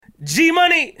G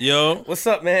Money. Yo. What's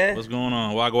up, man? What's going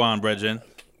on? Wagwan, brethren.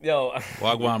 Yo.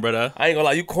 Wagwan, brother. I ain't gonna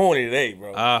lie, you corny today,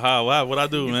 bro. What I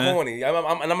do, you man? Corny.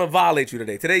 I'm gonna violate you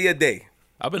today. Today your day.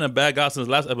 I've been a bad guy since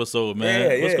last episode,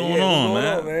 man. What's going on,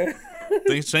 man?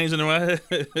 Things changing around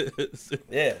here.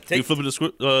 Yeah. You flipping the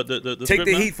script? The take script,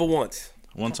 the man? heat for once.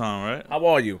 One time, right? How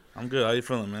are you? I'm good. How you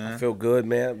feeling, man? I feel good,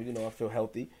 man. You know, I feel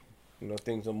healthy. You know,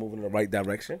 things are moving in the right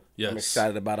direction. Yes. I'm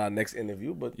excited about our next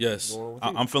interview, but Yes, going on with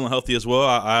you? I'm feeling healthy as well.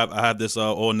 I have this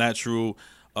all natural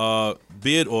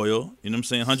beard oil. You know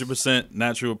what I'm saying? 100%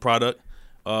 natural product.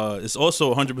 It's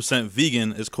also 100%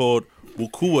 vegan. It's called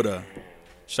Wukuwada.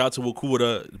 Shout out to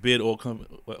Wukuwada beard oil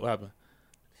company. What happened?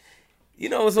 You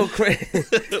know, it's so crazy.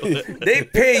 They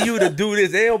pay you to do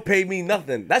this. They don't pay me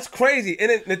nothing. That's crazy.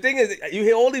 And the thing is, you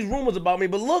hear all these rumors about me,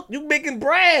 but look, you making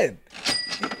bread.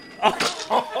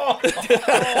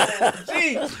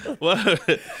 Gee. What?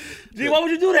 Gee, why would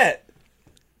you do that?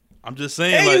 I'm just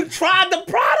saying, Hey, like, you tried the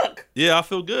product. yeah, I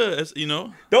feel good. It's, you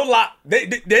know. Don't lie. They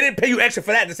didn't pay you extra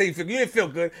for that to say you didn't feel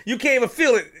good. You can't even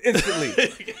feel it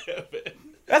instantly.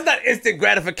 That's not instant You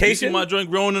gratification. see my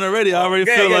joint growing in already. I already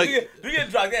feel like. You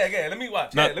get drunk. Yeah. Let me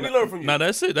watch. Let me learn from you. Nah,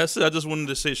 that's it. That's it. I just wanted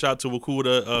to say shout out to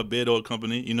Wukuwada beard oil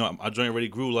company. You know, my joint already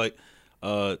grew like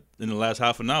in the last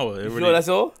half an hour. You sure that's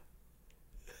all?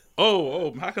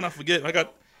 Oh, how can I forget? I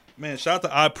got, man, shout out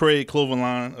to I Pray clothing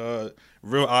line,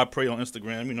 real I Pray on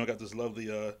Instagram. You know, I got this lovely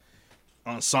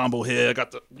ensemble here. I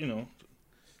got the, you know,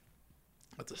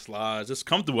 got the slides. Just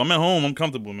comfortable. I'm at home. I'm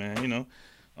comfortable, man. You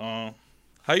know.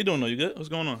 How you doing though? You good? What's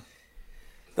going on?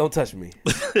 Don't touch me.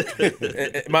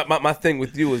 my thing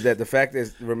with you is that the fact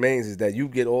remains is that you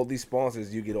get all these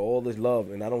sponsors, you get all this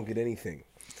love, and I don't get anything,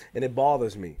 and it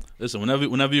bothers me. Listen,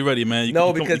 whenever you're ready, man.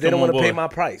 Because they don't want to pay my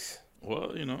price.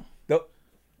 Well, you know, Nope.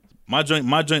 my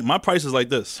price is like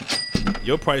this.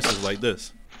 Your price is like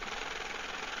this.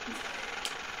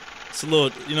 It's a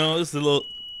little, you know, it's a little.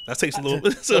 That takes a little.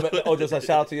 Just a shout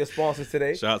out to your sponsors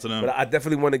today. Shout out to them. But I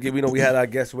definitely want to get. We had our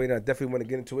guests waiting. I definitely want to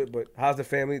get into it. But how's the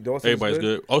family? Dawson's Everybody's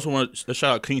good. Also want to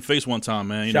shout out King Face one time,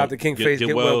 man. You Shout know, out to King Face.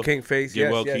 Get well, King Face. Get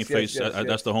Yes, well, yes, King yes, Face. yes, yes.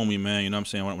 That's the homie, man. You know what I'm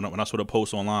saying? When I saw the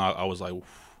post online, I was like,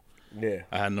 oof. Yeah.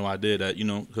 I had no idea that, you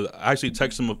know, because I actually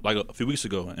texted him like a few weeks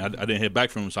ago, and I didn't hear back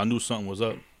from him, so I knew something was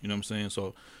up. You know what I'm saying?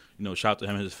 So, you know, shout out to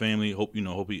him and his family. Hope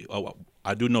he.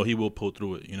 I do know he will pull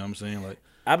through it. You know what I'm saying? Like,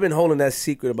 I've been holding that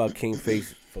secret about King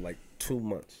Face for like 2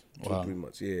 months, 3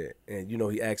 months. Yeah. And you know,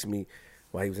 he asked me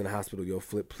while he was in the hospital, "Yo,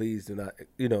 Flip, please do not,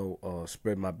 you know,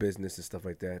 spread my business and stuff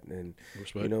like that." And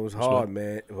respect, you know, it was hard,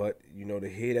 man. But you know, to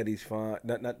hear that he's fine,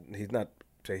 he's not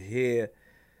to hear.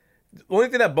 The only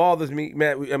thing that bothers me,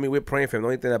 man, we're praying for him. The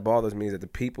only thing that bothers me is that the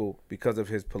people, because of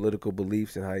his political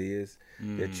beliefs and how he is,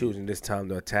 they're choosing this time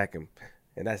to attack him,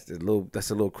 and that's a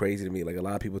little crazy to me. Like a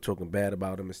lot of people talking bad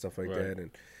about him and stuff like that,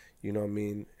 and you know what I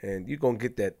mean. And you're gonna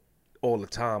get that all the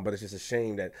time, but it's just a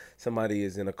shame that somebody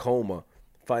is in a coma,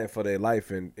 fighting for their life,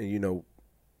 and you know,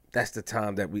 that's the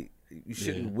time that you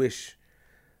shouldn't wish.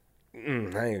 I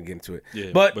ain't gonna get into it.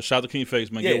 yeah. But shout out to King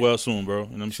Face, man. Yeah. Get well soon, bro.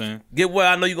 You know what I'm saying? get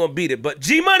well. I know you're gonna beat it. But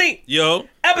G Money. Yo.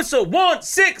 Episode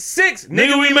 166.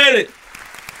 Nigga, we made it.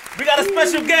 We got a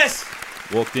special guest.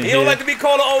 Walked in He here. don't like to be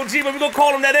called an OG, but we're going to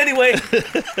call him that anyway.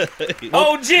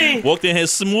 OG. Walked in here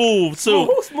smooth, too.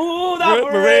 Ooh, smooth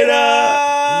operator.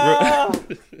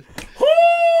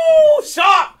 Woo,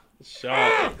 sharp.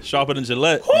 Sharper than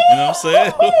Gillette. You know what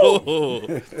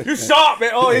I'm saying? You sharp,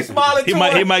 man. Oh, he's smiling too.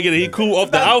 He might get a he cool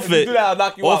off the outfit. Do that, I'll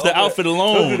knock you Off out. the Don't do outfit that.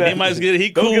 alone. Don't do that. He might get a he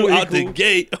Don't give cool a he out the cool.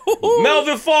 gate.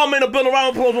 Melvin Farmer in the building. Round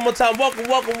of applause one more time. Welcome.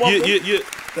 Yeah.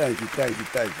 Thank you.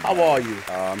 How are you?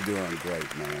 I'm doing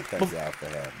great, man. Thank y'all for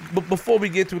having me. But before we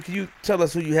get to it, can you tell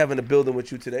us who you have in the building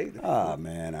with you today?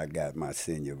 Man, I got my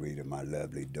senorita, my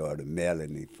lovely daughter,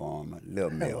 Melanie Farmer,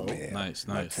 little Mel, man. Nice.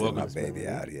 I took Welcome. my baby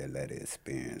out here, let her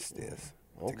experience this.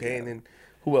 Okay, and then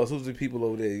who else? Who's the people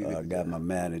over there? I got my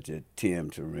manager,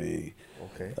 Tim Terrene.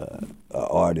 Okay.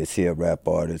 Artist here, rap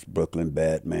artist, Brooklyn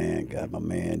Batman. Got my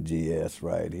man GS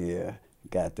right here.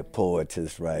 Got the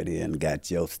poetess right here, and got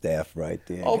your staff right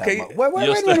there. Okay. Wait,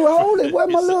 hold it. Where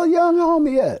my little young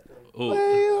homie at? Wait,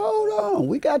 hold on.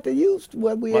 We got the youth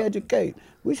where we educate.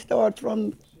 We start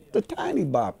from the tiny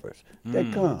boppers. They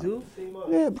come.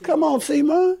 Yeah, come on,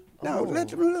 Simon. Now,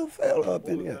 let your little fella up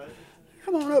in here.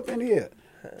 Come on up in here.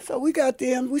 So we got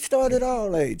them. We started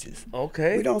all ages.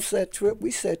 Okay. We don't set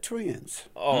we set trends.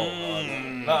 Oh,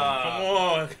 Come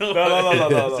on.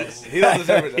 no. He don't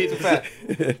deserve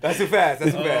it. That's too fast.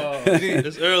 That's too fast.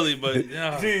 It's early, but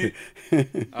yeah. G. All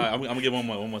right, I'm gonna get one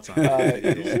more time.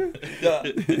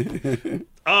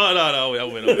 Oh, no, I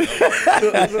win.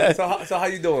 So how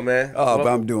you doing, man? Oh, but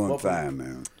I'm doing fine,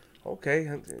 man.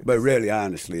 Okay. But really,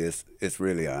 honestly, it's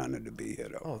really an honor to be here,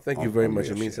 though. Oh, thank you very much.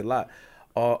 It means a lot.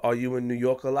 Are you in New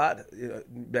York a lot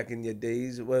back in your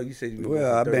days? Well, you said you were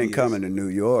Well, I've been years. coming to New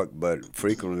York, but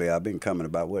frequently I've been coming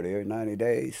about, every 90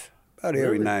 days? About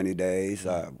every 90 days.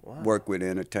 I work with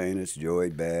entertainers,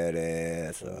 Joey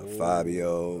Badass,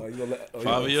 Fabio.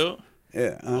 Fabio?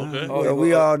 Yeah. Okay. Well,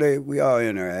 we all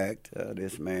interact,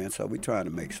 this man, so we trying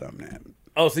to make something happen.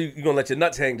 Oh, so you're going to let your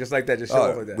nuts hang just like that, just show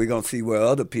up like that? We're going to see where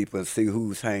other people see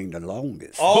who's hang the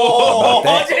longest. Oh,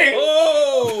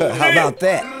 How about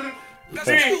that?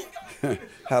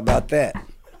 How about that?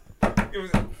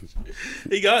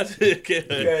 He got it.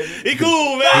 He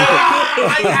cool,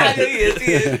 man. He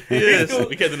is.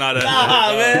 We can't deny that.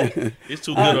 Nah, man. He's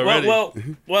too good already.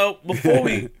 Well, before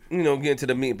we, get into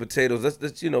the meat and potatoes,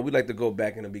 let's we like to go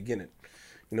back in the beginning,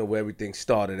 where everything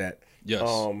started at. Yes.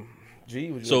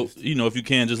 G, so, if you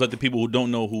can, just let the people who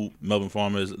don't know who Melvin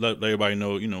Farmer is, let everybody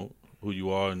know, who you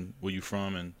are and where you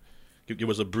from, and give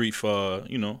us a brief,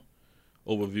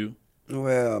 overview.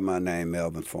 Well, my name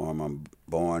Melvin Farmer. I'm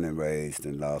born and raised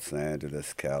in Los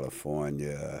Angeles,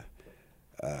 California.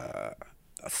 I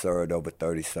served over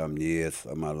 30-some years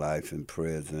of my life in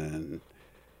prison.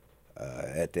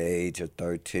 At the age of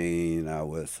 13, I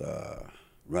was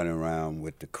running around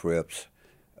with the Crips.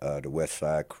 The West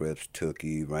Side Crips,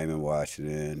 Tookie, Raymond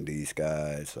Washington, these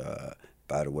guys.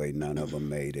 By the way, none of them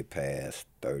made it past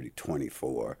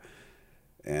 24.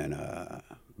 And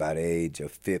by the age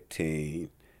of 15,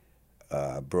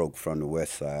 I broke from the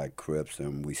West Side Crips,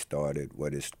 and we started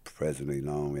what is presently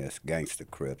known as Gangster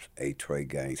Crips, A-Tray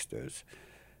Gangsters.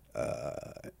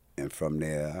 And from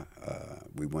there,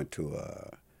 we went to,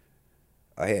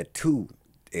 I had 2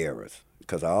 eras,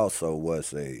 because I also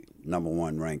was a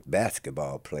 #1 ranked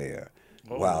basketball player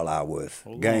while I was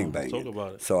gangbanging. Talk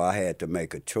about it. So I had to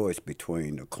make a choice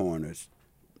between the corners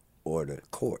or the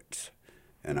courts,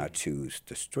 and I chose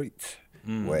the streets.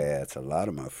 Whereas a lot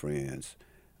of my friends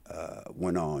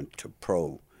went on to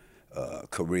pro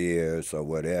careers or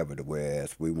whatever,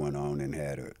 whereas we went on and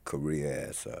had a career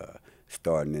as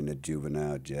starting in the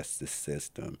juvenile justice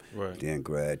system, then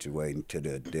graduating to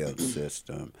the adult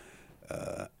system,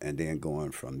 and then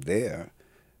going from there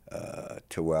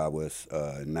to where I was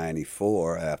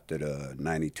 94 after the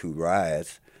 92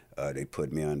 riots. They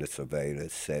put me under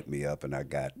surveillance, set me up, and I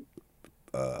got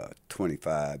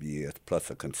 25 years plus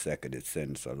a consecutive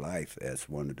sentence of life as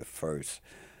one of the first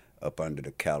up under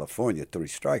the California 3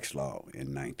 strikes law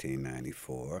in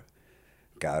 1994.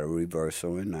 Got a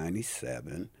reversal in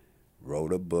 97.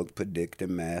 Wrote a book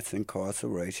predicting mass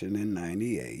incarceration in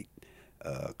 98.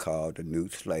 Called The New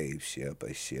Slave Ship,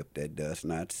 a ship that does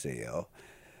not sail.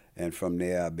 And from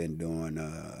there, I've been doing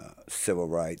civil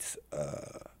rights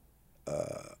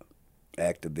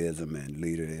activism and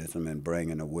leaderism and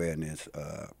bringing awareness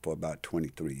for about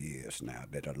 23 years now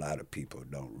that a lot of people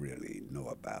don't really know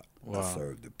about. Wow. I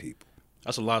serve the people.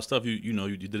 That's a lot of stuff you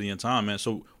did in your time, man.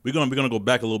 So we're gonna go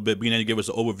back a little bit. Being that you gave us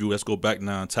an overview, let's go back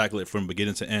now and tackle it from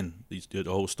beginning to end. The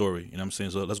whole story. You know what I'm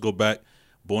saying? So let's go back.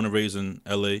 Born and raised in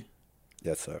L.A.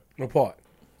 Yes, sir. What part?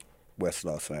 West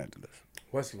Los Angeles.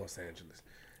 West Los Angeles.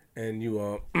 And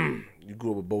you you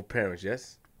grew up with both parents,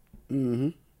 yes? Mm-hmm.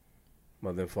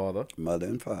 Mother and father? Mother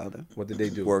and father. What did they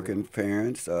do? Working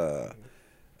parents. Both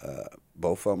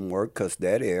of them worked because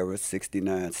that era,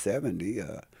 69, 70,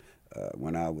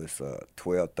 when I was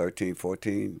 12, 13,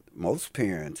 14, most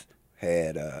parents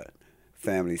had,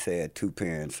 families had 2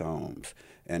 parents' homes.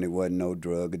 And it wasn't no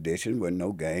drug addiction, wasn't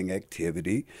no gang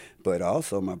activity. But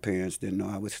also my parents didn't know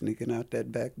I was sneaking out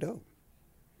that back door.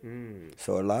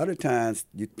 So a lot of times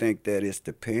you think that it's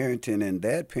the parenting, and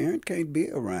that parent can't be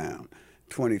around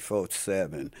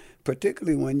 24/7,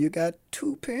 particularly when you got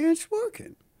 2 parents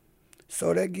working.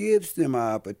 So that gives them an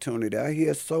opportunity. I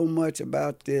hear so much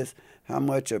about this, how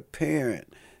much a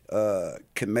parent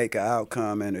can make an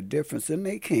outcome and a difference, and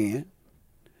they can.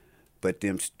 But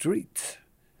them streets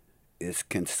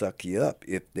can suck you up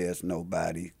if there's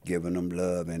nobody giving them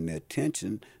love and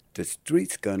attention. The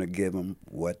street's gonna give them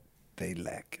what they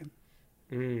lacking.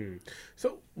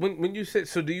 So when you said,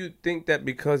 so do you think that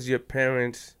because your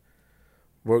parents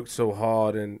worked so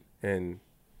hard and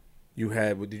you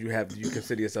did you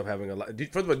consider yourself having a lot?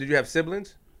 First of all, did you have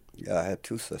siblings? Yeah, I had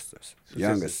 2 sisters,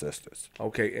 younger sisters.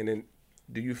 Okay, and then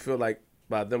do you feel like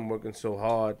by them working so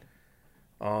hard,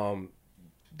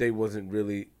 they wasn't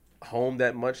really home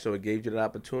that much, so it gave you that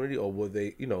opportunity, or were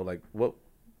they, what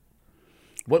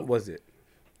was it?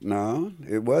 No,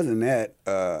 it wasn't that.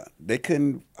 They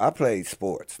couldn't. I played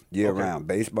sports year round: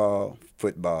 baseball,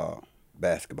 football,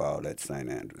 basketball at St.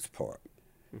 Andrews Park.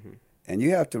 And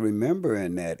you have to remember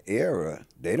in that era,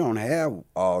 they don't have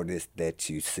all this that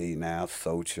you see now,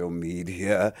 social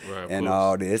media and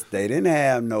all this. They didn't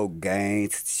have no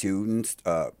gangs, shootings,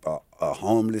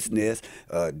 homelessness,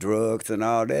 drugs and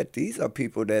all that. These are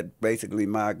people that basically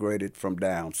migrated from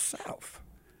down south.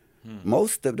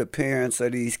 Most of the parents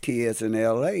of these kids in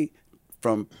L.A.,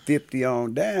 from 50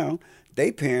 on down,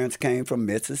 their parents came from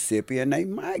Mississippi and they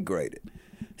migrated.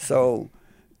 So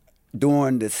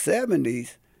during the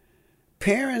 70s,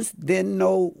 parents didn't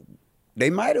know. They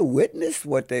might have witnessed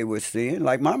what they were seeing.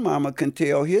 Like my mama can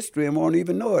tell history and won't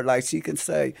even know it. Like she can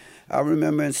say, I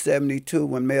remember in 72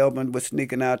 when Melvin was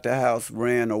sneaking out the house,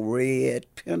 wearing a red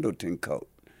Pendleton coat.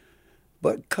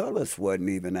 But colors wasn't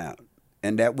even out.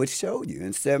 And that would show you.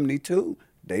 In 72,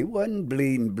 they wasn't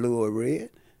bleeding blue or red.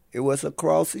 It was a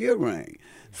cross earring.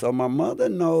 So my mother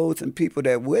knows, and people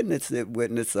that witnessed it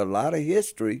witnessed a lot of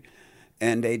history,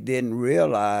 and they didn't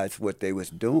realize what they was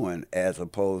doing, as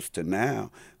opposed to now,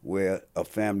 where a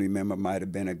family member might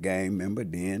have been a gang member,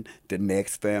 then the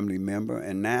next family member,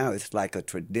 and now it's like a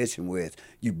tradition where it's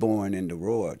you born into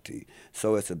royalty.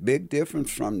 So it's a big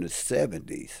difference from the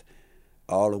 70s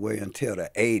all the way until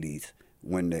the 80s,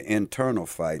 when the internal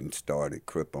fighting started,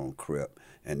 crip on crip,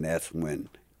 and that's when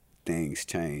things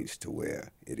changed to where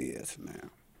it is now.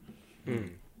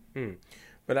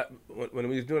 But when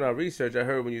we was doing our research, I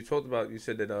heard when you talked about, you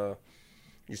said that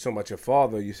you talking about your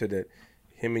father. You said that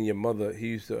him and your mother, he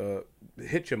used to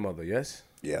hit your mother. Yes.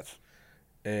 Yes.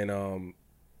 And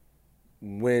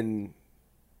when,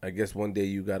 I guess one day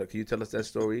you got. Can you tell us that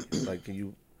story? Like, can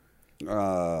you?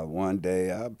 One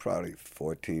day, I'm probably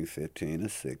 14, 15, or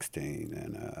 16,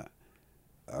 and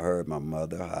I heard my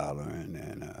mother hollering,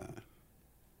 and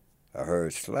I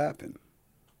heard slapping.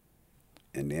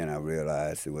 And then I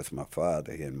realized it was my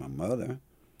father hitting my mother.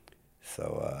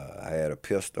 So I had a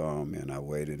pistol on me, and I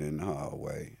waited in the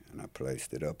hallway, and I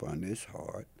placed it up on his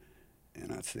heart,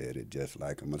 and I said it just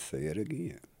like I'm going to say it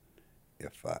again.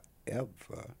 If I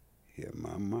ever hear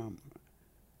my mama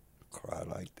cry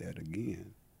like that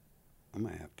again, I'm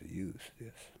going to have to use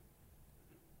this.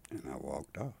 And I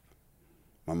walked off.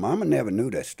 My mama never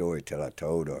knew that story till I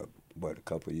told her, a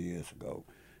couple of years ago.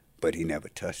 But he never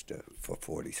touched her for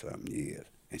 40-something years.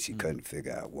 And she couldn't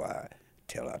figure out why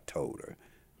till I told her.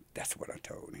 That's what I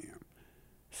told him.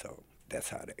 So that's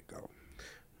how that go.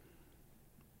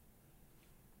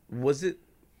 Was it,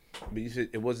 but you said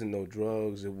it wasn't no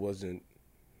drugs, it wasn't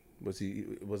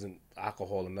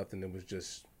alcohol or nothing, it was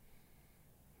just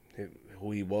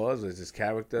who he was, his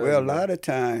character? Well, a lot of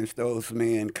times those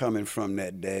men coming from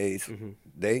that days,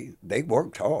 they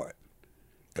worked hard.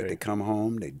 But they come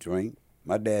home, they drink.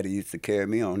 My daddy used to carry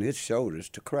me on his shoulders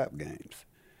to crap games.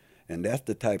 And that's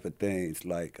the type of things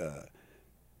like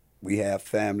we have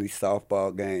family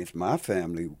softball games. My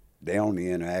family, they only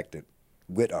interacted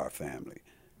with our family.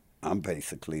 I'm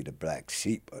basically the black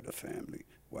sheep of the family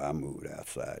where I moved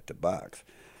outside the box.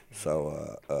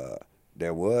 So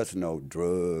there was no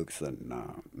drugs and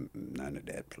none of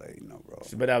that played no role.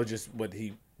 But that was just what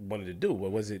he wanted to do.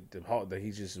 What was it that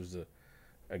he just was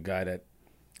a guy that...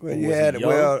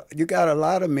 Well, you got a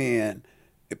lot of men,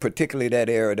 particularly that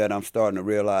era that I'm starting to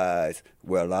realize,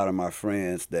 where a lot of my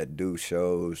friends that do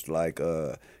shows like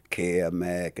Care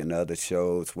Mac and other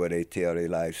shows where they tell their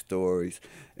life stories,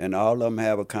 and all of them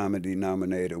have a common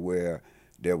denominator where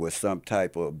there was some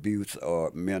type of abuse or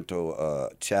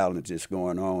mental challenges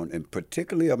going on, and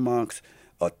particularly amongst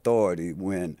authority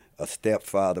when a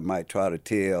stepfather might try to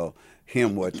tell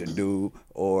him what to do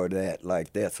or that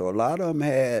like that. So a lot of them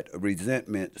had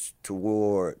resentments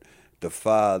toward the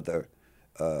father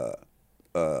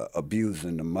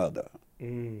abusing the mother.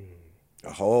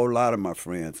 A whole lot of my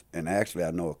friends, and actually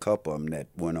I know a couple of them that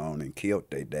went on and killed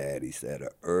their daddies at an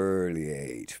early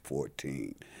age,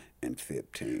 14 and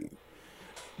 15.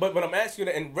 But I'm asking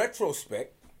you that in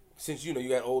retrospect, since you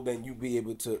got older and you be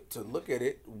able to look at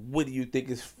it, what do you think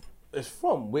is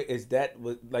from? Where is that?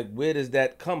 Where does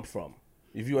that come from?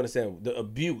 If you understand the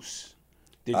abuse,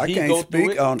 I can't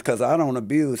speak on because I don't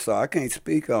abuse, so I can't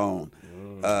speak on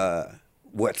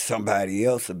what somebody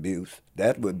else abused.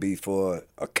 That would be for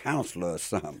a counselor or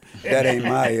something. That ain't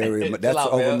my area, but that's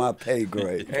over my pay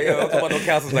grade. Hey, I'm talking about no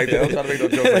counselors like that. I'm trying to make no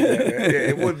jokes like that. Yeah,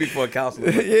 it would be for a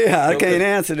counselor. Yeah, I can't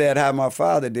answer that how my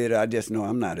father did it. I just know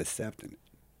I'm not accepting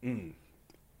it.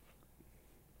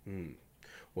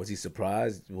 Was he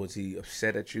surprised? Was he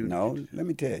upset at you? No, let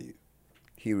me tell you.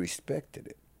 He respected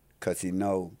it because he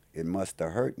know it must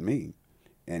have hurt me,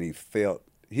 and he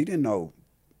didn't know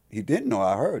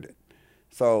I heard it.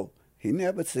 So he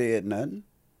never said nothing.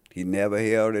 He never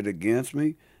held it against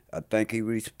me. I think he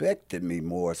respected me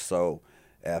more so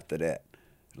after that.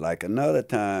 Like another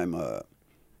time,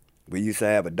 we used to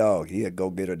have a dog. He'd go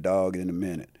get a dog in a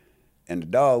minute. And the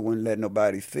dog wouldn't let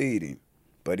nobody feed him.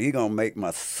 But he gonna make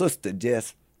my sister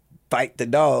just fight the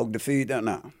dog to feed them.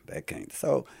 No, that can't.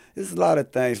 So there's a lot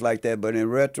of things like that. But in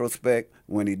retrospect,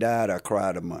 when he died, I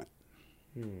cried a month.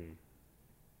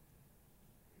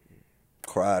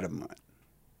 Cried a month.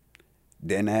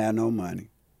 Didn't have no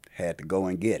money. Had to go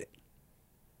and get it.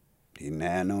 Didn't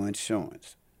have no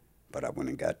insurance. But I went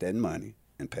and got that money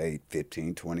and paid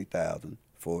 $15,000, $20,000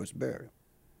 for his burial.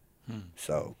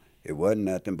 So it wasn't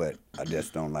nothing, but I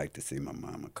just don't like to see my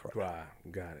mama cry. Cry.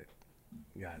 Got it.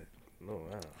 Oh,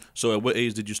 wow. So at what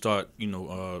age did you start,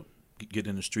 getting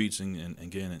in the streets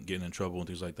and getting in trouble and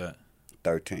things like that?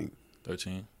 13.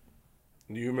 13?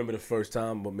 Do you remember the first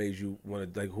time? What made you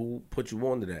want to, like, who put you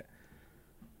on to that?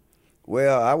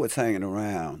 Well, I was hanging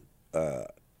around.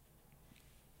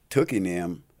 Tookie and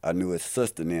them, I knew his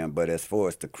sister and them, but as far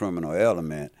as the criminal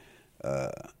element,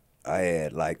 I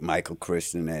had like Michael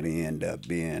Christian that ended up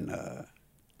being a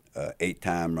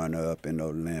 8-time runner-up in the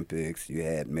Olympics. You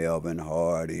had Melvin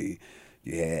Hardy.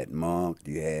 You had Monk.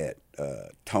 You had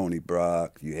Tony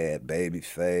Brock. You had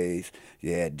Babyface.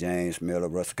 You had James Miller,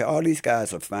 Russell. All these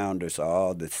guys are founders of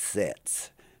all the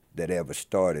sets that ever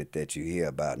started that you hear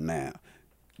about now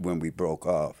when we broke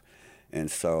off. And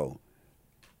so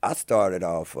I started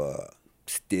off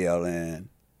stealing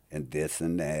and this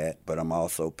and that, but I'm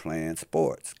also playing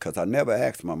sports because I never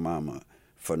asked my mama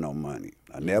for no money.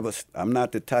 I'm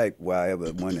not the type where I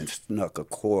ever went and snuck a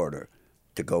quarter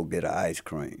to go get an ice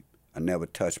cream. I never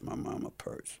touched my mama's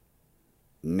purse.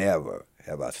 Never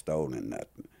have I stolen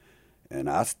nothing. And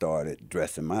I started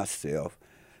dressing myself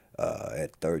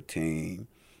at 13,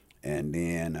 and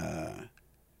then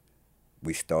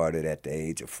we started at the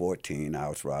age of 14. I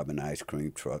was robbing ice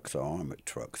cream trucks or armored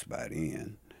trucks by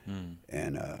then.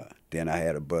 And then I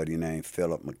had a buddy named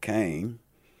Philip McCain,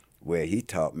 where he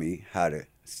taught me how to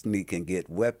sneak and get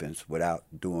weapons without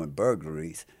doing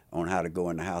burglaries, on how to go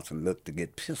in the house and look to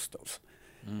get pistols.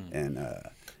 And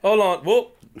hold on,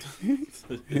 whoop.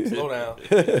 Slow down.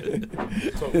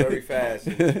 Talk very fast.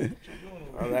 I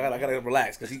gotta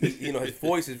relax because his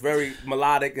voice is very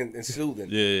melodic and soothing.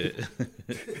 Yeah.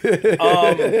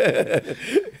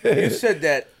 You said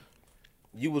that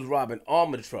you was robbing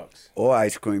armored trucks or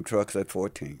ice cream trucks at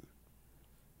 14.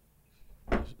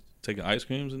 Taking ice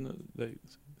creams in the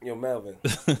Yo, Melvin,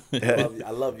 I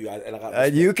love you.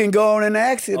 You can go on and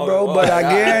ask it, bro, but I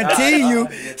guarantee you.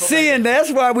 See, and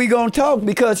that's why we gonna talk,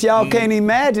 because y'all can't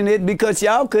imagine it, because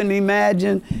y'all couldn't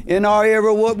imagine in our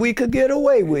era what we could get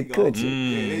away with, could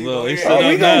you? Well, we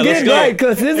gonna get right,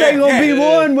 because this ain't gonna be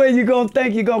one where you gonna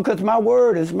think you're gonna, because my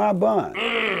word is my bond.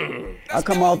 I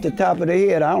come off the top of the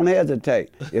head, I don't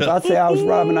hesitate. If I say I was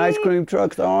robbing ice cream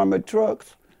trucks or armored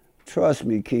trucks, trust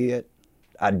me, kid,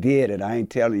 I did it. I ain't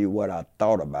telling you what I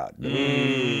thought about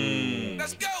it.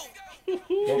 Let's go.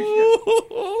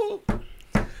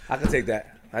 I can take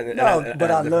that. But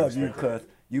I love you because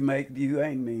you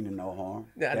ain't meaning no harm.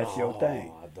 That's your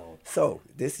thing. I don't. So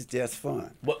this is just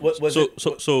fun. What was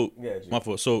So yeah, G. my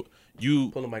fault. So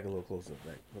you Pull the mic a little closer.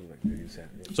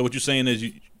 So what you're saying is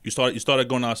you started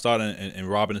going outside and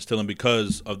robbing and stealing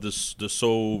because of the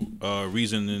sole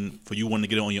reason for you wanting to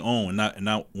get it on your own and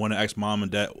not want to ask mom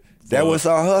and dad. That was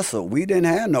our hustle. We didn't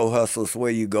have no hustles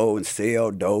where you go and sell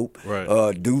dope,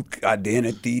 right. Do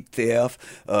identity theft,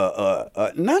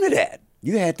 none of that.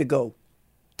 You had to go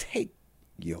take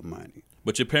your money.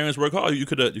 But your parents work hard. You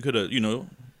could have.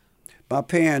 My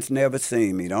parents never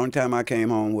seen me. The only time I came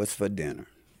home was for dinner.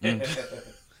 And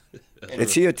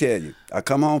she'll tell you, I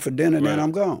come home for dinner, then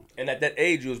I'm gone. And at that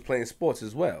age, you was playing sports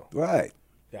as well. Right.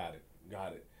 Got it.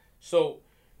 So,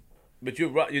 but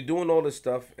you're doing all this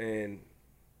stuff, and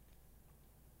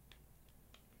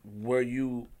was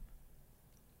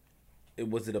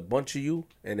it a bunch of you?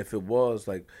 And if it was,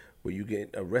 like, were you getting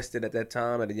arrested at that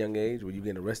time at a young age? Were you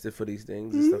getting arrested for these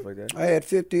things and stuff like that? I had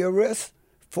 50 arrests,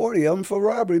 40 of them for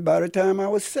robbery by the time I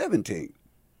was 17.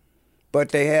 But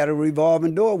they had a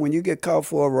revolving door. When you get caught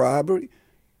for a robbery,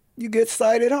 you get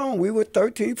cited home. We were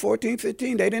 13, 14,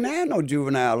 15. They didn't have no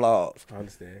juvenile laws. I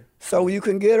understand. So you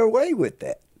can get away with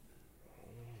that.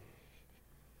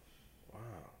 Wow.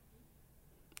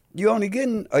 You only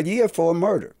getting a year for a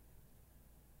murder.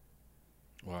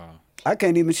 Wow. I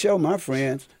can't even show my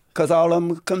friends because all of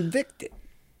them are convicted.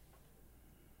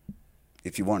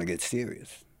 If you want to get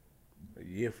serious. A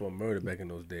year for a murder back in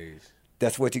those days.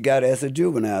 That's what you got as a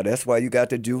juvenile. That's why you got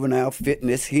the juvenile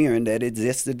fitness hearing that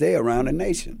exists today around the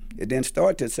nation. It didn't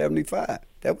start till 75.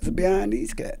 That was behind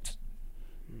these cats.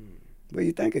 Where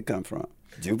you think it come from?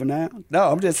 Juvenile?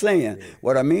 No, I'm just saying.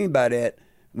 What I mean by that,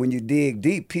 when you dig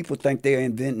deep, people think they're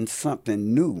inventing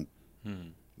something new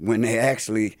when they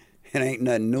actually, it ain't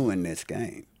nothing new in this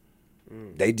game.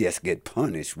 They just get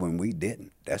punished when we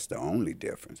didn't. That's the only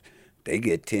difference. They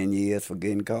get 10 years for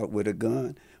getting caught with a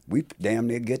gun. We damn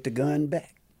near get the gun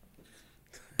back.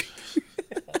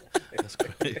 That's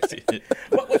crazy.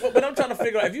 But I'm trying to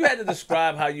figure out, if you had to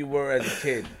describe how you were as a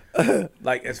kid,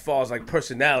 like as far as like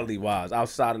personality wise,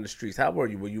 outside in the streets, how were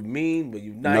you? Were you mean? Were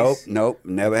you nice? Nope.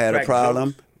 Never had a Crack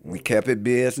problem. jokes? We kept it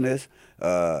business.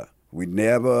 We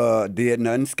never did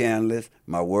nothing scandalous.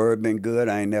 My word been good.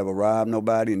 I ain't never robbed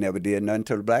nobody. Never did nothing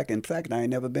to the black. In fact, I ain't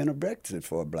never been arrested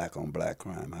for a black on black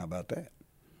crime. How about that?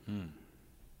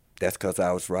 That's because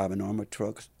I was robbing armored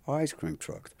trucks or ice cream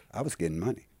trucks. I was getting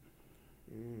money.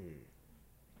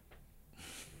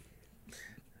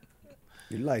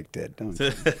 You like that, don't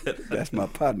you? That's my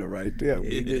partner right there.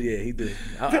 He did, yeah, he did.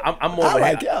 I'm more of a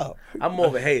like y'all. I'm more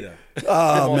of a hater.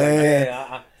 Oh,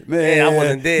 man. Man, I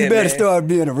wasn't there, You better man. start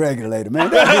being a regulator, man.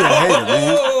 Don't be a hater,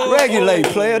 man. Regulate,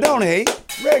 player. Don't hate.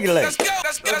 Regulate. Let's go.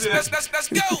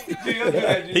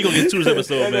 He gonna get 2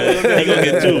 episodes, man. He gonna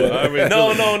get 2. I already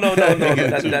No. know.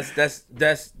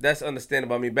 That's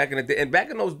understandable. I mean, back in the day, and back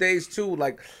in those days too,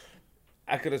 like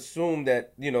I could assume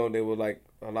that there were like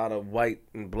a lot of white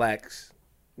and blacks.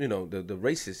 The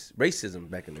racism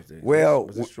back in those days. Well,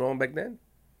 was it strong back then?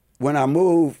 When I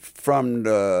moved from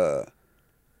the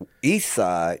east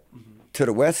side to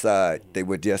the west side, they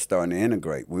were just starting to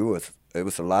integrate. It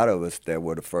was a lot of us that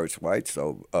were the first whites,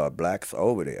 blacks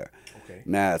over there. Okay.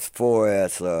 Now, as far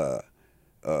as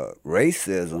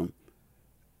racism,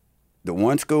 the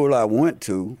one school I went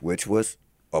to, which was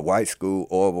a white school,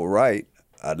 Orville Wright,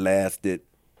 I lasted,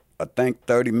 I think,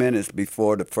 30 minutes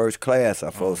before the first class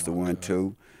I supposed to went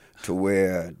to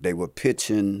where they were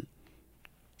pitching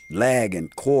lagging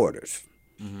quarters.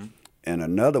 And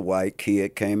another white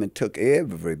kid came and took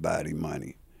everybody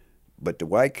money. But the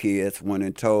white kids went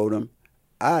and told them,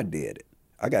 I did it.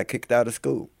 I got kicked out of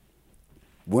school.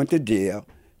 Went to jail,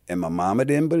 and my mama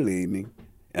didn't believe me.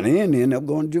 And I ended up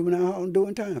going to juvenile hall and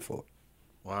doing time for it.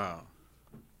 Wow.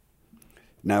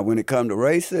 Now, when it come to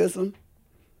racism,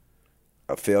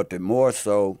 I felt it more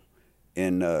so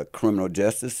in the criminal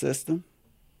justice system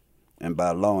and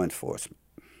by law enforcement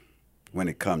when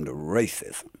it come to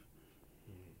racism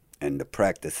and the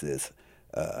practices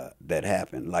that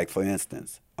happen. Like, for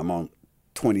instance, I'm on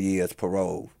 20 years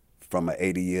parole from an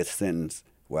 80-year sentence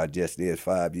where I just did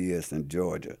 5 years in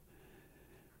Georgia.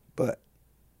 But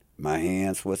my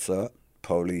hands was up.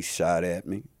 Police shot at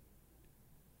me.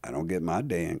 I don't get my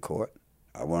day in court.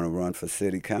 I want to run for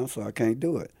city council. I can't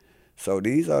do it. So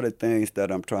these are the things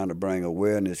that I'm trying to bring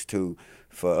awareness to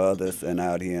for others. And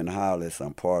out here in Hollis,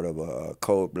 I'm part of a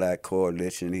Code Black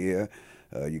Coalition here.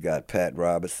 You got Pat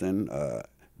Robertson,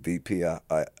 VP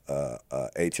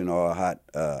H&R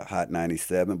Hot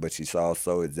 97, but she's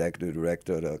also executive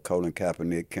director of the Colin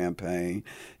Kaepernick campaign.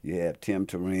 You have Tim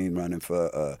Tureen running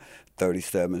for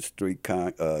 37th Street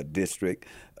District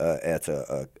as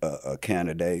a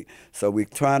candidate. So we're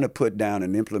trying to put down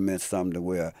and implement something to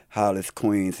where Hollis,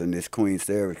 Queens, and this Queens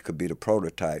area could be the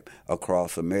prototype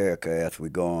across America as we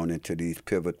go on into these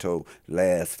pivotal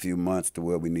last few months to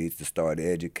where we need to start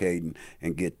educating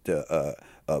and get the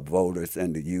voters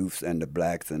and the youths and the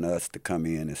blacks and us to come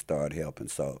in and start helping.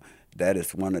 So that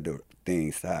is one of the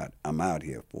things that I'm out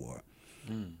here for,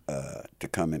 to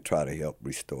come and try to help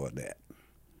restore that.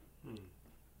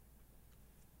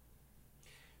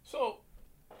 So,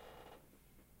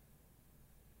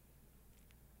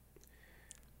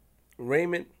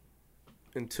 Raymond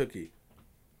and Tookie,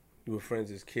 you were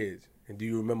friends as kids. And do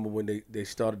you remember when they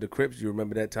started the Crips? Do you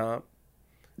remember that time?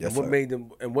 Yes, and what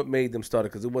sir. made them start it?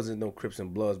 Because there wasn't no Crips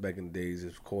and Bloods back in the days,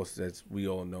 of course, as we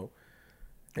all know.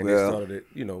 And they started it.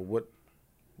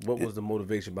 What was the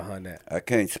motivation behind that? I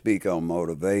can't speak on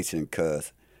motivation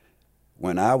because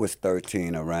when I was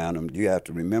 13 around them, you have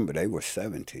to remember they were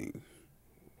 17.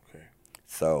 Okay.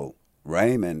 So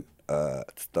Raymond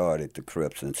started the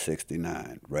Crips in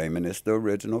 '69. Raymond is the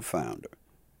original founder.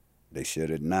 They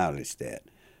should acknowledge that.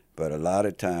 But a lot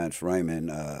of times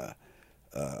Raymond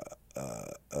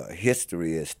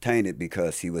history is tainted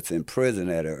because he was in prison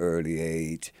at an early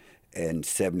age in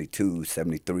 72,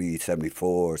 73,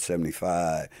 74,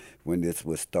 75 when this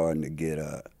was starting to get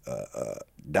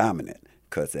dominant.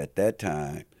 Because at that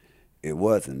time, it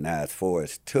wasn't. Now, as far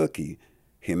as Tookie,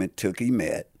 him and Tookie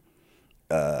met.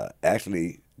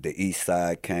 Actually, the East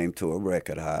Side came to a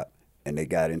record hop, and they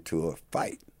got into a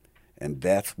fight. And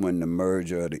that's when the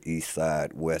merger of the East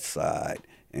Side, West Side,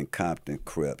 and Compton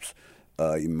Crips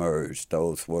emerged.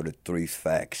 Those were the three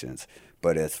factions.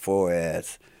 But as far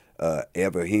as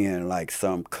ever hearing like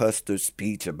some Custer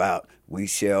speech about we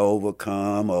shall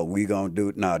overcome or we gonna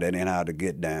do. No, that ain't how the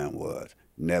get down was.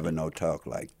 Never no talk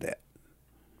like that.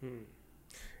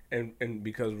 And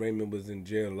because Raymond was in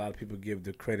jail, a lot of people give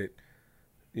the credit,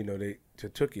 to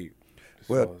Tookie.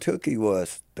 Well, Tookie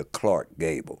was the Clark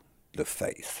Gable, the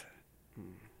face.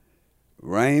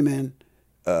 Raymond,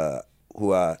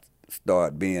 who I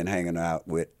started hanging out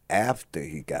with after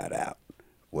he got out,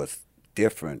 was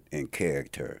different in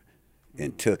character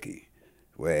in Tookie.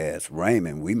 Whereas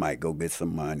Raymond, we might go get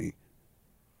some money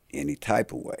any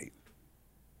type of way.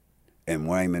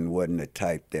 And Raymond wasn't the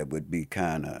type that would be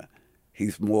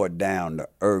he's more down to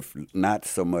earth, not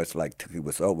so much like Tookie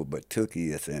was over, but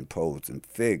Tookie is an imposing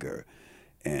figure.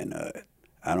 And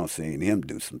I don't see him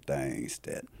do some things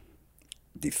that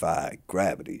defy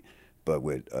gravity. But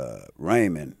with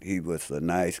Raymond, he was a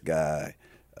nice guy.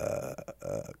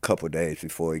 A couple of days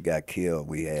before he got killed,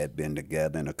 we had been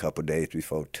together, and a couple of days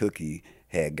before Tookie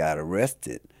had got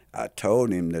arrested, I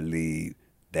told him to leave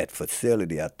that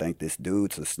facility. I think this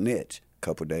dude's a snitch. A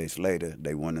couple of days later,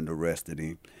 they went and arrested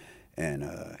him,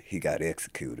 and he got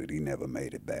executed. He never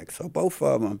made it back. So both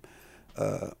of them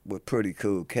were pretty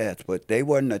cool cats, but they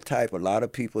wasn't the type. A lot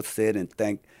of people said and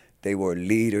think they were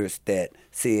leaders that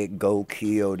said, go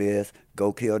kill this,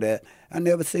 go kill that. I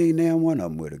never seen them one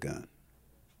of them with a gun.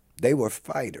 They were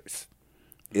fighters.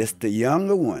 It's the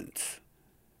younger ones,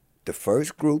 the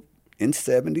first group in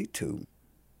 72,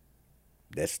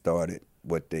 that started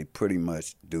what they pretty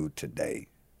much do today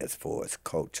as far as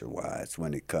culture-wise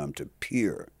when it comes to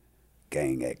pure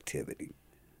gang activity.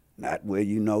 Not where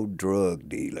drug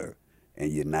dealer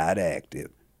and you're not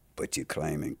active, but you're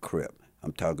claiming Crip.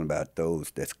 I'm talking about those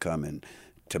that's coming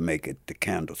to make it the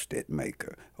candlestick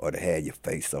maker or to have your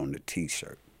face on the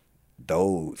T-shirt.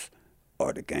 Those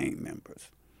are the gang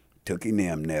members. Tookie and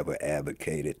them never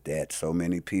advocated that. So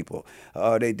many people,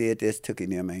 they did this. Tookie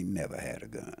and them ain't never had a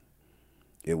gun.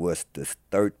 It was the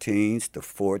 13s, the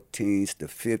 14s, the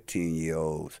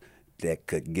 15-year-olds that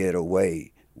could get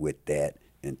away with that,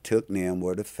 and Took them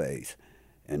were the face,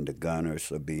 and the gunners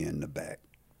would be in the back.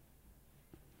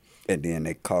 And then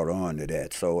they caught on to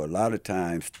that. So a lot of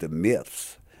times the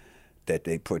myths that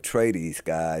they portray these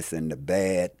guys and the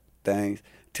bad things,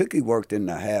 Tookie worked in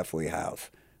the halfway house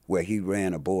where he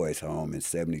ran a boys' home in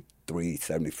 73,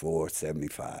 74,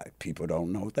 75. People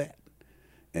don't know that.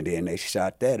 And then they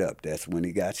shot that up. That's when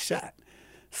he got shot.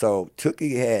 So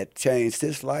Tookie had changed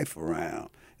his life around.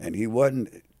 And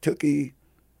Tookie,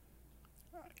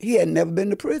 he had never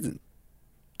been to prison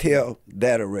till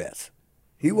that arrest.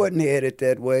 He wasn't headed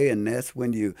that way, and that's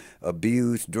when you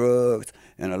abuse drugs.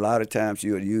 And a lot of times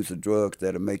you'll use the drugs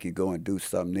that'll make you go and do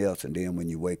something else, and then when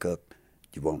you wake up,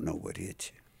 you won't know what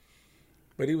hit you.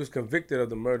 But he was convicted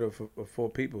of the murder of 4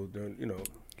 people.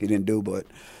 He didn't do, but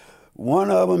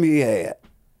one of them he had,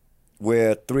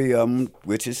 where 3 of them,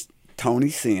 which is Tony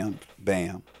Sims,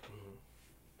 Bam,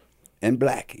 and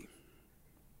Blackie.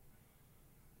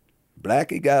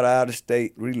 Blackie got out of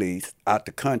state release, out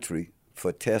the country,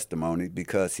 for testimony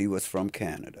because he was from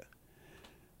Canada.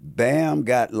 Bam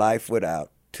got life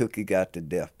without. Tookie got the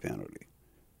death penalty.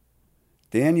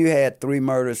 Then you had 3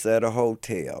 murders at a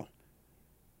hotel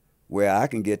where I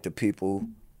can get the people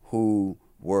who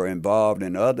were involved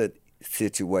in other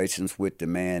situations with the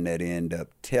man that ended up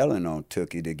telling on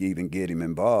Tookie to even get him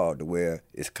involved, where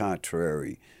it's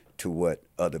contrary to what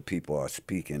other people are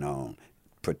speaking on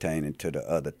pertaining to the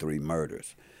other 3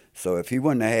 murders. So if he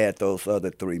wouldn't have had those other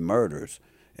 3 murders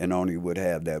and only would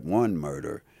have that 1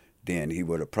 murder, then he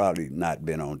would have probably not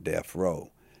been on death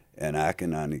row. And I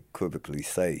can unequivocally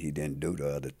say he didn't do the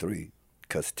other 3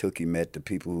 because Tookie met the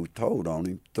people who told on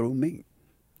him through me.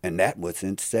 And that was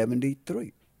in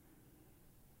 73.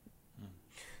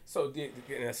 So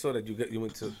and I saw that you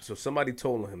went to. So somebody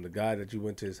told on him, the guy that you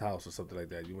went to his house or something like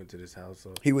that. You went to this house.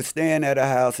 Or? He was staying at a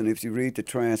house, and if you read the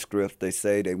transcripts, they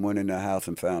say they went in the house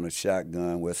and found a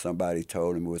shotgun where somebody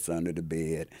told him it was under the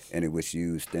bed, and it was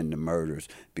used in the murders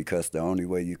because the only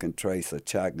way you can trace a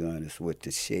shotgun is with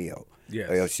the shell. Yes.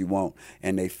 Or else you won't.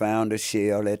 And they found a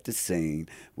shell at the scene,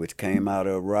 which came out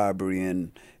of a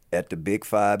robbery at the Big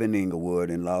 5 in Inglewood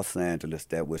in Los Angeles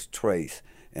that was traced,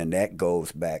 and that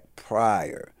goes back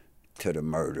prior to the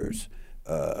murders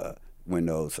when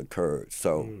those occurred.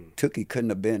 So Tookie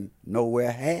couldn't have been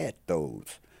nowhere had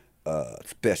those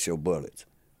special bullets.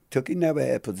 Tookie never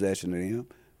had possession of them,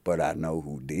 but I know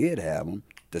who did have them,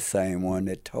 the same one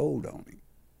that told on him.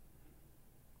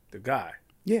 The guy?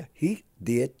 Yeah, he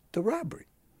did the robbery.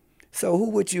 So who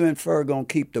would you infer gonna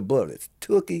keep the bullets,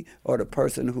 Tookie or the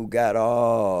person who got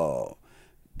all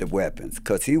the weapons,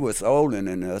 because he was older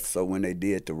than us, so when they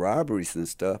did the robberies and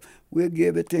stuff, we'll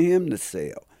give it to him to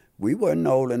sell. We wasn't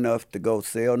old enough to go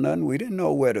sell nothing. We didn't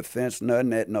know where to fence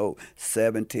nothing at no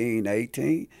 17,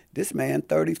 18. This man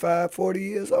 35, 40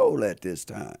 years old at this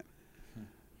time.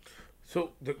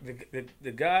 So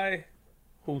the guy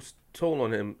who told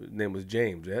on him, his name was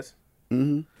James, yes?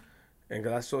 Mm-hmm. And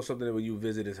 'cause I saw something where you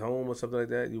visit his home or something like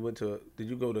that. Did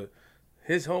you go to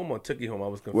his home or Tookie home? I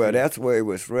was confused. Well, that's where he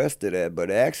was arrested at,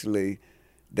 but actually,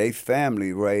 they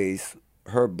family raised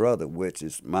her brother, which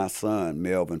is my son,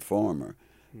 Melvin Farmer.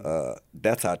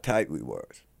 That's how tight we were.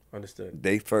 Understood.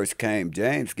 They first came,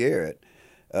 James Garrett,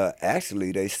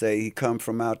 actually, they say he come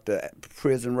from out the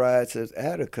prison riots at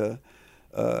Attica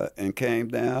and came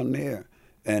down there.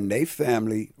 And they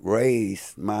family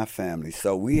raised my family.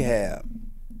 So we have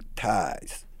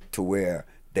ties to where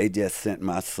they just sent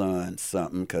my son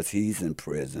something because he's in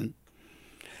prison.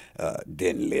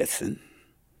 Didn't listen.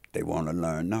 They want to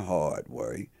learn the hard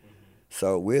way.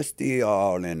 So we're still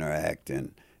all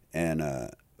interacting. And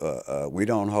we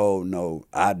don't hold no,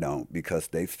 I don't, because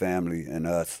they family and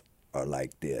us are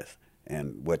like this.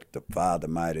 And what the father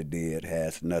might have did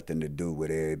has nothing to do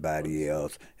with everybody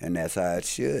else, and that's how it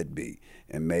should be.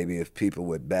 And maybe if people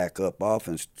would back up off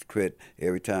and quit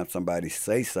every time somebody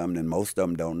say something, and most of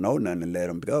them don't know nothing, and let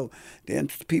them go, then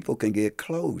people can get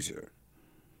closure.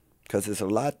 Because there's a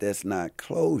lot that's not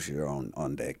closure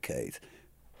on that case.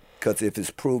 Because if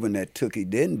it's proven that Tookie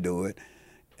didn't do it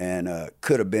and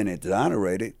could have been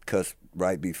exonerated, because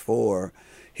right before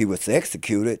he was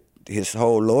executed, his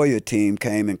whole lawyer team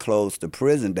came and closed the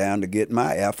prison down to get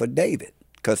my affidavit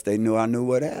because they knew I knew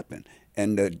what happened.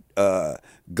 And the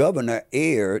governor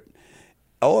erred,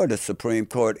 or the Supreme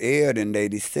Court erred in their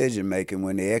decision-making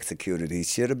when they executed. He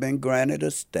should have been granted a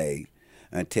stay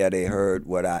until they heard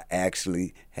what I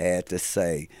actually had to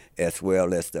say, as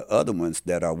well as the other ones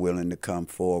that are willing to come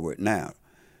forward now.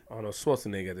 Arnold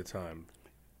Schwarzenegger at the time.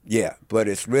 Yeah, but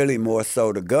it's really more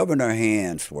so the governor's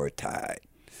hands were tied.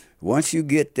 Once you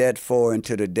get that far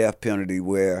into the death penalty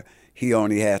where he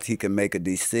can make a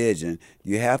decision,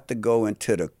 you have to go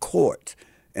into the court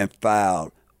and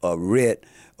file a writ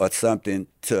or something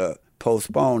to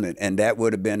postpone it. And that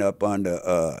would have been up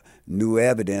under new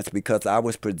evidence, because I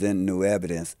was presenting new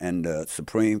evidence, and the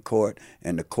Supreme Court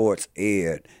and the courts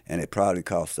erred, and it probably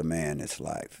cost a man his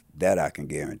life. That I can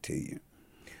guarantee you.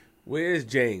 Where is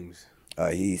James?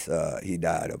 He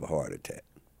died of a heart attack.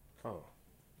 Oh.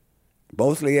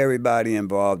 Mostly everybody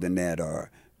involved in that are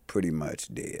pretty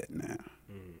much dead now.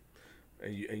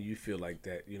 And you feel like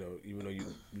that, even though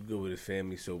you go with his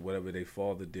family, so whatever their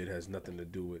father did has nothing to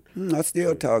do with. I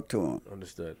still talk to him.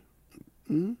 Understood.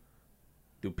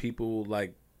 Do people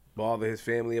bother his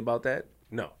family about that?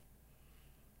 No.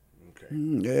 Okay.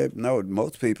 Yeah, no,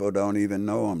 most people don't even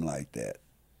know him like that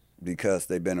because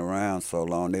they've been around so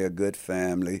long. They're a good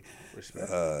family.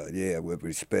 Respect. With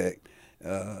respect.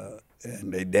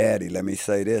 And they daddy, let me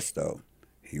say this, though.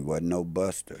 He wasn't no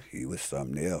buster. He was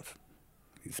something else.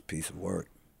 He's a piece of work.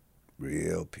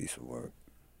 Real piece of work.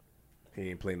 He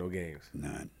ain't play no games.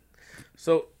 None.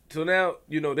 So now,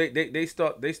 they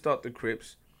start the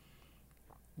Crips.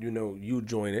 You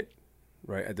join it,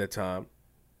 right, at that time.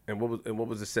 And what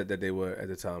was the set that they were at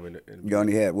the time in You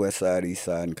only had West Side, East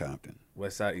Side, and Compton.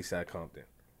 West Side, East Side, Compton.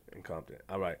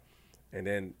 All right. And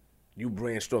then you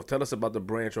branched off. Tell us about the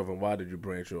branch off, and why did you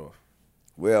branch off?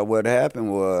 Well, what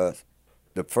happened was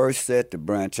the first set to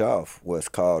branch off was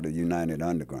called the United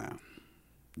Underground,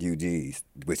 UGs,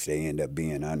 which they end up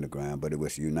being underground, but it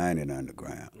was United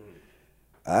Underground.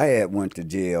 I had went to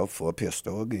jail for a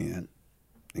pistol again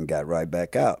and got right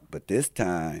back out. But this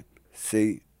time,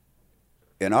 see,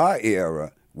 in our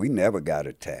era, we never got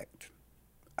attacked.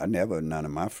 None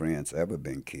of my friends ever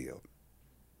been killed,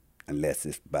 unless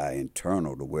it's by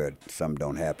internal to where something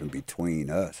don't happen between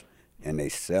us and they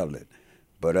sell it.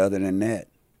 But other than that,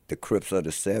 the Crips of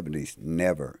the 70s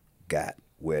never got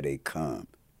where they come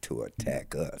to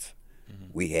attack us.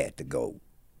 We had to go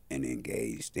and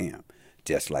engage them.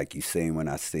 Just like you seen when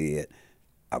I said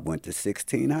I went to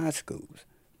 16 high schools.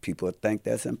 People think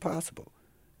that's impossible.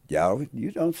 Y'all, you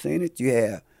don't seen it. You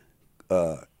have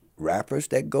rappers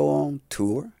that go on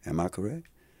tour, am I correct?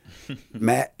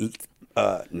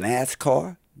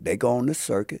 NASCAR, they go on the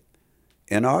circuit.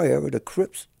 In our era, the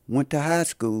Crips went to high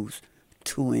schools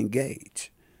to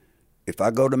engage. If I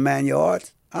go to Manual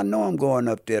Arts, I know I'm going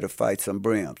up there to fight some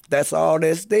brims. That's all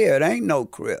that's there. It ain't no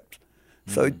Crips.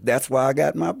 So that's why I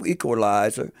got my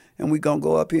equalizer, and we going to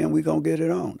go up here and we going to get it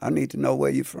on. I need to know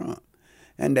where you're from.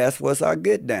 And that's what's our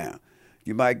get down.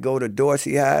 You might go to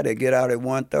Dorsey High, they get out at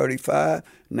 1:35.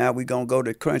 Now we're going to go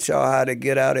to Crenshaw High, they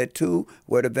get out at 2,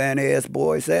 where the Van Ness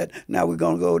boys at. Now we're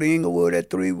going to go to Inglewood at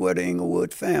 3, where the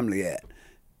Inglewood family at.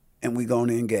 And we're going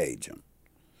to engage them.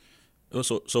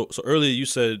 So earlier you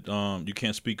said you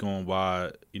can't speak on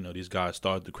why these guys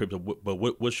started the Crips, but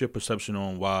what's your perception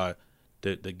on why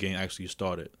the gang actually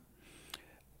started?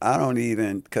 I don't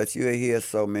even, because you hear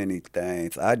so many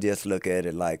things. I just look at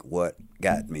it like what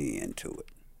got me into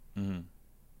it. Mm-hmm.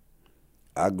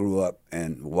 I grew up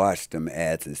and watched them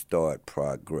as it started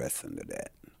progressing to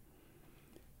that.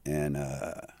 And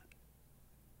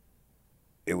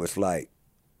it was like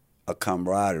a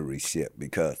camaraderie ship,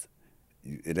 because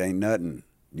it ain't nothing.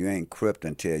 You ain't Crip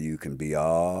until you can be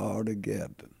all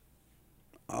together.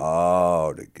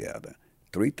 All together.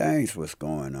 3 things was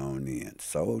going on then: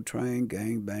 Soul Train,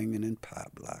 gang banging, and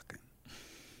pop locking.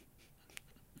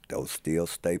 Those still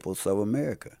staples of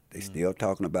America. They still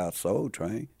talking about Soul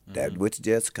Train, that which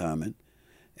just coming,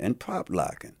 and pop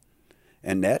locking.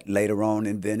 And that later on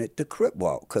invented the Crip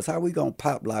walk. Because how we going to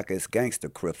pop lock as gangster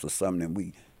Crips or something and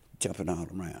we jumping all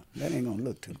around? That ain't going to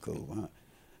look too cool, huh?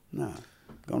 Nah,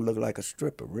 going to look like a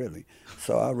stripper, really.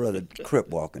 So I'd rather Crip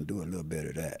walk and do a little bit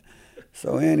of that.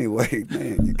 So anyway,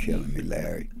 man, you're killing me,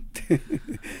 Larry.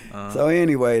 So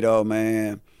anyway, though,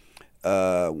 man,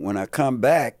 when I come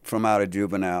back from out of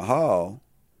juvenile hall,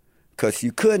 because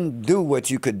you couldn't do what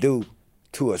you could do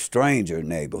to a stranger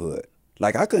neighborhood.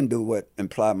 Like I couldn't do what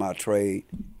imply my trade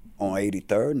on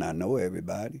 83rd, and I know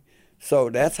everybody. So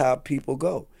that's how people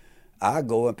go. I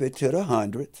go up into the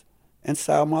hundreds and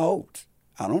sell my oats.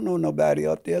 I don't know nobody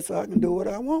up there, so I can do what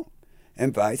I want,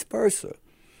 and vice versa.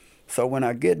 So when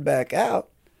I get back out,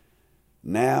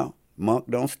 now Monk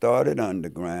don't start at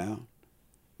Underground,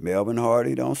 Melvin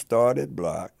Hardy don't start at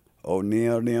Block,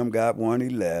 O'Neal them got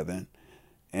 111,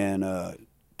 and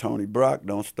Tony Brock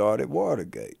don't start at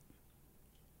Watergate.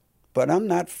 But I'm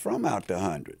not from out the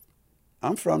 100.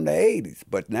 I'm from the 80s,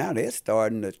 but now they're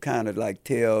starting to kind of like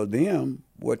tell them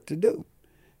what to do.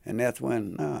 And that's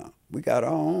when, we got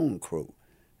our own crew.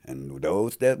 And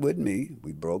those that with me,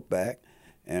 we broke back,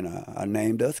 and I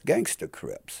named us Gangster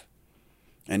Crips.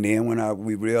 And then when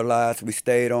we realized we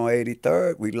stayed on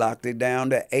 83rd, we locked it down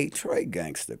to 8 Trey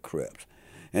Gangster Crips.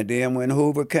 And then when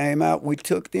Hoover came out, we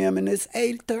took them in this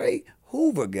 83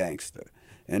 Hoover Gangster.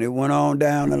 And it went on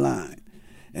down the line.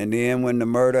 And then when the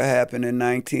murder happened in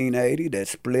 1980, that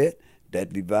split,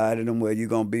 that divided them where you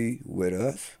going to be with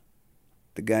us,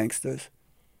 the gangsters,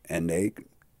 and they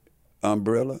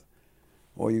umbrella,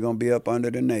 or you're going to be up under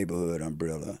the neighborhood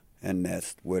umbrella. And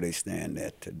that's where they stand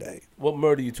at today. What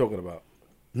murder are you talking about?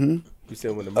 You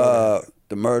said when the murder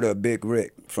the murder of Big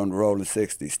Rick from the Rolling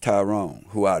 60s, Tyrone,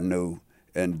 who I knew.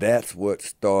 And that's what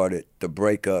started the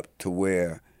breakup to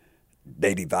where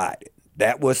they divided.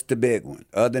 That was the big one.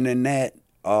 Other than that,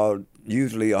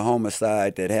 usually a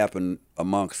homicide that happened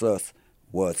amongst us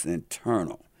was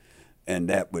internal. And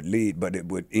that would lead, but it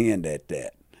would end at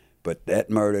that. But that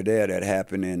murder there that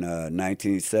happened in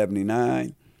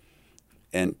 1979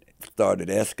 and started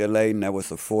escalating, that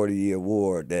was a 40-year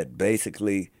war that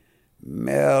basically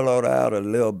mellowed out a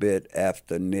little bit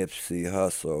after Nipsey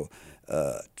Hussle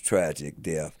tragic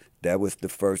death. That was the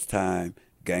first time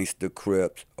Gangster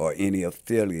Crips or any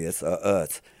affiliates of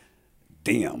us,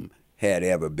 them, had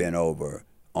ever been over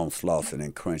on Slauson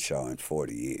and Crenshaw in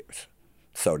 40 years.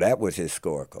 So that was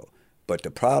historical. But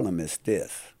the problem is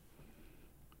this.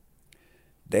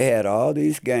 They had all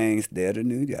these gangs there to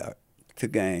New York, to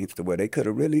gangs, to where they could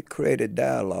have really created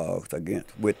dialogues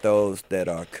with those that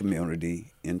are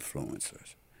community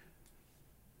influencers.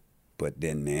 But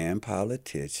then them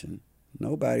politicians,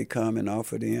 nobody come and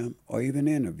offer them or even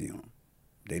interview them.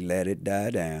 They let it die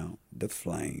down, the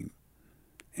flame,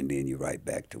 and then you're right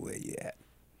back to where you're at.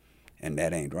 And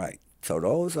that ain't right. So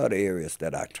those are the areas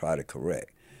that I try to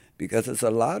correct. Because it's a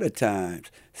lot of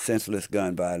times senseless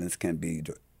gun violence can be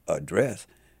addressed,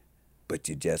 but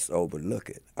you just overlook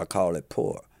it. I call it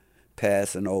poor,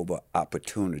 passing over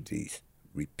opportunities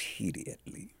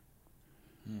repeatedly.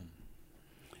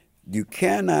 You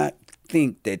cannot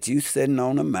think that you sitting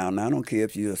on a mountain, I don't care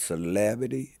if you're a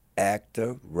celebrity,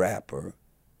 actor, rapper,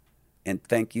 and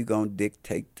think you're going to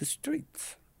dictate the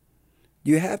streets.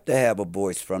 You have to have a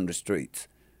voice from the streets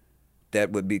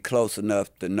that would be close enough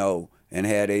to know and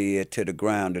have their ear to the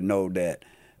ground to know that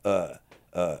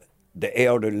the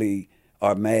elderly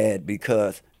are mad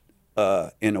because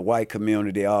in the white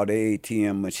community all the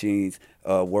ATM machines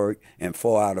work and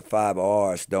 4 out of 5 of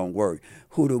ours don't work.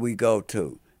 Who do we go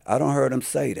to? I don't heard them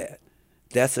say that.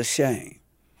 That's a shame.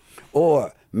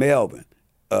 Or Melvin,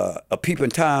 a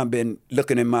peeping Tom been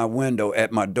looking in my window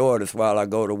at my daughters while I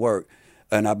go to work.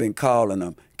 and I've been calling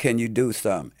them, can you do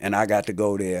something? And I got to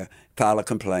go there, file a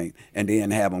complaint, and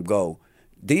then have them go.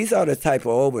 These are the type of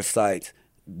oversights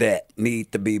that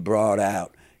need to be brought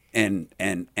out and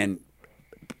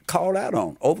called out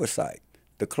on, oversight.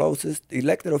 The closest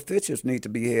elected officials need to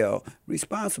be held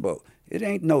responsible. It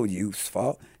ain't no youth's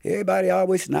fault. Everybody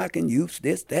always knocking youths,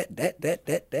 this, that.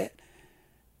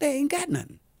 They ain't got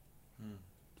nothing.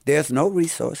 There's no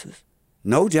resources,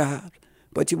 no jobs,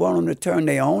 but you want them to turn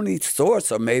their only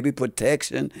source of maybe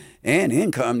protection and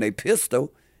income, their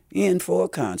pistol, in for a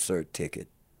concert ticket.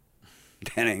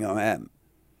 That ain't gonna happen.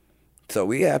 So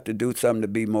we have to do something to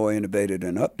be more innovative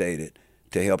and updated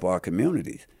to help our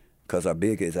communities, because our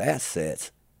biggest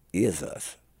assets is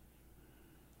us.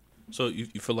 So you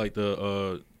feel like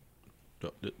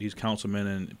these councilmen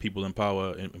and people in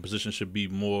power and positions should be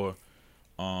more,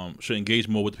 should engage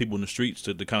more with people in the streets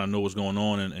to kind of know what's going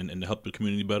on and to help the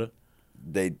community better?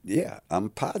 I'm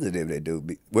positive they do.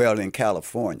 Well, in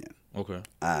California. Okay.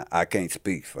 I can't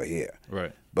speak for here.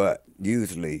 Right. But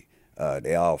usually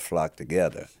they all flock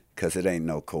together because it ain't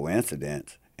no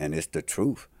coincidence, and it's the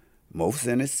truth. Most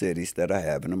inner cities that are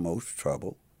having the most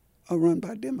trouble are run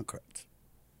by Democrats.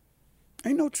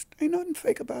 Ain't nothing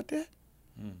fake about that.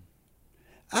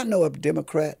 I know a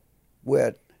Democrat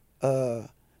where, not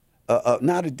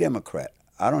a Democrat.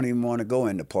 I don't even want to go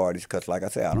into parties because, like I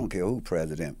say, I don't care who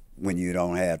president. When you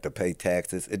don't have to pay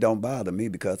taxes, it don't bother me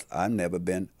because I've never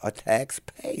been a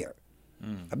taxpayer.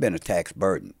 I've been a tax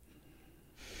burden.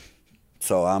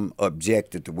 So I'm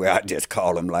objected to where I just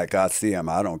call them like I see them.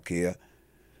 I don't care.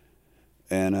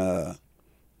 And a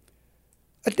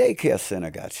daycare center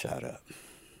got shot up.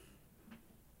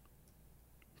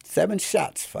 7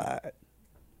 shots fired.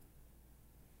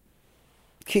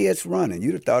 Kids running.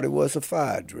 You'd have thought it was a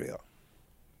fire drill.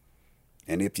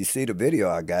 And if you see the video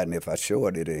I got, and if I show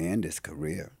it, it'll end his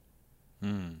career.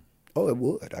 Oh, it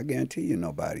would. I guarantee you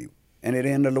nobody. And it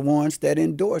ended the ones that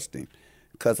endorsed him,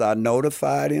 because I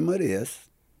notified him of this.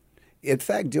 In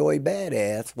fact, Joey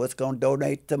Badass was going to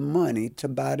donate the money to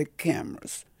buy the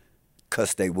cameras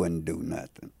because they wouldn't do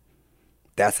nothing.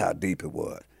 That's how deep it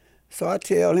was. So I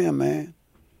tell him, man,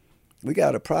 we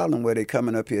got a problem where they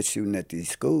coming up here shooting at these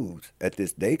schools, at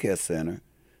this daycare center,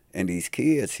 and these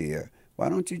kids here. Why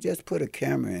don't you just put a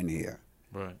camera in here?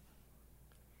 Right.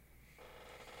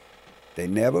 They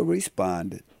never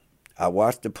responded. I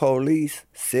watched the police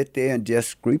sit there and just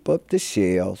scrape up the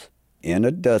shells in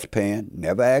a dustpan,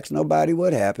 never asked nobody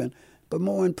what happened. But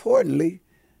more importantly,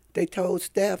 they told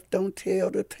staff, don't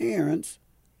tell the parents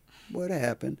what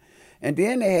happened. And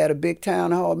then they had a big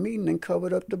town hall meeting and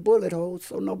covered up the bullet holes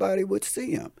so nobody would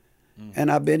see him.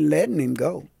 And I've been letting him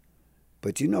go.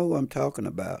 But you know who I'm talking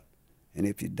about. And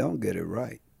if you don't get it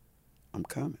right, I'm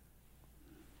coming.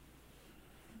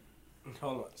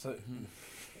 Hold on.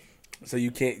 So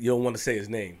you don't want to say his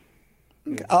name?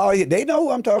 Oh, they know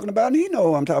who I'm talking about, and he know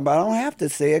who I'm talking about. I don't have to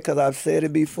say it because I've said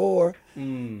it before.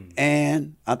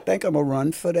 And I think I'm going to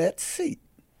run for that seat.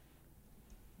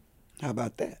 How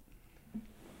about that?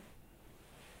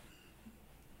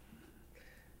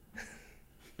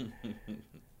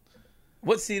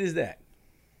 What seat is that?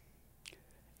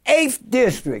 8th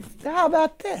District. How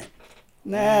about that?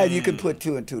 Nah, you can put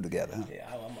 2 and 2 together. Huh? Yeah,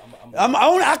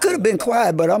 I could have been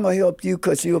quiet, but I'm gonna help you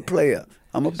because you're a player.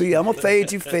 I'm gonna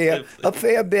fade you fair. A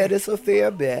fair bet is a fair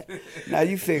bet. Now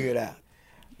you figure it out.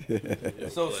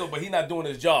 But he's not doing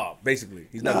his job, basically.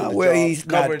 He's not doing his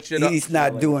well, job. he's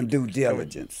not doing due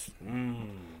diligence.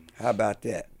 How about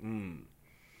that?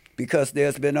 Because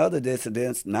there's been other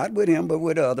dissidents, not with him, but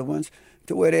with other ones,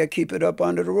 to where they'll keep it up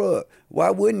under the rug. Why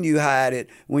wouldn't you hide it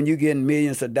when you're getting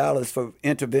millions of dollars for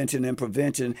intervention and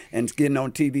prevention and getting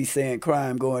on TV saying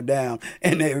crime going down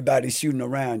and everybody's shooting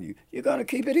around you? You're going to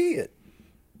keep it hid.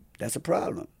 That's a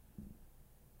problem.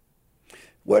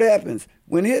 What happens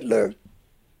when Hitler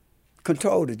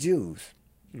controlled the Jews?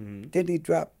 Didn't he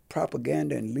drop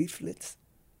propaganda and leaflets?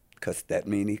 Because that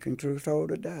means he can control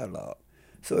the dialogue.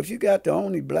 So if you got the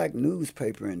only black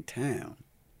newspaper in town,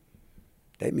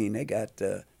 they mean they got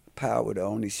the power to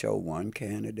only show one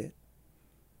candidate.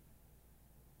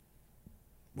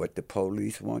 What the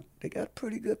police want, they got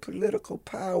pretty good political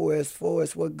power as far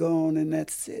as what's going on in that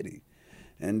city.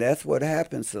 And that's what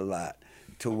happens a lot,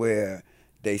 to where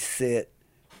they sit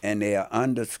and they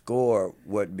underscore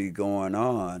what be going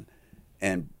on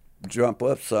and jump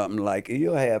up something like,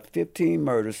 you'll have 15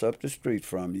 murders up the street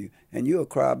from you, and you'll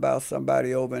cry about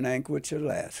somebody over in Anchorage,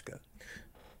 Alaska.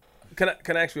 Can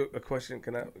I ask you a question?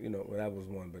 Can I, well, that was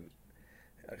one,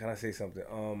 but can I say something?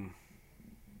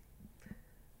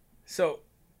 So,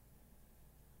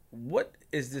 what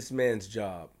is this man's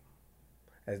job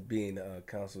as being a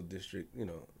council district,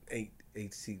 eight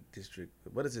seat district.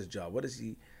 What is his job? What is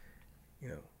he,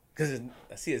 because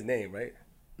I see his name, right?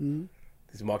 Mm-hmm.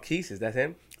 This is Marquise, is that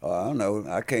him? Oh, I don't know.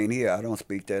 I can't hear. I don't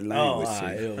speak that language. Oh, all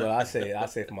right. Well, I say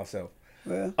it for myself.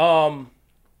 Well,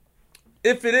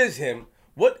 if it is him,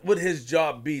 what would his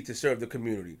job be to serve the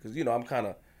community? Because, I'm kind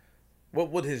of, what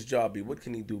would his job be? What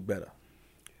can he do better?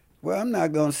 Well, I'm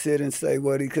not going to sit and say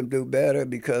what he can do better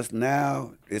because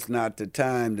now it's not the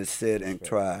time to sit and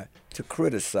try to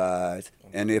criticize.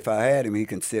 And if I had him, he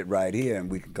can sit right here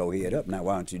and we can go head up. Now,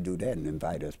 why don't you do that and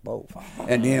invite us both?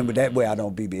 And then that way I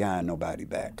don't be behind nobody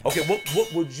back. Okay,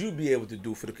 what would you be able to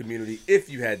do for the community if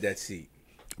you had that seat?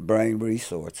 Bring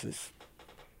resources.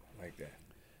 Like that.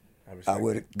 I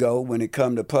would go when it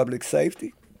come to public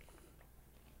safety.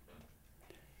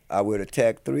 I would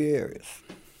attack 3 areas.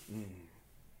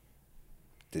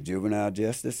 The juvenile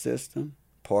justice system,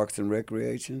 parks and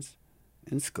recreations,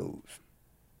 and schools.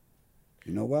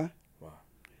 You know why? Why?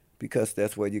 Because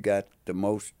that's where you got the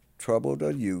most troubled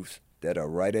youth that are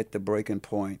right at the breaking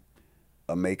point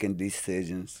of making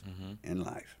decisions in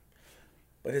life.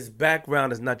 But his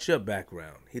background is not your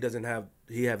background. He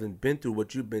hasn't been through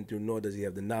what you've been through, nor does he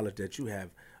have the knowledge that you have.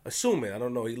 Assuming, I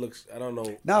don't know, I don't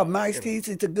know. No, Mike Keys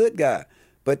is a good guy,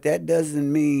 but that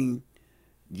doesn't mean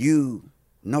you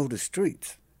know the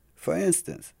streets. For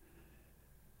instance,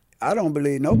 I don't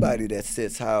believe nobody that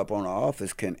sits high up on the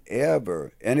office can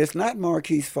ever, and it's not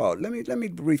Marquis' fault. Let me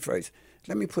rephrase.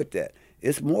 Let me put that.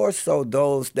 It's more so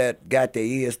those that got their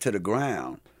ears to the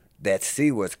ground that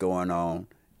see what's going on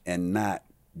and not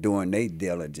doing their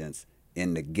diligence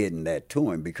into getting that to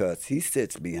him because he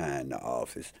sits behind the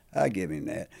office. I give him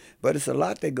that. But it's a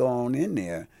lot that go on in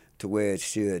there to where it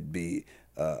should be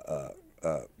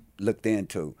looked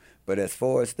into. But as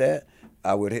far as that,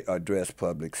 I would address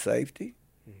public safety,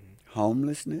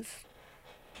 homelessness,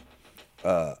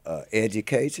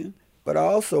 education, but I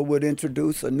also would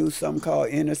introduce something called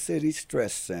inner city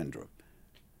stress syndrome.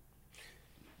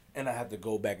 And I have to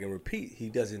go back and repeat, he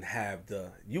doesn't have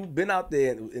you've been out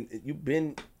there, and you've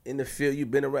been in the field, you've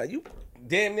been around, you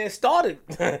damn near started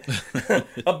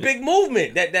a big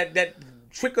movement that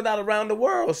trickled out around the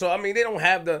world. So, I mean, they don't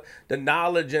have the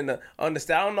knowledge and the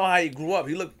understanding. I don't know how he grew up.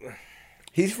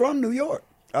 He's from New York.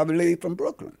 I believe from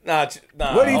Brooklyn. Nah.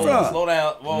 Where he from? Slow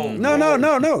down. Whoa.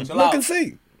 No. Look and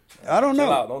see. I don't know.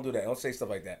 Chill out. Don't do that. Don't say stuff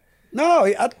like that. No,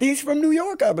 he's from New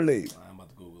York, I believe. I'm about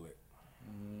to Google it.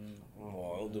 Come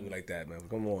on, don't do me like that, man.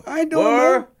 Come on. I ain't doing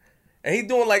that. And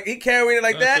he carrying it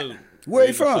like that? Where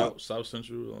he from? South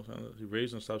Central. He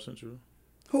raised in South Central.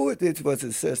 Who was his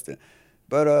assistant?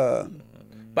 But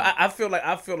I feel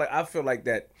like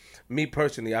that. Me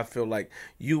personally, I feel like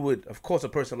you would, of course, a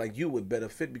person like you would better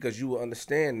fit because you will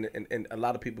understand, and a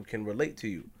lot of people can relate to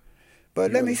you.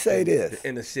 But let me say this: the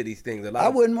inner city things. I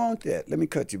wouldn't want that. Let me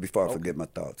cut you before I forget my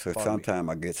thoughts. So sometimes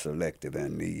I get selective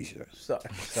amnesia.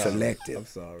 Selective. I'm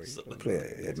sorry.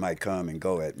 It might come and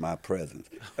go at my presence.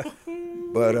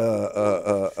 But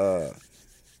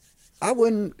I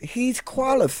wouldn't. He's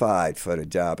qualified for the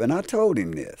job, and I told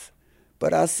him this.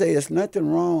 But I say it's nothing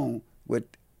wrong with.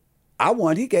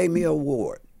 He gave me an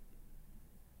award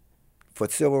for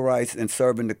civil rights and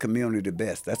serving the community the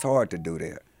best. That's hard to do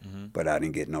there. But I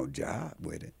didn't get no job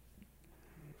with it.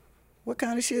 What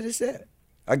kind of shit is that?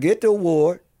 I get the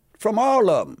award from all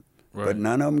of them, but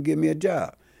none of them give me a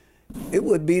job. It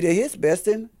would be to his best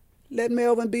and let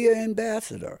Melvin be an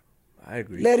ambassador. I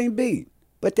agree. Let him be.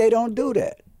 But they don't do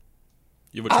that.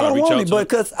 You would try to reach out to him?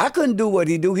 Because I couldn't do what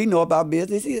he do. He know about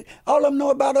business. All of them know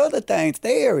about other things,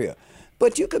 their area.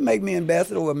 But you could make me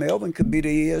ambassador where Melvin could be the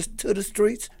ears to the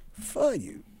streets for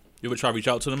you. You would try to reach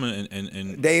out to them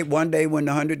and One day when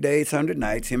the 100 days, 100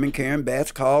 nights, him and Karen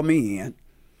Bass called me in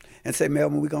and say,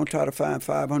 Melvin, we're going to try to find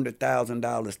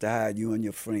 $500,000 to hire you and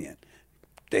your friend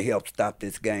to help stop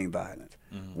this gang violence.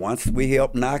 Once we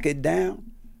helped knock it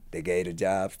down, they gave the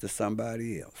jobs to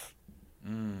somebody else.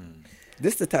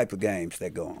 This is the type of games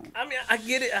that go on. I mean, I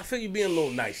get it. I feel you being a little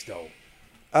nice, though.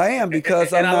 I am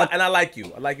because and I like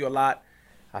you. I like you a lot.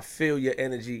 I feel your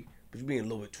energy, but you're being a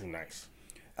little bit too nice.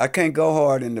 I can't go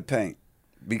hard in the paint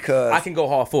because I can go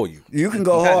hard for you. You can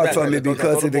go hard for me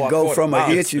because if it go from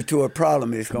an issue to a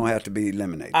problem, it's gonna have to be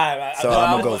eliminated. So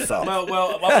I'm gonna go soft.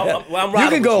 Well, I'm riding. You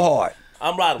can go hard.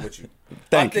 I'm riding with you.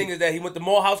 My thing is that he went to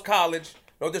Morehouse College.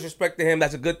 No disrespect to him,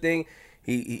 that's a good thing.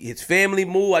 His family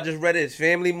moved. I just read it. His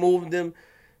family moved him,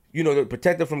 to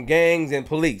protect him from gangs and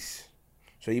police.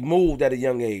 So he moved at a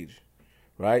young age,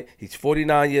 right? He's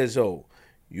 49 years old.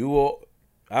 I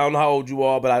don't know how old you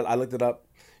are, but I looked it up.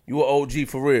 You were OG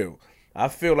for real. I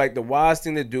feel like the wise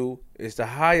thing to do is to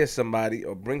hire somebody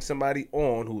or bring somebody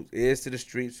on who is to the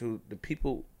streets, who the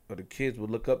people or the kids will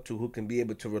look up to, who can be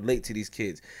able to relate to these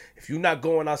kids. If you're not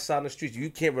going outside on the streets, you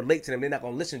can't relate to them. They're not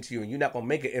gonna listen to you, and you're not gonna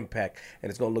make an impact. And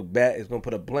it's gonna look bad. It's gonna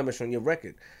put a blemish on your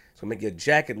record. It's gonna make your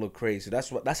jacket look crazy.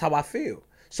 That's how I feel.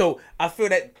 So I feel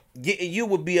that getting you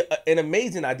would be an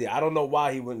amazing idea. I don't know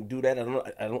why he wouldn't do that.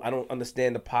 I don't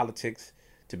understand the politics,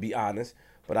 to be honest.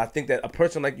 But I think that a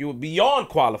person like you would be beyond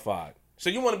qualified. So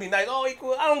you want to be nice? Oh, he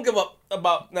cool. I don't give up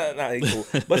about he cool.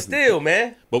 But still,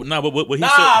 man. But what he said.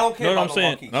 I don't care. No,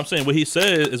 I'm saying what he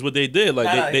said is what they did.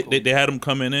 Like they had him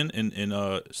come in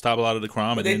and stop a lot of the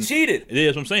crime. But and they cheated. Yeah,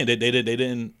 that's what I'm saying. They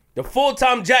didn't. The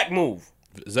full-time Jack move.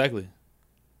 Exactly.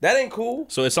 That ain't cool.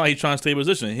 So it's not like he's trying to stay in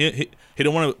position. He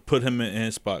don't want to put him in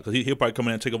his spot because he'll probably come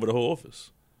in and take over the whole office.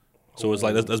 So it's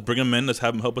like let's bring him in, let's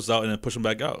have him help us out, and then push him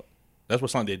back out. That's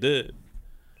what they did.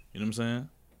 You know what I'm saying?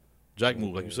 Jack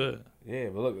move, like you said. Yeah,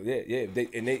 but look, yeah.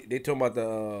 They talking about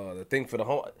the thing for the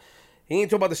home. He ain't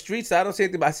talking about the streets. I don't see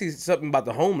anything. But I see something about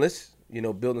the homeless. You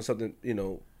know, building something. You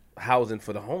know, housing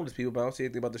for the homeless people. But I don't see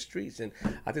anything about the streets. And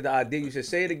I think the idea. You should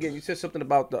say it again. You said something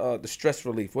about the stress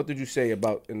relief. What did you say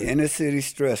about inner city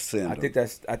stress syndrome? I think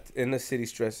that's inner city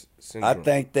stress syndrome. I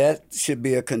think that should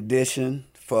be a condition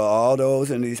for all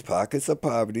those in these pockets of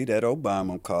poverty that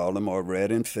Obama called them, or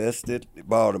red-infested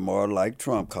Baltimore, like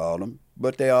Trump called them.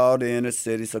 But they're all the inner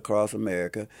cities across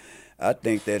America. I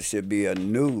think that should be a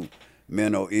new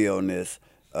mental illness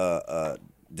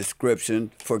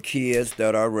description for kids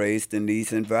that are raised in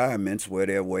these environments where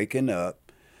they're waking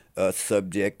up,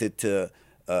 subjected to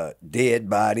dead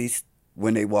bodies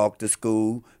when they walk to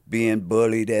school, being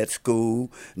bullied at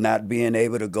school, not being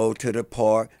able to go to the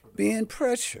park, being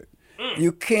pressured.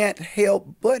 You can't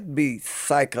help but be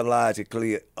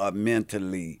psychologically or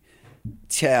mentally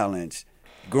challenged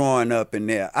growing up in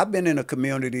there. I've been in a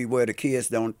community where the kids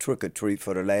don't trick or treat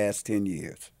for the last 10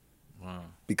 years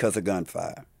because of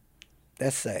gunfire.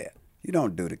 That's sad. You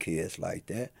don't do the kids like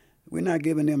that. We're not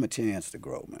giving them a chance to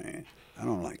grow, man. I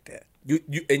don't like that.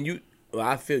 Well,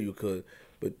 I feel you could,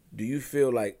 but do you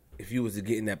feel like if you was to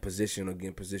get in that position or get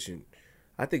in position,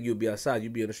 I think you'd be outside,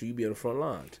 you'd be on the street, you'd be on the front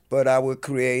lines. But I would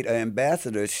create an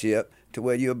ambassadorship to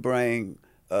where you bring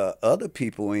other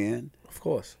people in. Of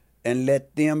course. And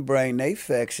let them bring their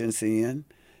factions in,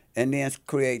 and then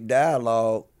create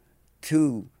dialogue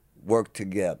to work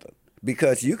together.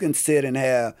 Because you can sit and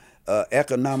have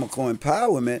economical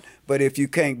empowerment, but if you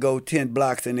can't go 10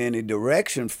 blocks in any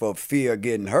direction for fear of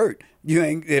getting hurt,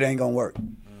 it ain't gonna work.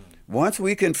 Once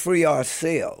we can free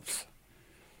ourselves,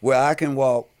 where I can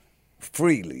walk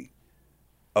freely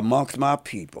amongst my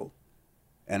people,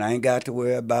 and I ain't got to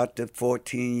worry about the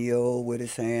 14-year-old with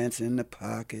his hands in the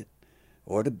pocket,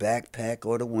 or the backpack,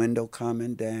 or the window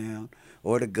coming down,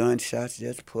 or the gunshots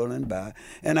just pulling by.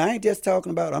 And I ain't just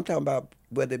talking about, I'm talking about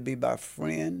whether it be by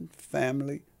friend,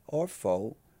 family, or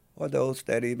foe, or those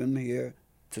that even here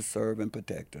to serve and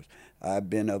protect us. I've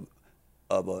been of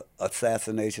an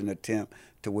assassination attempt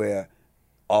to where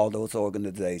all those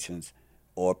organizations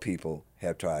or people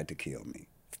have tried to kill me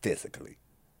physically.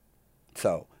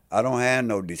 So I don't have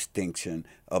no distinction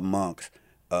amongst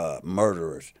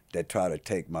murderers that try to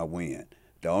take my win.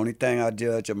 The only thing I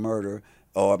judge a murder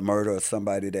or murder of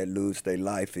somebody that lose their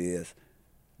life is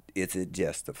it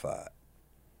justified?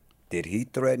 Did he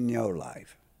threaten your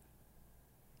life?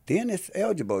 Then it's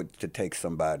eligible to take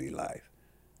somebody's life.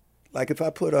 Like if I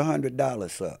put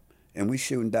 $100 up and we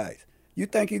shooting dice, you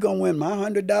think you're going to win my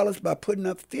 $100 by putting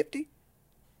up 50?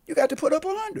 You got to put up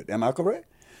 100. Am I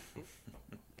correct?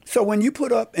 So when you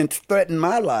put up and threaten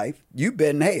my life, you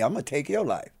betting, hey, I'm going to take your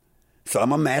life. So I'm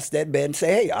going to match that bet and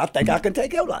say, hey, I think I can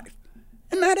take your life.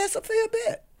 And now that's a fair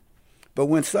bet. But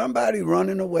when somebody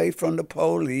running away from the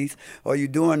police or you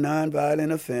doing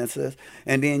nonviolent offenses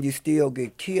and then you still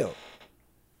get killed,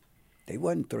 they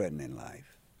wasn't threatening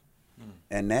life.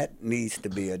 And that needs to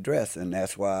be addressed. And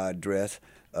that's why I address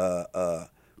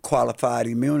qualified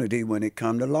immunity when it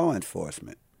comes to law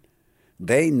enforcement.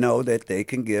 They know that they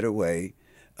can get away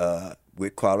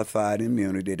with qualified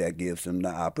immunity that gives them the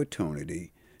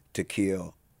opportunity to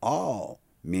kill all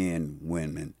men,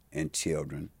 women, and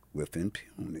children with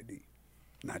impunity.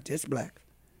 Not just blacks.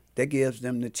 That gives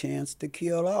them the chance to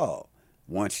kill all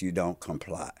once you don't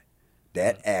comply.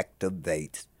 That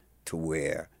activates to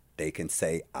where they can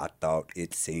say, I thought,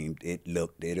 it seemed, it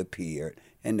looked, it appeared,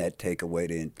 and that take away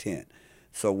the intent.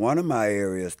 So one of my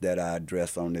areas that I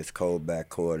address on this Code Back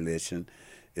Coalition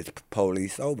is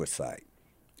police oversight.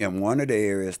 And one of the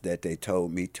areas that they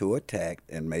told me to attack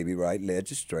and maybe write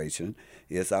legislation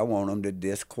is I want them to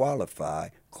disqualify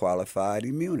qualified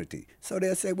immunity. So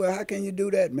they'll say, well, how can you do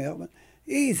that, Melvin?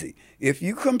 Easy. If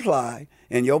you comply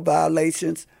and your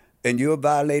violations, and you're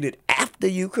violated after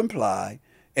you comply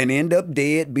and end up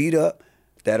dead, beat up,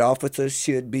 that officer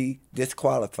should be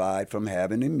disqualified from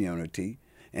having immunity,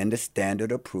 and the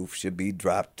standard of proof should be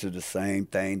dropped to the same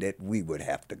thing that we would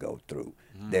have to go through.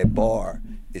 That bar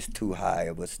is too high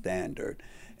of a standard.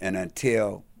 And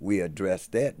until we address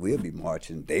that, we'll be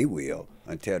marching, they will,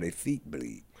 until their feet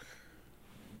bleed.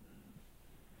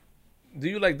 Do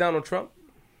you like Donald Trump?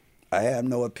 I have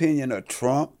no opinion of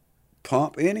Trump,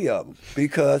 Pump, any of them,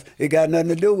 because it got nothing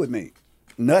to do with me.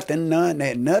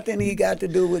 Nothing he got to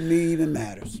do with me even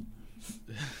matters.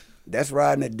 That's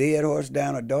riding a dead horse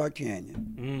down a dark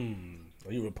canyon.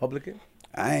 Are you Republican?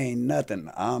 I ain't nothing.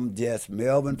 I'm just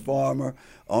Melvin Farmer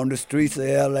on the streets of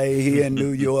L.A. here in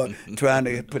New York trying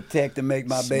to protect and make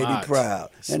my baby proud.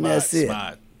 And that's it.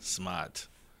 Smart.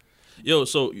 Yo,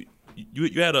 so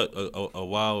you had a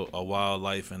wild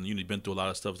life, and you've been through a lot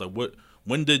of stuff. Like,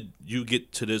 when did you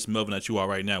get to this Melvin that you are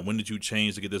right now? When did you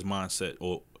change to get this mindset,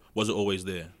 or was it always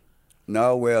there?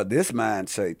 No, well, this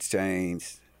mindset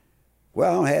changed.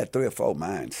 Well, I had 3 or 4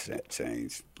 mindset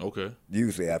changes. Okay.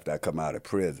 Usually after I come out of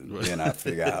prison, then I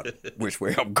figure out which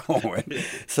way I'm going.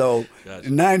 So, Gotcha.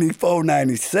 94,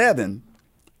 97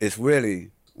 is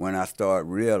really when I start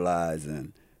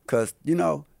realizing, because,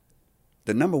 the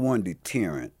number one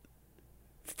deterrent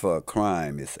for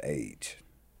crime is age.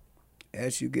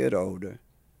 As you get older,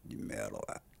 you mellow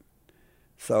out.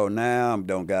 So now I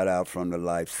don't got out from the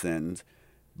life sentence,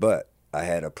 but I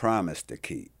had a promise to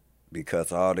keep,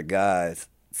 because all the guys,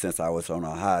 since I was on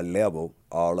a high level,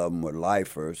 all of them were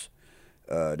lifers.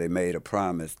 They made a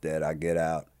promise that I get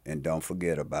out and don't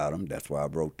forget about them. That's why I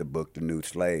wrote the book, The New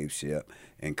Slave Ship,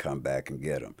 and come back and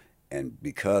get them. And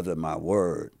because of my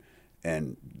word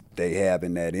and they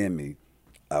having that in me,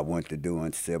 I went to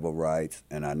doing civil rights,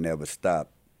 and I never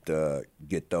stopped to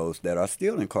get those that are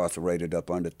still incarcerated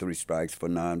up under 3 strikes for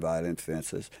nonviolent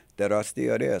offenses that are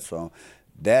still there. So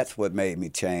that's what made me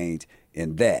change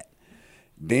in that.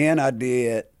 Then I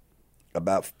did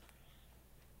about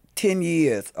 10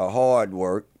 years of hard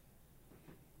work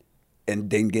and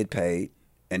didn't get paid,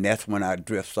 and that's when I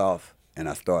drift off and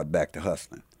I start back to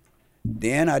hustling.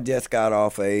 Then I just got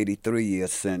off a 83-year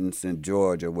sentence in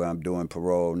Georgia where I'm doing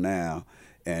parole now,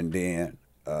 and then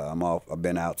I'm off. I've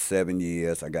been out 7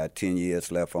 years. I got 10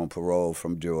 years left on parole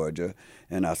from Georgia,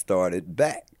 and I started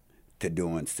back to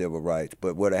doing civil rights.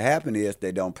 But what happened is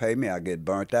they don't pay me. I get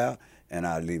burnt out, and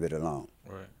I leave it alone.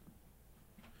 Right.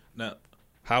 Now,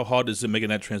 how hard is it making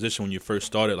that transition when you first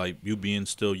started, like you being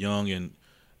still young and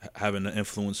having the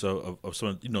influence of some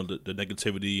of, the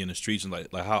negativity in the streets, and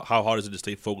like how hard is it to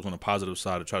stay focused on the positive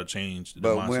side to try to change the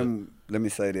mindset? Let me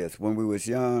say this, when we was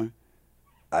young,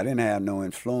 I didn't have no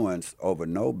influence over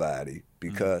nobody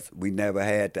because we never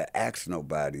had to ask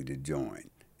nobody to join.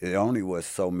 It only was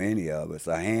so many of us,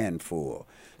 a handful.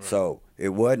 Right. So it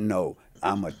wasn't no,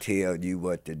 I'm going to tell you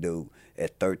what to do.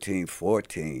 At 13,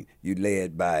 14, you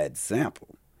led by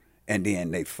example, and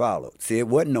then they followed. See, it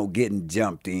wasn't no getting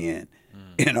jumped in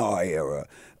our era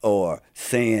or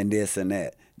saying this and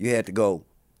that. You had to go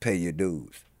pay your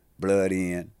dues, blood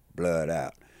in, blood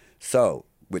out. So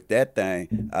with that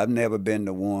thing, I've never been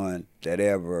the one that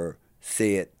ever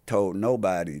told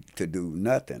nobody to do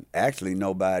nothing. Actually,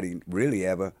 nobody really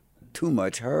ever too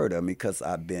much heard of me because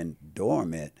I've been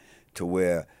dormant to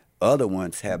where other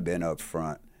ones have been up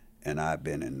front and I've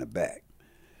been in the back.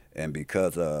 And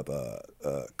because of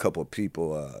a couple of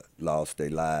people lost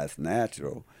their lives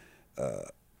natural,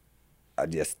 I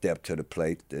just stepped to the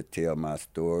plate to tell my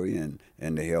story and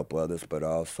to help others, but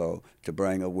also to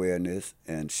bring awareness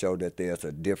and show that there's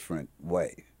a different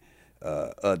way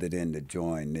other than to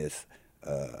join this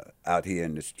out here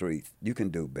in the streets. You can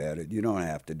do better. You don't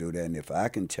have to do that. And if I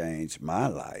can change my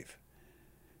life,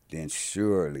 then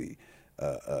surely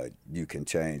you can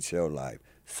change your life.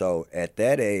 So at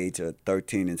that age of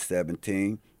 13 and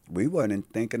 17, we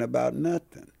wasn't thinking about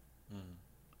nothing.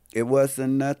 It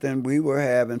wasn't nothing. We were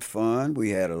having fun. We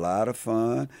had a lot of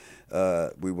fun.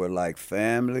 We were like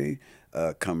family,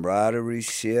 camaraderie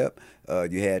ship.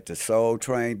 You had the Soul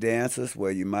Train dances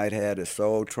where you might have the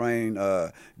Soul Train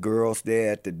girls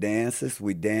there at the dances.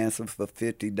 We dancing for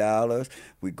 $50.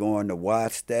 We going to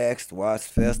Watch Stacks, Watch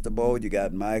Festival. You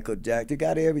got Michael Jackson. You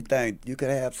got everything. You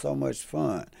could have so much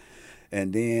fun.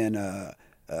 And then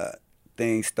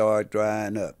things start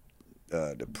drying up.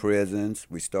 The prisons,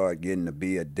 we start getting to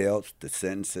be adults. The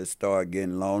sentences start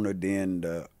getting longer. Then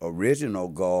the original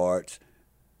guards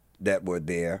that were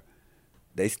there,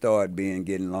 they start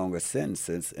getting longer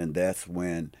sentences, and that's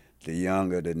when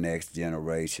the next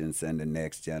generations and the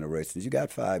next generations. You got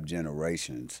 5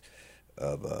 generations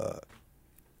of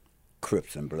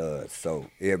Crips and Bloods. So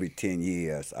every 10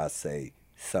 years, I say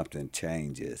something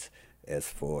changes as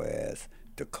far as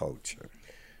the culture.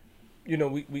 You know,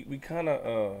 we kind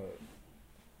of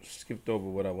skipped over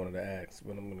what I wanted to ask,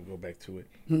 but I'm going to go back to it.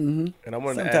 Mm-hmm. And I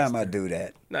wanted to Sometimes ask. I do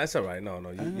that. No, it's all right. No,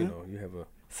 you know, you have a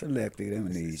Selective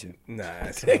amnesia. Nah,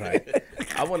 it's all right.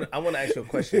 I want to ask you a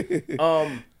question.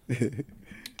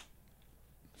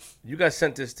 You got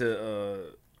sentenced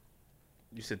to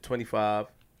you said 25.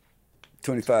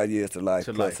 25 years to life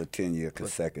To plus life. a 10-year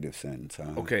consecutive sentence.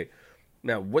 Okay.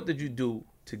 Now, what did you do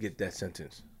to get that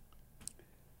sentence?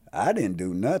 I didn't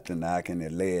do nothing. I can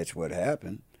allege what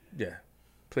happened. Yeah.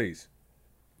 Please.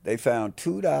 They found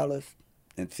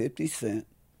 $2.50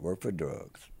 worth of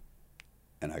drugs,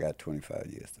 and I got 25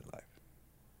 years to life.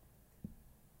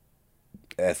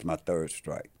 That's my third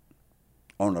strike.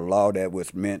 On a law that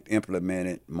was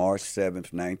implemented March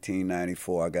 7th,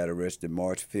 1994, I got arrested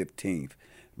March 15th.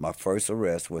 My first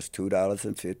arrest was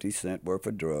 $2.50 worth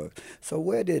of drugs. So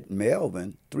where did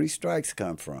Melvin 3 strikes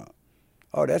come from?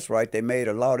 Oh, that's right. They made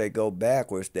a law that go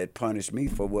backwards that punished me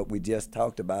for what we just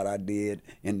talked about I did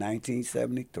in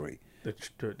 1973.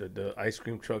 The ice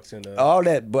cream trucks and All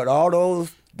that, but all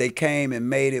those, they came and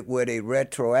made it where they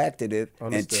retroactive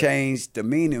and changed the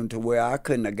meaning to where I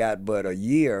couldn't have got but a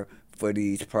year for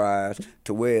these priors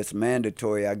to where it's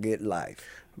mandatory I get life.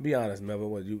 Be honest, Melvin.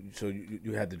 What you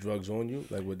had the drugs on you?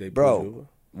 Like what they put Bro, you?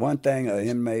 one thing, an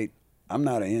inmate, I'm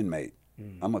not an inmate.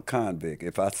 I'm a convict.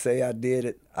 If I say I did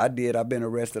it, I did. I've been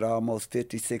arrested almost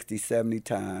 50, 60, 70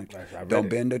 times. Don't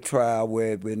been to trial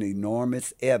where there's been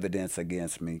enormous evidence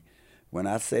against me. When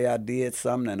I say I did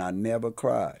something, and I never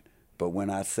cried. But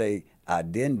when I say I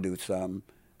didn't do something,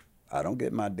 I don't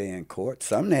get my day in court.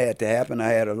 Something had to happen. I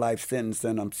had a life sentence,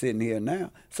 and I'm sitting here now.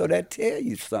 So that tell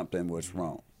you something was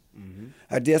wrong. Mm-hmm.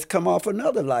 I just come off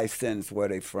another life sentence where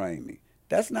they framed me.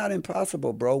 That's not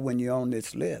impossible, bro, when you're on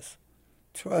this list.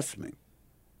 Trust me.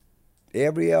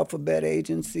 Every alphabet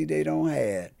agency they don't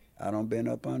have, I don't been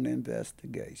up under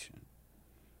investigation.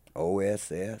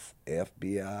 OSS,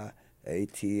 FBI,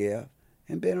 ATF,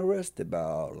 and been arrested by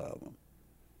all of them.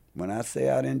 When I say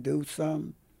I didn't do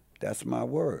something, that's my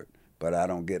word. But I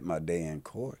don't get my day in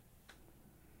court.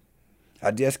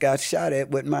 I just got shot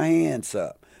at with my hands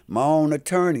up. My own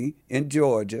attorney in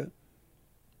Georgia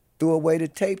threw away the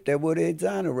tape that would have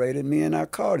exonerated me, and I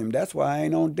called him. That's why I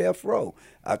ain't on death row.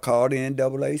 I called the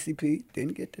NAACP,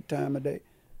 didn't get the time of day.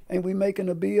 Ain't we making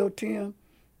a bill, Tim?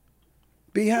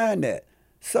 Behind that.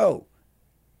 So,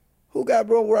 who got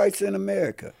road rights in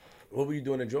America? What were you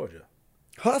doing in Georgia?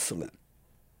 Hustling.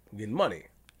 Getting money.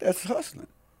 That's hustling.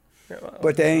 Yeah, well,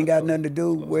 But they ain't got nothing to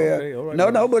do where... okay, all right,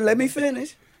 no, but let me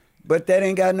finish. But that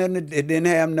ain't got nothing to... It didn't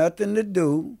have nothing to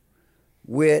do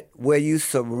with where you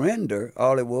surrender.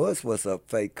 All it was a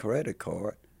fake credit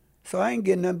card. So I ain't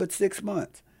getting nothing but 6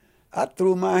 months. I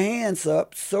threw my hands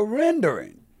up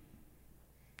surrendering.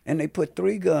 And they put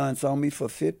 3 guns on me for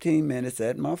 15 minutes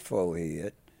at my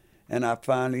forehead. And I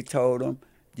finally told them,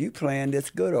 you playing this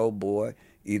good, old boy.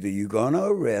 Either you going to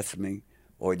arrest me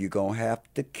or you going to have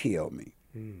to kill me.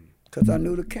 Because I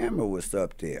knew the camera was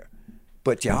up there.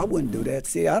 But y'all wouldn't do that.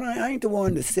 See, I ain't the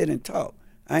one to sit and talk.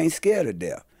 I ain't scared of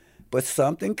death. But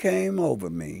something came over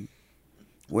me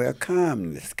where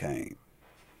calmness came.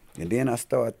 And then I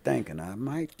started thinking, I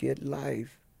might get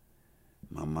life.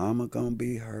 My mama gonna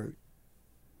be hurt.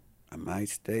 I might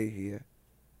stay here.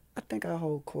 I think I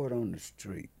hold court on the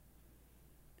street.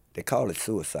 They call it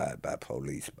suicide by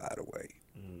police, by the way,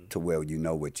 to where you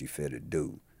know what you finna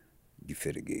do. You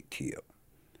finna get killed.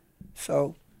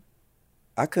 So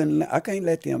I can't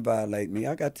let them violate me.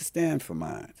 I got to stand for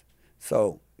mine.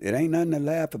 So it ain't nothing to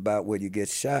laugh about where you get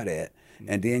shot at,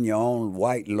 and then your own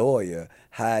white lawyer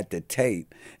hide the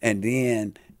tape, and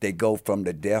then they go from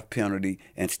the death penalty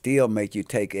and still make you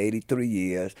take 83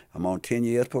 years. I'm on 10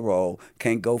 years parole,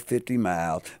 can't go 50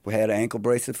 miles. We had an ankle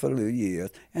bracelet for 2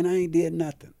 years, and I ain't did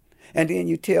nothing. And then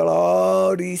you tell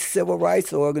all these civil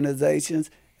rights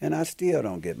organizations, and I still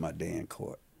don't get my day in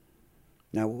court.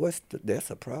 Now, that's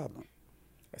a problem.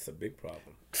 That's a big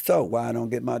problem. So why I don't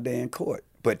get my day in court?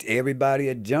 But everybody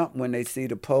will jump when they see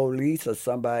the police or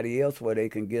somebody else where they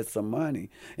can get some money.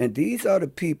 And these are the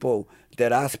people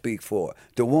that I speak for,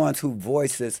 the ones whose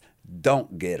voices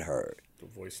don't get heard. The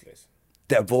voiceless.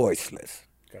 They're voiceless.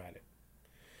 Got it.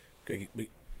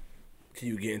 Can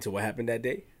you get into what happened that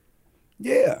day?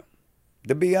 Yeah.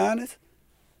 To be honest,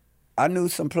 I knew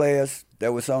some players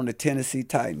that was on the Tennessee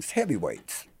Titans,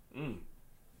 heavyweights.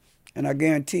 And I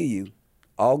guarantee you,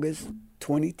 August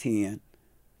 2010,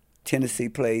 Tennessee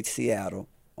played Seattle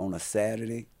on a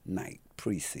Saturday night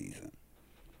preseason.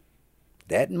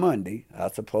 that Monday, I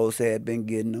suppose they had been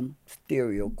getting them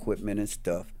stereo equipment and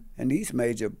stuff, and these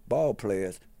major ball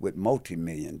players with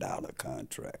multi-million-dollar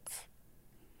contracts.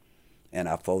 And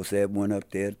our folks had went up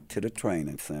there to the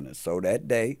training center. So that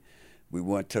day, we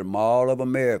went to the Mall of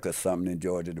America, something in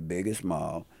Georgia, the biggest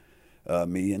mall.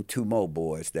 Me and 2 more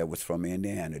boys that was from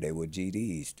Indiana. They were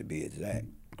GDs, to be exact,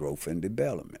 growth and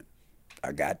development.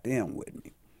 I got them with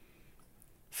me.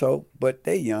 So, but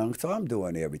they young, so I'm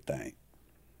doing everything.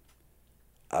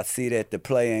 I see that the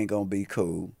play ain't going to be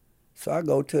cool, so I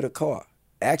go to the car.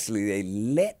 Actually, they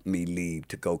let me leave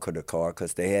to go to the car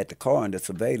because they had the car under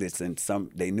surveillance, and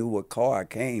they knew what car I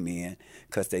came in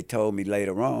because they told me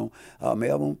later on,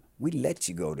 Melvin, we let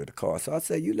you go to the car. So I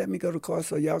said, you let me go to the car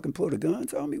so y'all can pull the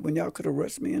guns on me when y'all could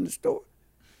arrest me in the store?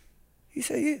 He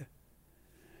said, yeah.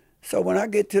 So when I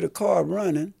get to the car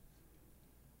running,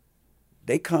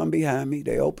 they come behind me,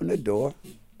 they open the door.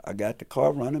 I got the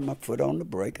car running, my foot on the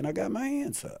brake, and I got my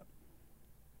hands up.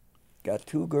 Got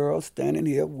 2 girls standing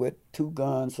here with 2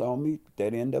 guns on me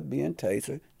that end up being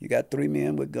taser. You got 3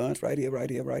 men with guns right here,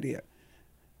 right here, right here.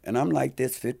 And I'm like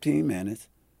this 15 minutes,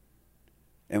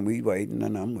 and we waiting,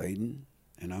 and I'm waiting,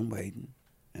 and I'm waiting,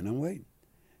 and I'm waiting.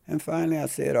 And finally I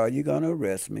said, are you going to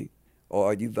arrest me, or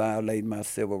are you violating my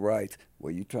civil rights? Were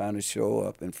you trying to show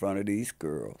up in front of these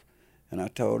girls? And I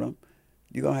told them,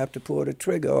 you're going to have to pull the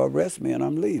trigger or arrest me, and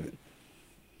I'm leaving.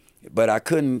 But I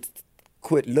couldn't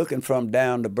quit looking from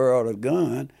down the barrel of the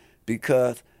gun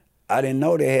because I didn't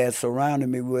know they had surrounded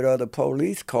me with other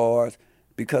police cars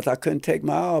because I couldn't take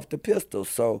my eye off the pistol.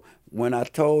 So when I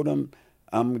told them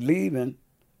I'm leaving,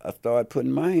 I started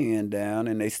putting my hand down,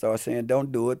 and they started saying,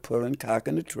 don't do it, pulling,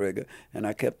 cocking the trigger. And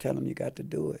I kept telling them, you got to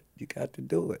do it. You got to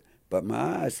do it. But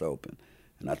my eyes open.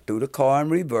 And I threw the car in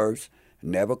reverse,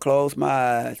 never closed my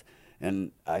eyes,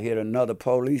 and I hit another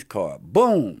police car.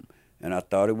 Boom! And I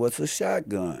thought it was a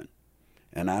shotgun.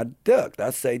 And I ducked.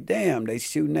 I say, damn, they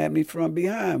shooting at me from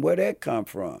behind. Where'd that come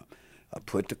from? I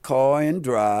put the car in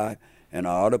drive, and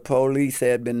all the police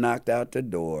had been knocked out the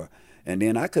door. And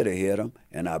then I could have hit them,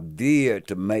 and I veered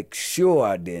to make sure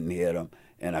I didn't hit them.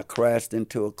 And I crashed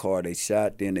into a car. They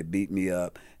shot, then they beat me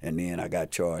up, and then I got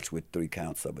charged with 3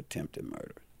 counts of attempted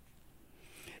murder.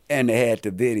 And they had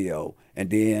the video. And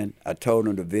then I told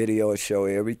them the video would show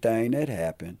everything that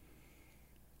happened,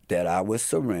 that I was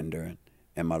surrendering.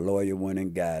 And my lawyer went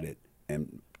and got it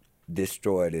and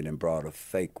destroyed it and brought a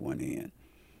fake one in.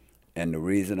 And the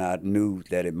reason I knew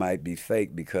that it might be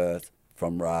fake because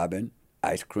from robbing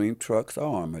ice cream trucks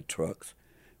or armored trucks,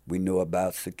 we knew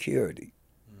about security.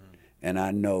 And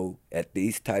I know at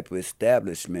these type of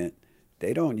establishment,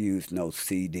 they don't use no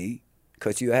CD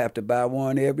because you have to buy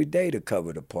one every day to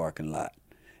cover the parking lot.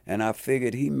 And I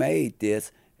figured he made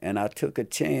this, and I took a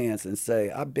chance and say,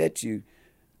 I bet you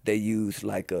they use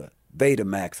like a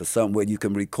Betamax or something where you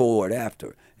can record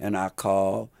after. And I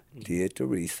called, did the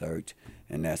research,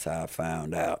 and that's how I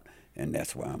found out, and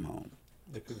that's why I'm home.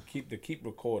 To keep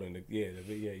recording. Yeah,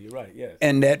 you're right, yes.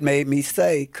 And that made me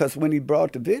say, because when he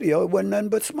brought the video, it wasn't nothing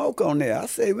but smoke on there. I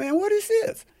say, man, what is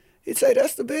this? He'd say,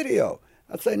 that's the video.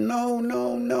 I say,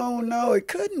 no, it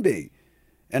couldn't be.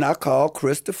 And I called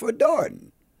Christopher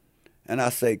Darden. And I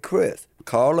say, Chris,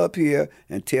 call up here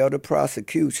and tell the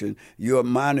prosecution you're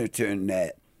monitoring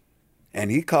that.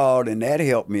 And he called, and that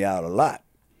helped me out a lot.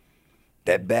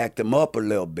 That backed him up a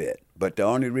little bit. But the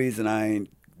only reason I ain't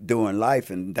doing life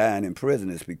and dying in prison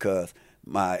is because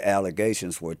my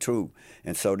allegations were true.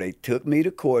 And so they took me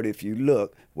to court, if you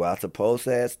look, where I supposed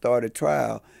to have started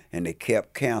trial, and they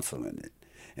kept canceling it.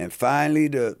 And finally,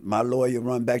 my lawyer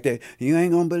run back there, you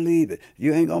ain't going to believe it.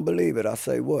 You ain't going to believe it. I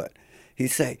say, what? He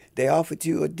say, they offered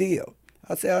you a deal.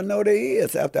 I say, I know there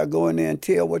is, after I go in there and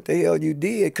tell what the hell you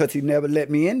did, because he never let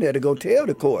me in there to go tell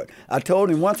the court. I told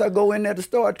him, once I go in there to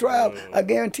start trial, I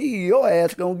guarantee you your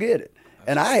ass going to get it.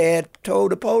 And I had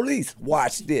told the police,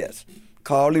 watch this.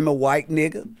 Called him a white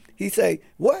nigger. He say,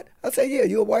 what? I say, yeah,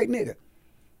 you a white nigger.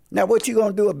 Now, what you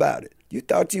going to do about it? You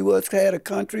thought you had a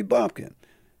country bumpkin.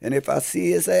 And if I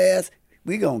see his ass,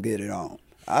 we going to get it on.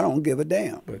 I don't give a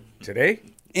damn. But today?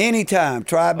 Anytime.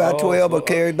 Try by 12 or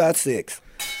carry by 6.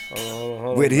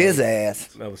 Hold with on, his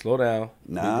ass. No, slow down.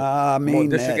 Nah, I mean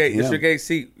this your gate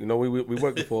seat. You know, we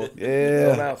worked before. Yeah.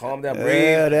 Slow down, calm down, breathe.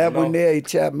 Yeah, that one there, he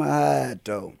chopped my hide,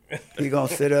 though. He going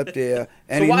to sit up there.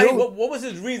 And so he what was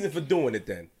his reason for doing it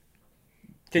then?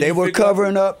 They were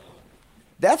covering up.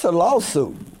 That's a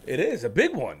lawsuit. It is, a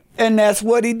big one. And that's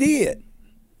what he did.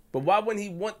 But why wouldn't he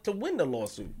want to win the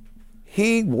lawsuit?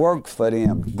 He worked for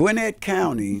them. Gwinnett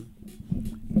County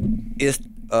is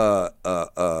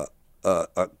a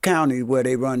county where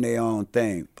they run their own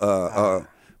thing.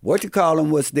 What you call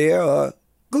him was there,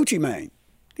 Gucci Mane.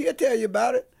 He'll tell you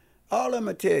about it. All I'm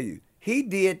going to tell you, he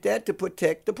did that to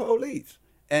protect the police.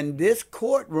 And this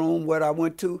courtroom, what I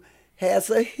went to, has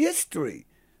a history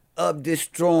of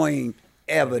destroying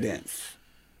evidence.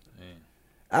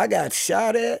 I got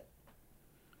shot at,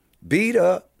 beat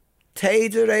up,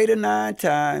 tasered 8 or 9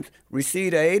 times,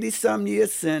 received a 80-some year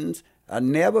sentence. I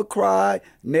never cried,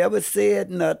 never said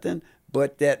nothing,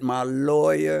 but that my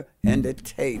lawyer and the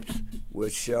tapes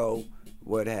would show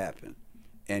what happened.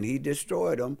 And he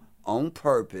destroyed them on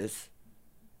purpose.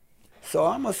 So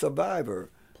I'm a survivor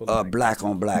of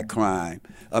black-on-black crime.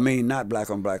 I mean, not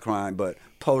black-on-black crime, but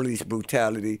police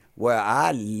brutality, where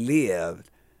I lived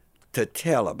to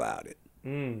tell about it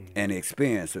and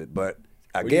experience it. But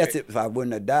I guess if I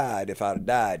wouldn't have died, if I'd have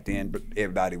died, then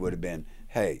everybody would have been,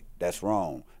 hey, that's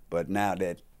wrong. But now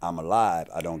that I'm alive,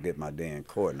 I don't get my day in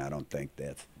court, and I don't think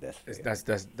that's fair.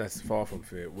 That's far from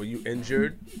fair. Were you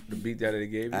injured? The beat that they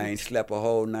gave you? I ain't slept a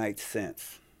whole night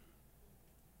since.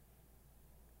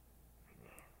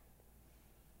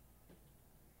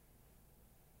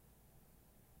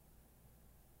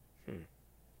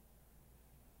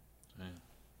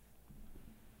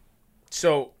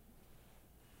 So,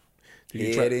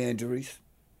 head injuries,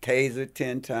 tasered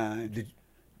 10 times,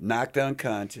 knocked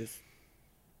unconscious.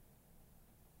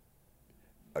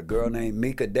 A girl named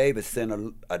Mika Davis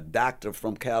sent a doctor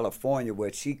from California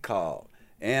where she called,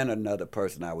 and another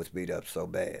person I was beat up so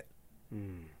bad.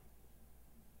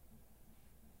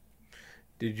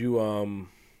 Did you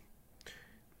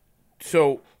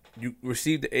so you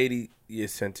received the 80-year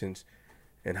sentence,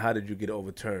 and how did you get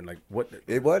overturned? Like what?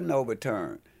 It wasn't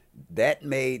overturned. That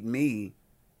made me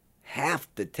have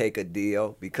to take a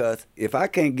deal, because if I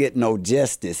can't get no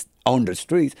justice on the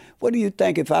streets, what do you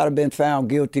think if I'd have been found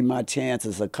guilty, my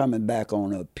chances of coming back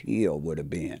on appeal would have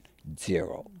been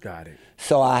 0. Got it.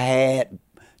 So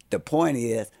the point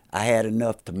is, I had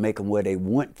enough to make them where they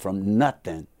went from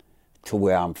nothing to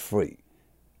where I'm free.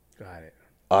 Got it.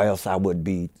 Or else I would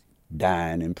be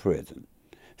dying in prison.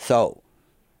 So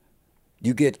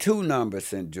you get 2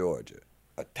 numbers in Georgia,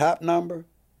 a top number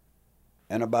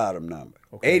and a bottom number.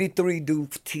 Okay. 83 do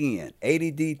 10,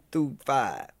 80 do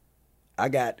 5. I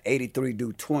got 83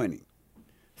 do 20.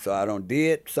 So I done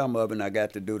did some of it, and I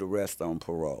got to do the rest on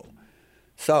parole.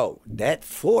 So that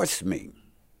forced me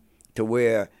to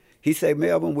where he said,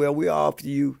 Melvin, well, we offer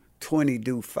you 20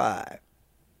 do 5.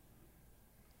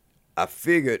 I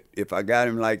figured if I got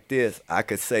him like this, I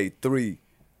could say 3.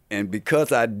 And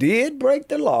because I did break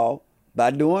the law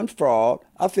by doing fraud,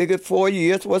 I figured 4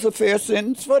 years was a fair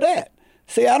sentence for that.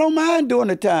 See, I don't mind doing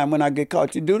the time when I get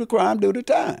caught. You do the crime, do the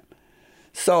time.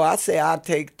 So I say I'll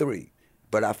take 3.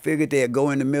 But I figured they'd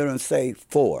go in the middle and say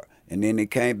 4. And then he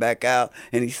came back out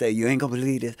and he said, you ain't gonna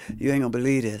believe this. You ain't gonna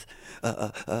believe this.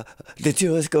 The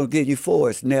judge gonna give you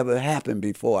 4. It's never happened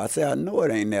before. I said, I know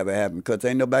it ain't never happened, because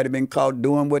ain't nobody been caught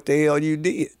doing what the hell you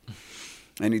did.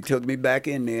 And he took me back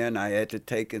in there, and I had to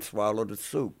take and swallow the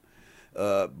soup.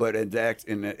 But in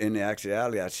the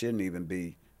actuality, I shouldn't even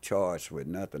be charged with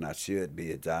nothing. I should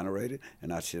be exonerated,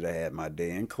 and I should have had my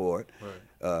day in court.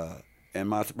 Right. And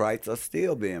my rights are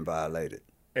still being violated.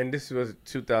 And this was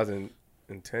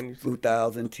 2010, you said?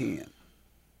 2010.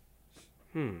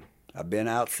 I've been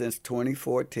out since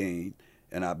 2014,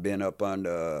 and I've been up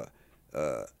under,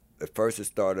 at first it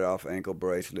started off ankle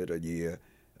bracelet a year,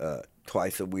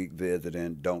 twice a week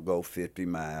visiting, don't go 50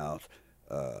 miles,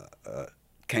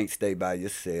 can't stay by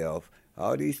yourself.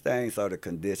 All these things are the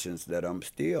conditions that I'm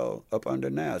still up under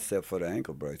now, except for the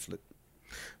ankle bracelet.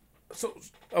 So,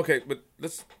 okay, but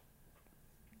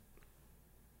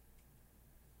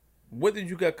what did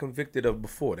you get convicted of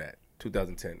before that,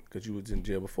 2010? Because you was in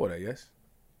jail before that, yes?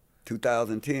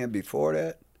 2010, before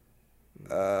that?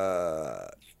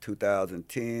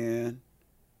 2010,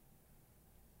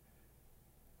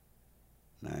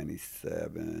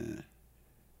 97.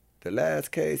 The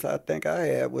last case I think I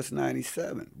had was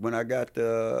 97, when I got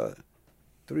the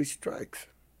 3 strikes.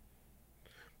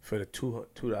 For the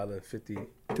 $2.50.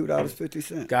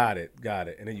 $2.50. Got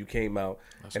it. And then you came out.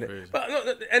 That's and crazy.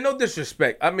 And no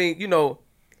disrespect. I mean,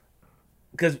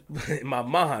 because in my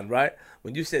mind, right,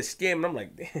 when you said scam, I'm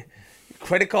like, damn,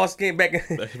 credit card scam back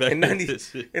in 90.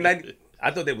 I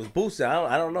thought they was boosted.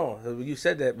 I don't know. When you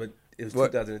said that, but it was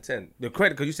 2010. The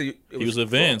credit, because you said he was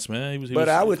advanced, man.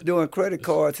 I was doing credit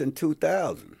cards in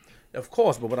 2000. Of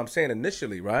course, but what I'm saying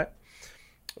initially, right,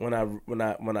 when I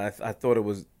thought it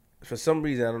was, for some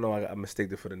reason, I don't know, I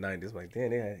mistaked it for the 90s. I'm like,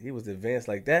 damn, he was advanced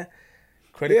like that.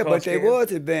 Credit Yeah, card but they scam?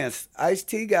 was advanced.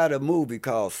 Ice-T got a movie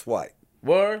called Swipe.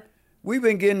 Word? We've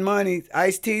been getting money.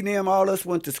 Ice-T and them, all us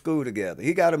went to school together.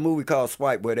 He got a movie called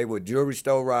Swipe where they were jewelry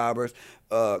store robbers,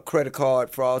 credit card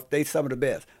frauds. They some of the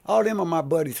best. All them are my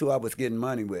buddies who I was getting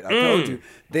money with. I told you,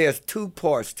 there's two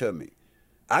parts to me.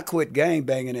 I quit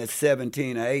gangbanging at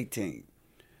 17 or 18.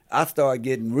 I started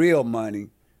getting real money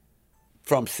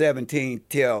from 17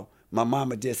 till my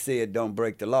mama just said, don't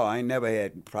break the law. I ain't never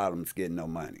had problems getting no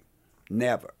money.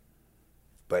 Never.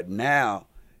 But now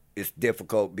it's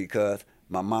difficult because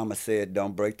my mama said,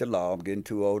 don't break the law. I'm getting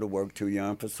too old to work, too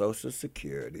young for Social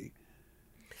Security.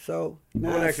 So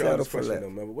now I settle for less.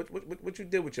 What you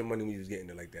did with your money when you was getting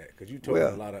it like that? Because you told me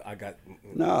a lot of, I got.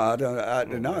 No, I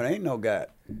don't. No, it ain't no God.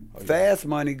 Fast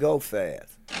money go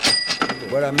fast.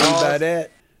 What I mean by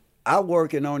that, I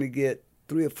work and only get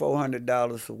 $300 or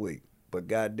 $400 a week. But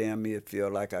goddamn me, it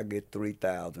feel like I get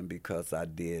 $3,000 because I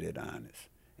did it honest.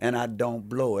 And I don't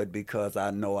blow it because I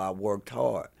know I worked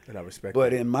hard. And I respect But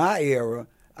that. in my era,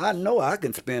 I know I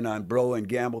can spend on blow and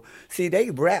gamble. See, they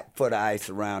wrap for the ice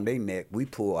around their neck. We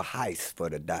pull a heist for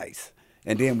the dice.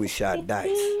 And then we shot dice.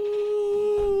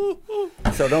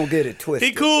 So don't get it twisted.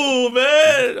 He cool,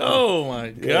 man. Oh, my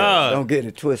God. Yeah, don't get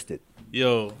it twisted.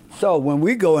 Yo. So when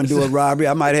we go and do a robbery,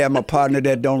 I might have my partner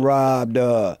that don't rob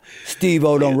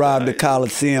Steve-O don't rob the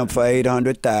Coliseum for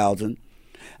 $800,000.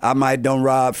 I might don't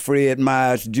rob Fred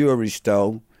Meyer's jewelry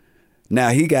store. Now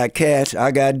he got cash,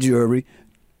 I got jewelry.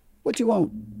 What you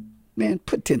want? Man,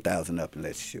 put 10,000 up and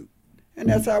let's shoot. And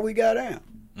that's how we got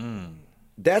down.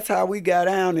 That's how we got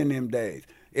down in them days.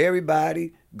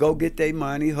 Everybody go get their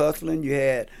money, hustling. You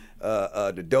had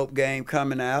the Dope Game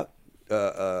coming out.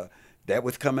 That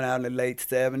was coming out in the late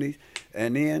 70s.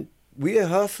 And then we'd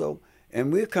hustle,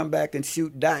 and we'd come back and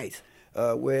shoot dice.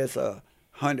 Where's a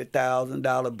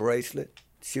 $100,000 bracelet?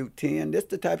 Shoot 10. This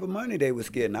the type of money they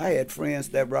was getting. I had friends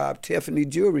that robbed Tiffany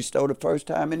Jewelry Store the first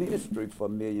time in history for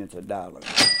millions of dollars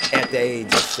at the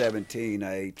age of 17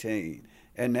 or 18.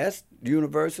 And that's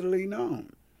universally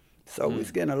known. So we was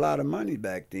getting a lot of money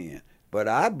back then. But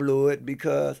I blew it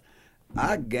because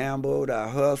I gambled, I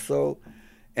hustled,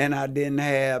 and I didn't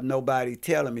have nobody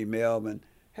telling me, Melvin,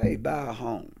 hey, buy a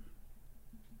home.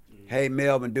 Hey,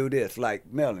 Melvin, do this.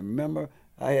 Like, Melvin, remember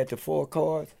I had the 4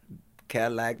 cars?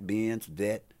 Cadillac, Benz,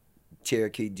 Vet,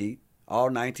 Cherokee, Jeep, all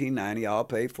 1990, all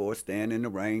paid for, stand in the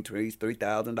rain trees,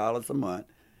 $3,000 a month,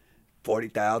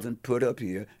 $40,000 put up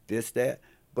here, this, that.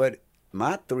 But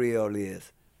my thrill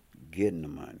is getting the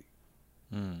money.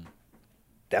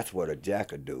 That's what a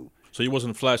jacker do. So you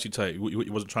wasn't flashy type.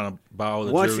 You wasn't trying to buy all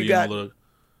the Once jewelry you got, and all the...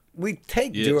 We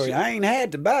take Yeah, jewelry. she- I ain't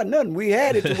had to buy nothing. We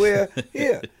had it to where,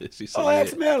 here. She said,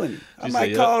 Ask yeah. Melanie. I She might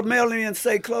said, call Melanie and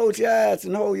say, close your eyes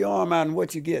and hold your arm out and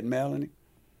what you get, Melanie.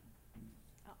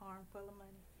 An arm full of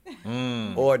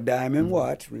money. Or a diamond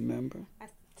watch, remember?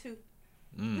 That's 2.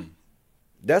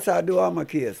 That's how I do all my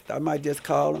kids. I might just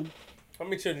call them. How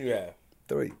many children you have?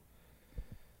 3.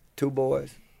 2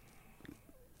 boys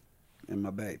and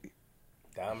my baby.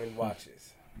 Diamond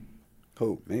watches.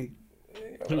 Who, me?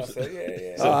 What I said?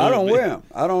 Yeah. Oh, I don't wear them.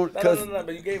 I don't, No, cause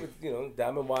but you gave it,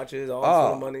 diamond watches, all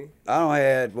sort of money.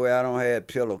 I don't have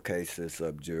pillowcases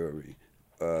of jewelry.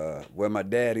 Where my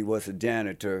daddy was a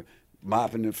janitor,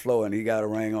 mopping the floor, and he got a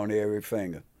ring on every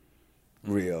finger.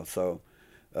 Real. So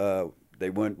they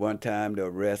went one time to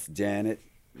arrest Janet,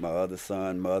 my other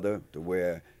son, mother, to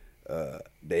where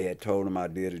they had told him I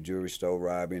did a jewelry store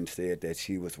robbery and said that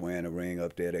she was wearing a ring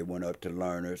up there. They went up to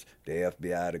Lerner's, the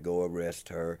FBI, to go arrest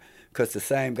her. Because the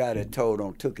same guy that told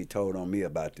on me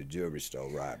about the jewelry store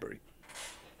robbery.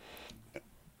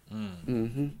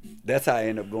 That's how I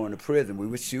ended up going to prison. We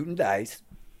were shooting dice,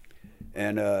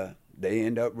 and they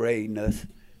ended up raiding us,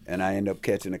 and I ended up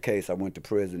catching a case. I went to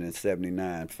prison in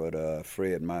 '79 for the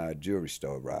Fred Meyer jewelry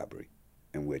store robbery,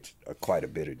 in which quite a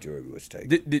bit of jewelry was taken.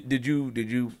 Did you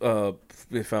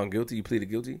get found guilty? You pleaded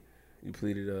guilty? You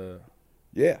pleaded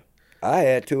Yeah, I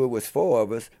had to. It was 4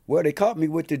 of us. Well, they caught me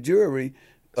with the jewelry.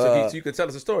 So you could tell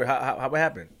us a story. How it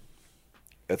happened?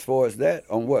 As far as that,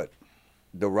 on what?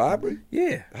 The robbery?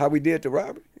 Yeah. How we did the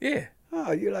robbery? Yeah.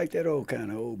 Oh, you like that old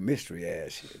mystery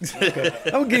ass shit. Okay.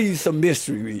 I'm gonna give you some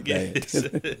mystery read, man. He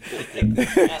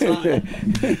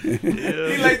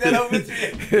like that over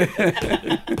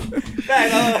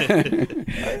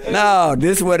No,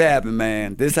 this is what happened,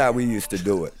 man. This is how we used to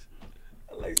do it.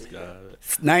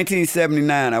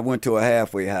 1979, I went to a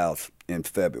halfway house in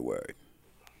February.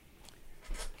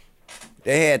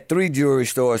 They had 3 jewelry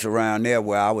stores around there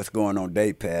where I was going on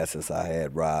day passes. I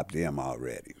had robbed them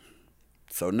already.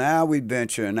 So now we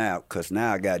venturing out, because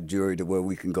now I got jewelry to where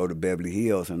we can go to Beverly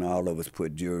Hills and all of us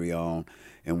put jewelry on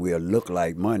and we'll look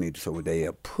like money, so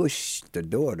they'll push the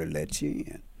door to let you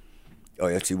in,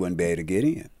 or else you wouldn't be able to get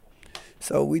in.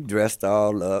 So we dressed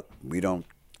all up. We don't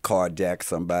carjack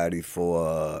somebody for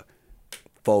a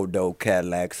four-door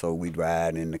Cadillac, so we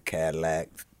ride in the Cadillac,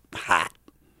 hot,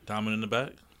 Diamond in the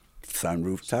back.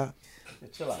 sunroof top.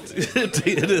 Chill out.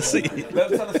 Tennessee.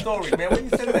 Let him tell the story, man. When you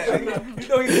said that, you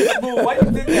know he's in the mood. Why you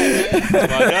did that, man?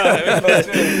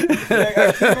 My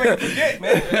God. Forget,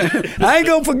 man. I ain't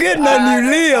gonna forget nothing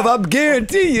you live. I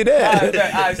guarantee you that.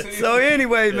 All right, So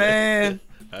anyway, man,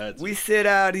 That's- we sit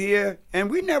out here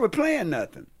and we never playing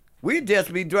nothing. We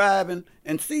just be driving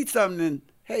and see something and,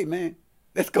 hey, man,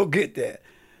 let's go get that.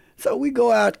 So we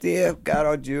go out there, got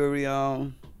our jewelry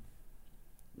on,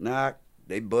 knock,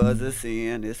 they buzz us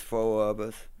in, it's 4 of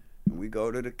us, and we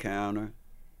go to the counter.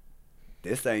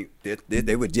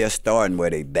 They were just starting where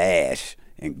they bash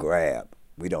and grab.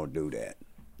 We don't do that.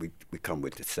 We come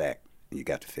with the sack, and you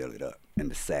got to fill it up, and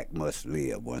the sack must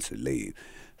live once it leaves.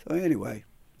 So anyway,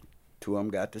 2 of them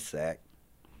got the sack.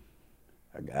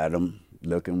 I got them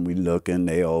looking, we looking,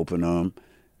 they open them,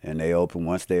 and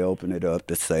once they open it up,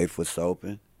 the safe was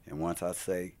open, and once I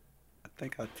say, I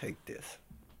think I'll take this.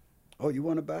 Oh, you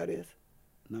want to buy this?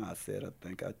 No, I said, I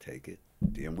think I'll take it.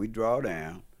 Then we draw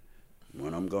down.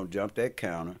 One of them going to jump that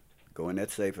counter, go in that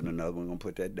safe, and another one going to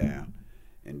put that down.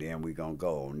 And then we going to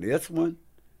go. On this one,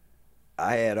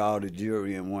 I had all the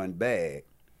jewelry in one bag.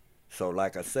 So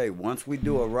like I say, once we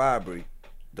do a robbery,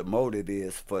 the motive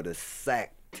is for the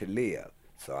sack to live.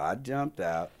 So I jumped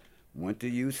out, went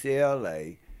to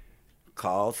UCLA,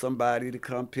 called somebody to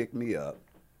come pick me up,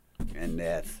 and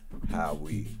that's how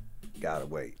we got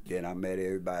away. Then I met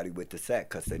everybody with the sack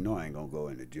because they know I ain't going to go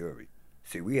in the jewelry.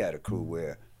 See, we had a crew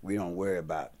where we don't worry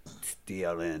about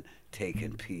stealing,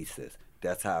 taking pieces.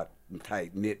 That's how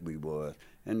tight-knit we was.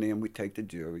 And then we take the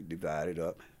jewelry, divide it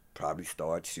up, probably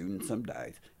start shooting some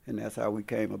dice, and that's how we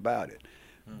came about it.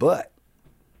 But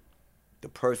the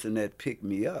person that picked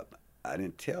me up, I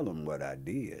didn't tell them what I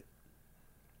did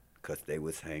because they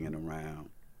was hanging around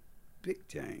Big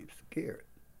James Garrett.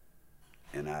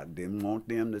 And I didn't want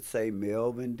them to say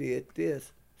Melvin did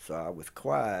this, so I was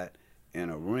quiet, and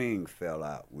a ring fell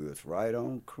out. We was right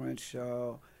on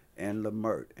Crenshaw and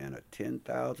Lamert, and a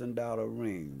 $10,000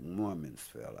 ring, woman's,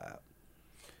 fell out.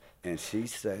 And she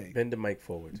say, Bend the mic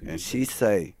forward. and she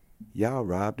say, y'all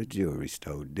robbed the jewelry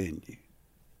store, didn't you?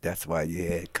 That's why you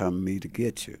had come me to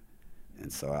get you.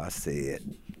 And so I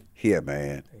said, here,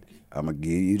 man, I'm going to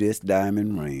give you this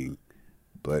diamond ring,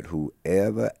 but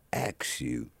whoever asks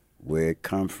you where it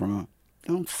come from,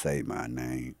 don't say my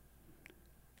name.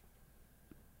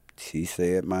 She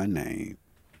said my name.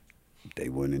 They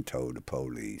went and told the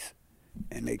police,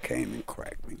 and they came and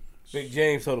cracked me. Big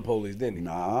James told the police, didn't he?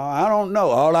 No, I don't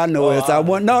know. All I know is I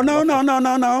went, no.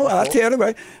 I'll tell you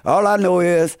right. All I know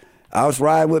is I was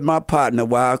riding with my partner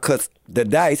while, because the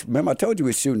dice, remember I told you we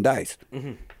was shooting dice,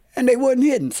 and they wasn't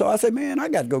hitting. So I said, man, I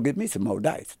got to go get me some more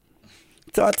dice.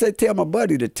 So I said, tell my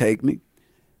buddy to take me.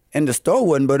 And the store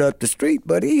wasn't but up the street,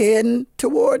 but he heading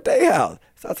toward their house.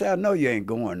 So I said, I know you ain't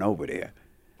going over there.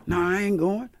 No, I ain't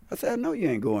going. I said, I know you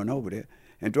ain't going over there.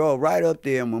 And drove right up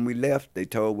there, and when we left, they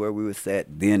told where we was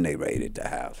at. Then they raided the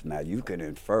house. Now, you can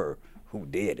infer who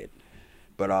did it.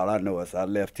 But all I know is I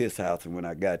left his house, and when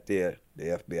I got there,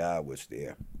 the FBI was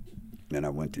there. Then I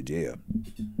went to jail.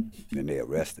 Then they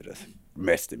arrested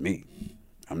me.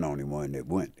 I'm the only one that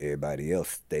went. Everybody else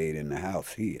stayed in the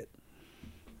house, hid.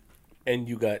 And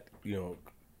you got,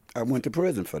 I went to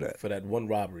prison for that. for that one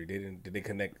robbery. Did they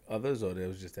connect others, or there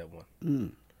was just that one?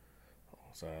 Oh,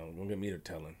 so don't get me to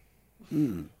telling.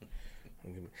 And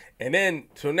then,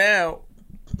 so now,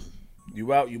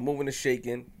 you out, you moving and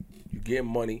shaking, you getting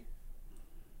money,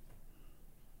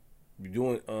 you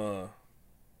doing,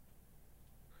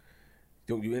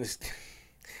 you in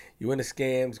the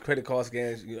scams, credit card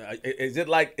scams. Is it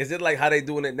like how they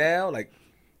doing it now? Like,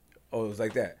 oh, it was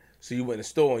like that. So you went in the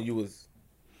store and you was.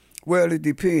 Well, it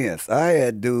depends. I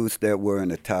had dudes that were in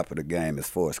the top of the game as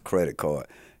far as credit card.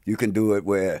 You can do it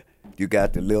where you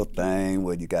got the little thing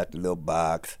where you got the little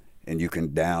box and you can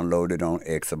download it on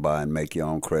Exabyte and make your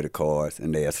own credit cards,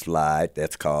 and they'll slide.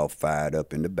 That's called fired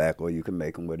up in the back, or you can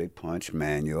make them where they punch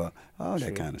manual, all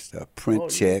that kind of stuff.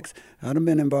 Print checks. I'd have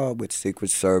been involved with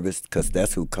Secret Service because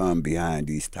that's who come behind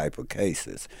these type of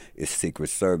cases. It's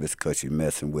Secret Service because you're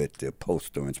messing with the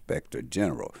Postal Inspector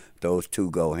General. Those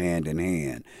two go hand in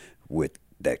hand with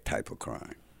that type of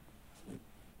crime.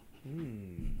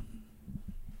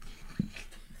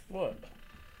 What? What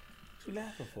you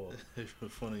laughing for? He's a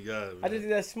funny guy, man. I just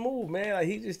think that's smooth, man. Like,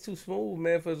 he's just too smooth,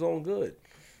 man, for his own good.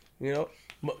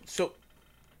 So,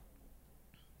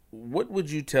 what would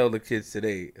you tell the kids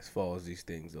today as far as these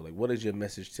things? Or like, what is your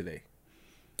message today?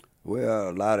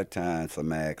 Well, a lot of times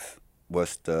I'm asked,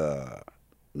 what's the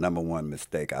number one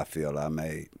mistake I feel I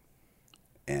made.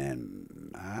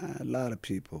 And a lot of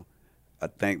people, I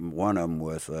think one of them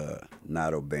was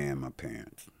not obeying my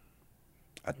parents.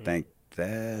 I think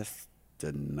that's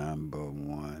the number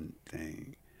one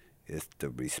thing, is to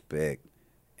respect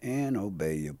and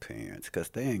obey your parents, because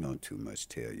they ain't going to too much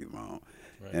tell you wrong.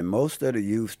 Right. And most of the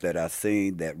youth that I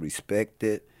seen that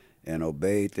respected and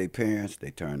obeyed their parents,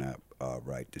 they turn out all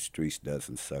right. The streets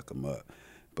doesn't suck them up.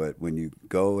 But when you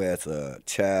go as a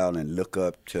child and look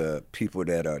up to people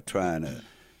that are trying to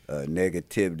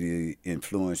negatively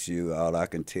influence you, all I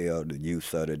can tell the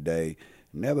youth of the day,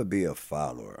 never be a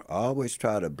follower. Always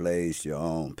try to blaze your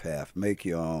own path, make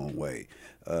your own way.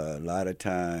 A lot of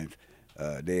times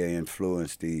they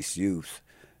influence these youth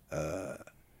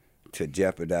to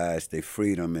jeopardize their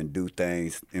freedom and do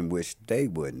things in which they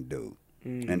wouldn't do.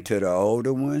 And to the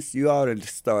older ones, you ought to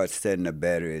start setting a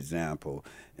better example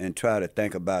and try to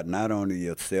think about not only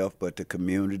yourself but the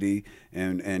community,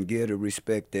 and give the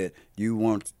respect that you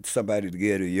want somebody to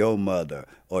give to your mother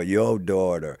or your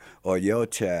daughter or your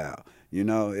child. You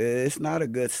know, it's not a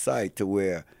good sight to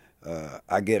where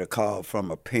I get a call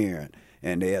from a parent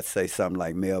and they'll say something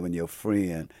like, Melvin, your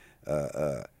friend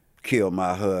killed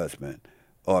my husband,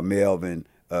 or Melvin,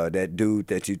 that dude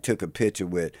that you took a picture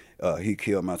with, he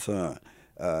killed my son.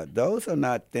 Those are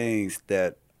not things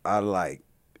that I like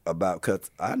about,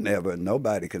 because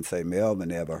nobody can say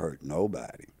Melvin ever hurt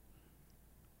nobody.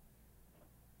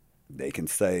 They can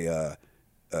say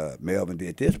Melvin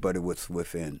did this, but it was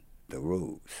within the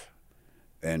rules.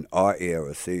 And our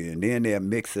era, see, and then they'll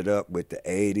mix it up with the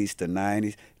 80s, the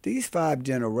 90s. These 5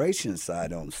 generations I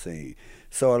don't see.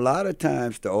 So a lot of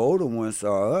times the older ones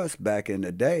are us back in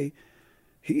the day.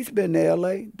 He's been to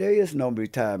L.A. There is no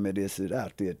retirement issue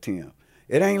out there, Tim.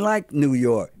 It ain't like New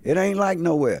York. It ain't like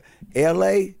nowhere.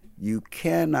 L.A., you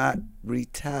cannot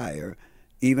retire.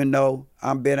 Even though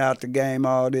I've been out the game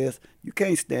all this, you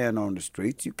can't stand on the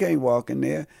streets. You can't walk in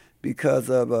there because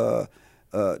of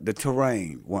the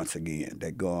terrain, once again,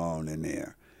 that go on in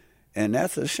there. And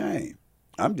that's a shame.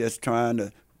 I'm just trying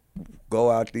to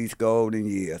go out these golden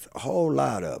years, a whole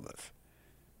lot of us.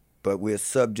 But we're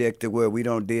subject to where we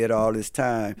don't did all this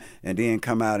time and then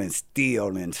come out and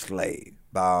still enslaved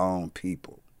by our own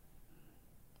people.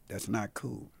 That's not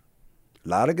cool. A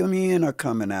lot of men are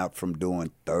coming out from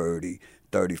doing 30,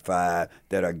 35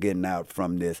 that are getting out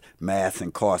from this mass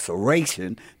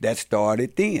incarceration that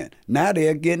started then. Now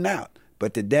they're getting out,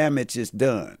 but the damage is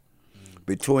done.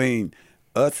 Between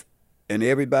us and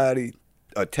everybody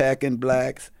attacking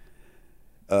blacks,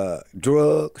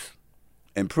 drugs,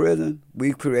 and prison,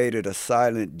 we created a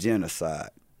silent genocide.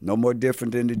 No more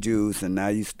different than the Jews, and now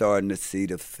you're starting to see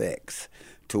the effects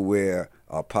to where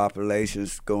our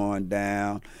population's going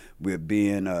down. We're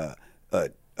being a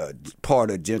part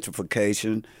of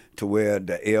gentrification to where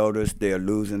the elders, they're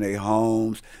losing their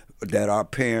homes that our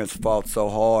parents fought so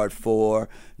hard for.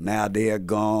 Now they're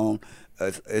gone.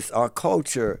 It's our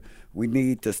culture. We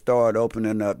need to start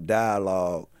opening up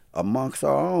dialogue amongst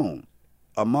our own,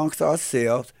 amongst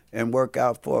ourselves, and work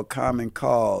out for a common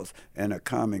cause and a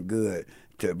common good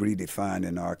to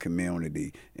redefining our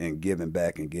community and giving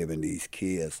back and giving these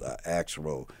kids an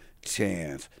actual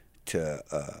chance to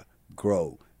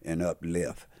grow and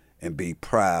uplift and be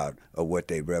proud of what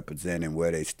they represent and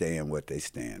where they stay and what they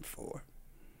stand for.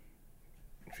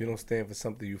 If you don't stand for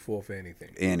something, you fall for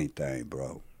anything. Anything,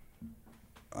 bro.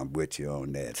 I'm with you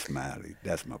on that, Smiley.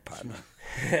 That's my partner.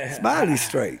 Smiley's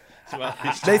straight.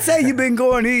 They say you've been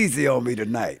going easy on me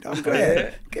tonight. I'm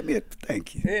glad. Give me a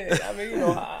thank you. Yeah, I mean, you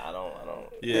know, I don't.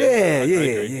 Yeah.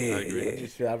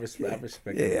 I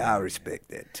respect. Yeah, I respect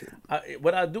that too.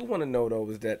 What I do want to know though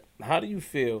is that how do you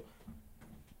feel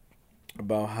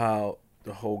about how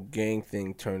the whole gang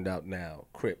thing turned out now,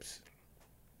 Crips?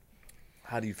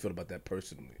 How do you feel about that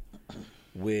personally?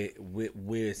 Where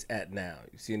it's at now?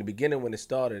 You see, in the beginning when it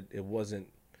started, it wasn't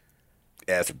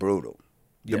as brutal.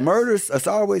 Yes. The murders, it's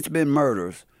always been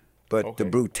murders, but the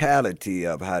brutality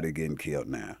of how they're getting killed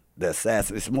now.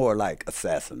 It's more like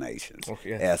assassinations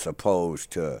as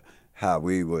opposed to how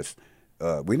we was.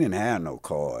 We didn't have no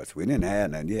cars. We didn't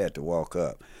have nothing. You had to walk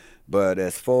up. But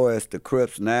as far as the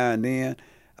Crips now and then,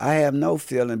 I have no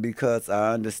feeling because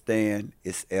I understand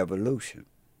it's evolution.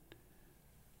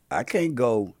 I can't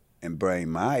go and bring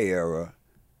my era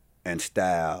and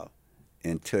style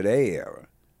into their era.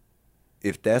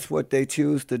 If that's what they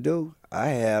choose to do, I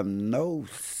have no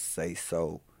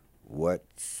say-so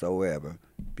whatsoever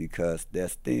because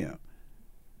that's them.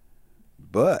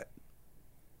 But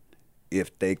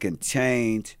if they can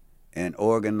change and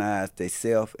organize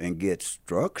themselves and get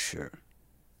structure,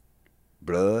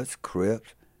 Bloods,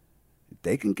 Crips, if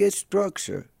they can get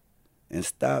structure and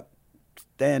stop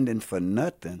standing for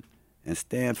nothing and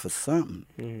stand for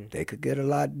something, they could get a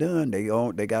lot done. They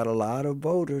got a lot of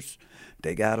voters.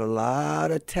 They got a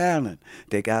lot of talent.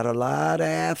 They got a lot of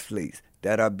athletes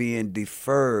that are being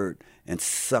deferred and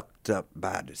sucked up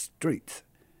by the streets.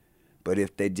 But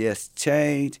if they just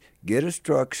change, get a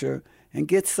structure, and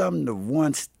get something to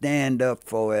one stand up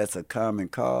for as a common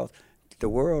cause, the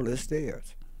world is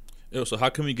theirs. Yo, so how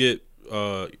can we get?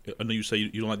 I know you say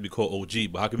you don't like to be called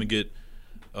OG, but how can we get?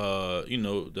 What's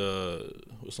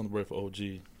on the word for OG?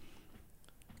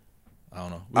 I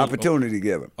don't know. Opportunity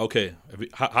giver. Okay,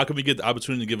 how can we get the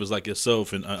opportunity givers like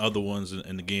yourself and other ones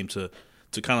in the game to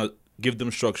kind of give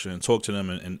them structure and talk to them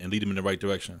and lead them in the right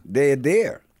direction? They're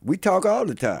there. We talk all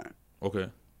the time. Okay.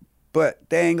 But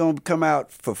they ain't going to come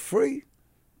out for free.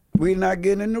 We're not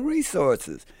getting the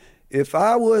resources. If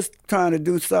I was trying to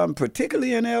do something,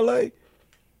 particularly in L.A.,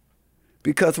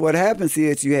 because what happens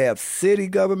is you have city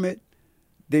government,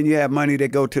 then you have money that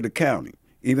go to the county,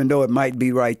 even though it might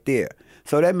be right there.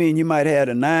 So that means you might have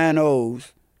the 9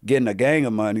 O's getting a gang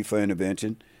of money for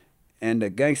intervention, and the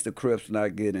gangster Crips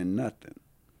not getting nothing.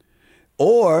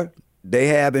 Or they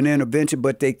have an intervention,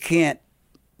 but they can't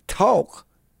talk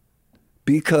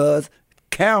because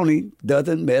county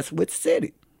doesn't mess with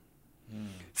city.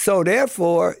 So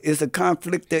therefore, it's a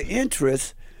conflict of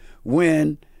interest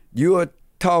when you're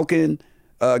talking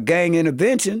gang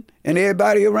intervention and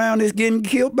everybody around is getting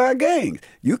killed by gangs.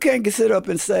 You can't sit up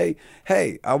and say,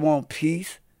 hey, I want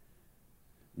peace.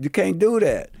 You can't do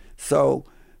that. So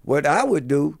what I would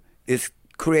do is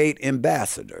create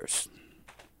ambassadors.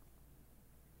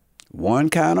 One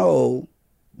kind of old,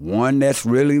 one that's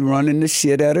really running the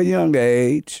shit at a young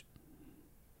age.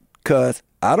 Because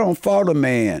I don't fault a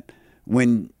man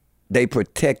when they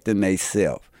protecting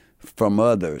themselves from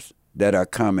others that are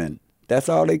coming. That's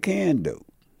all they can do.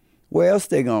 Where else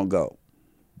they gonna go?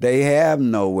 They have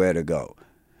nowhere to go.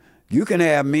 You can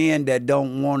have men that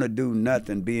don't want to do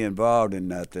nothing, be involved in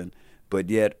nothing, but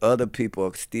yet other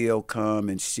people still come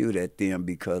and shoot at them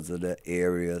because of the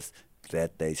areas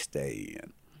that they stay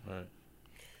in. Right.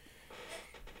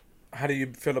 How do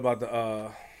you feel about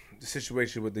the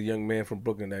situation with the young man from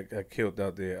Brooklyn that got killed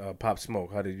out there, Pop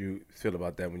Smoke? How did you feel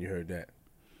about that when you heard that?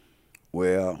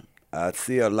 Well, I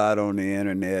see a lot on the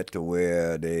internet to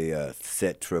where they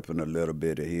set tripping a little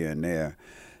bit here and there.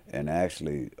 And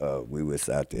actually, we was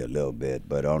out there a little bit.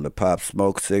 But on the Pop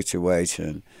Smoke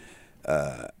situation,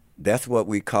 that's what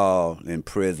we call in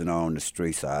prison on the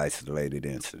streets an isolated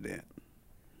incident.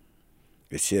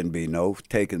 It shouldn't be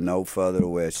taken no further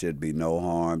away. It should be no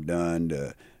harm done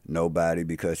to nobody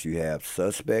because you have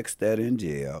suspects that are in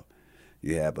jail.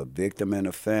 You have a victim and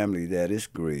a family that is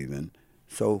grieving.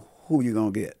 So who you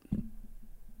going to get?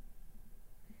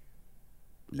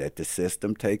 Let the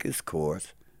system take its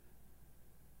course.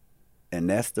 And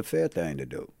that's the fair thing to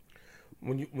do.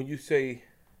 When you say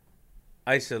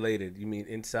isolated, you mean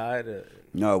inside?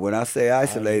 No, when I say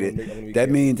isolated, that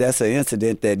means that's an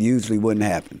incident that usually wouldn't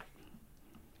happen.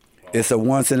 It's a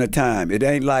once in a time. It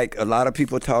ain't like a lot of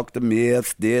people talk the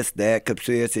myths, this, that,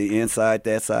 conspiracy, inside,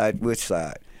 that side, which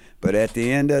side. But at the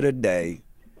end of the day,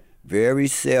 very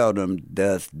seldom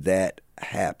does that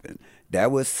happen.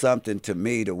 That was something to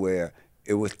me to where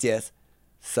it was just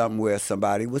somewhere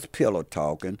somebody was pillow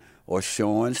talking or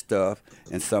showing stuff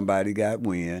and somebody got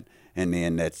wind, and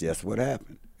then that's just what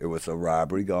happened. It was a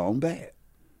robbery gone bad,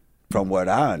 from what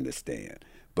I understand.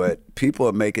 But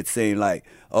people make it seem like,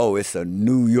 oh, it's a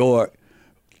New York,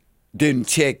 didn't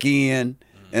check in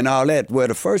and all that. Well,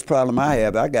 the first problem I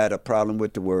got a problem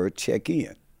with the word check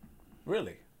in.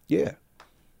 Really? Yeah.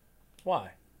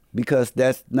 Why? Because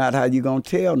that's not how you going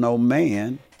to tell no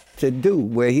man to do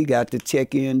where he got to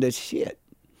check in the shit.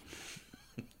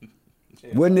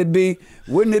 Wouldn't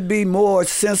it be more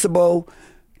sensible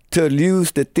to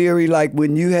use the theory like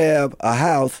when you have a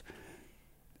house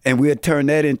and we'll turn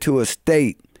that into a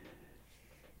state,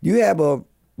 you have a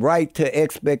right to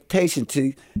expectation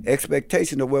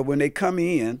of where when they come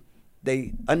in,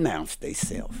 they announce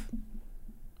themselves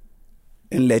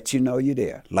and let you know you're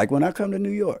there. Like when I come to New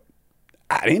York,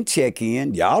 I didn't check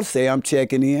in. Y'all say I'm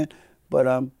checking in, but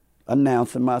I'm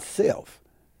announcing myself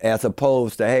as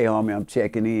opposed to, hey, homie, I'm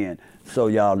checking in so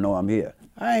y'all know I'm here.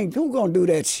 Who gonna do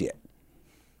that shit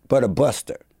but a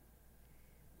buster?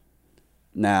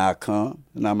 Now I come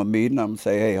and I'm a meeting. I'm gonna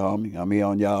say, hey, homie, I'm here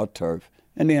on y'all turf.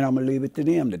 And then I'm gonna leave it to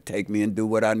them to take me and do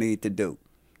what I need to do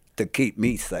to keep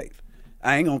me safe.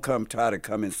 I ain't gonna try to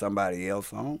come in somebody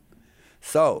else's home.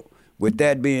 So with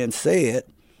that being said,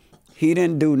 he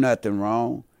didn't do nothing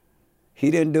wrong. He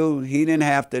didn't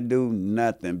have to do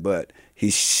nothing, but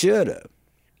he should have.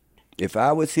 If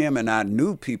I was him and I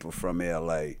knew people from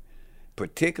L.A.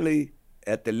 particularly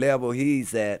at the level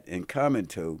he's at and coming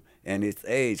to and his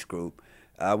age group,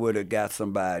 I would have got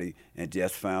somebody and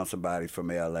just found somebody from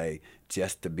L.A.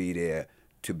 just to be there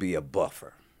to be a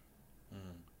buffer.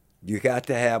 You got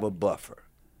to have a buffer.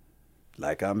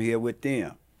 Like I'm here with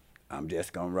them. I'm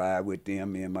just going to ride with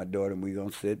them, me and my daughter, and we're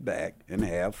going to sit back and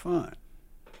have fun.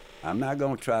 I'm not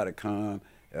going to try to come.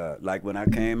 Like when I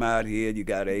came out here, you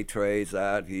got A-Trades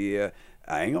out here.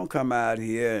 I ain't going to come out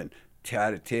here and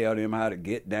try to tell them how to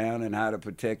get down and how to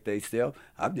protect themselves.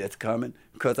 I'm just coming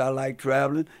because I like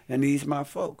traveling, and these my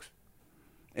folks.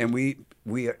 And we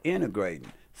are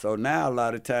integrating. So now a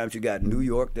lot of times you got New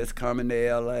York that's coming to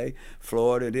L.A.,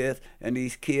 Florida this, and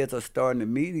these kids are starting to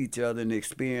meet each other and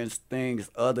experience things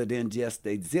other than just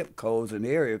their zip codes and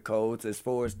area codes as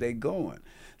far as they going.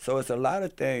 So it's a lot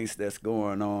of things that's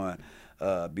going on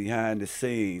behind the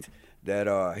scenes that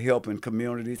are helping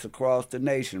communities across the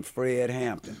nation. Fred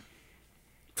Hampton,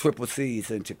 Triple C's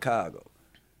in Chicago.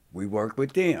 We work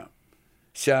with them.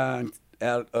 Sean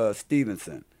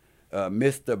Stevenson,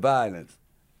 Mr. Violence,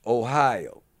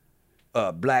 Ohio,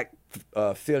 Black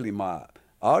Philly Mob.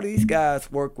 All these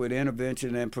guys work with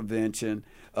intervention and prevention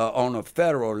on a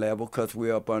federal level because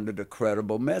we're up under the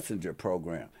Credible Messenger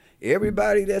program.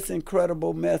 Everybody that's in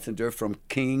Credible Messenger, from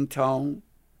King Tone,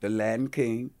 the Latin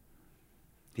King,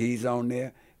 he's on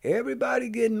there. Everybody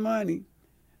getting money.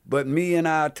 But me and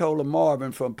Ayatollah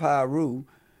Marvin from Peru,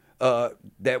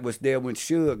 that was there when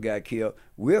Suge got killed,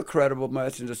 we're Credible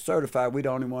Messenger certified. We're the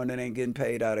only one that ain't getting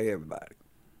paid out of everybody.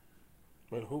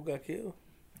 When who got killed?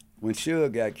 When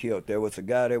Suge got killed, there was a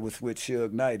guy that was with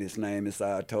Suge Knight. His name is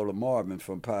Ayatollah Marvin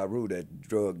from Peru that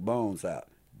drug Bones out.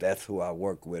 That's who I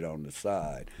work with on the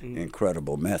side,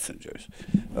 Incredible Messengers.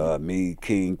 Me,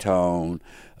 King Tone,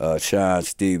 Sean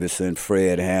Stevenson,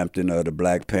 Fred Hampton of the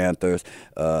Black Panthers,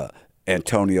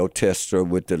 Antonio Testra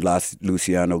with the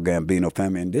Luciano Gambino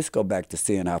family. And this go back to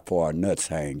seeing how far our nuts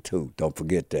hang, too. Don't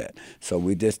forget that. So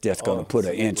we just going to put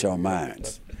an inch on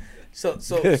mines. So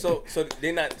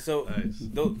they're not,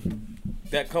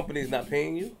 that company's not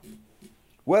paying you?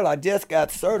 Well, I just got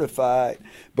certified,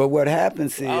 but what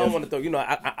happens is... I don't want to throw,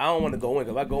 I don't want to go in,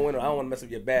 because if I go in, I don't want to mess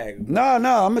up your bag. No, I'm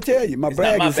going to tell you, my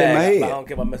bag is in my head. I don't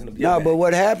care about messing up your bag. No, but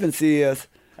what happens is...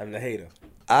 I'm the hater.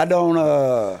 I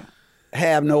don't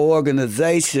have no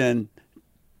organization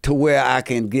to where I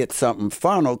can get something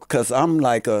funneled, because I'm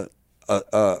like a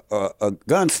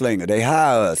gunslinger. They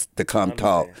hire us to come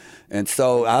talk. And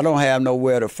so I don't have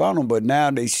nowhere to funnel, but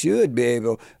now they should be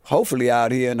able, hopefully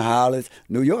out here in Hollis,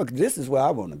 New York. This is where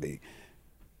I want to be,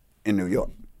 in New York.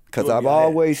 Because I've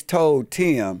always told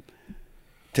Tim,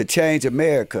 to change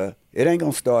America, it ain't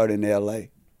going to start in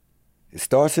L.A. It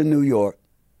starts in New York.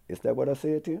 Is that what I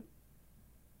said, Tim?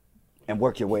 And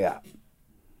work your way out.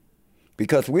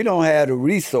 Because we don't have the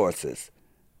resources.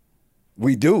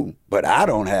 We do, but I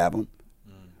don't have them.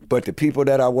 But the people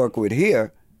that I work with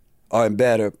here are in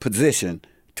better position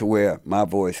to where my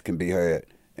voice can be heard,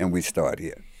 and we start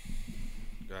here.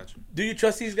 Gotcha. Do you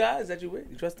trust these guys that you with?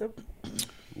 You trust them?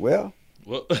 Well.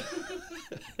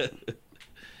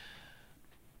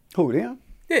 Who, them?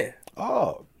 Yeah.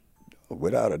 Oh,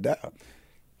 without a doubt.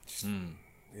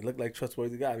 They look like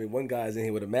trustworthy guys. I mean, one guy's in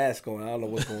here with a mask on. I don't know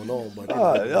what's going on, but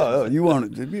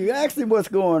you ask him what's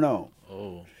going on.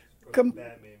 Oh.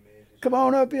 Come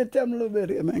on up here and tell me a little bit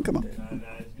here, man. Come on.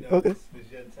 Okay.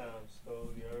 It's your time,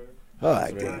 Stone, you heard? All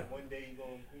right, then. One day you're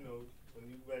going to, when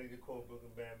you're ready to call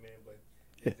Brooklyn Batman, but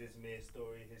it's this man's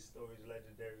story. His story is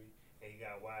legendary, and he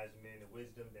got wise men and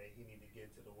wisdom that he need to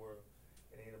get to the world.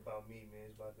 It ain't about me,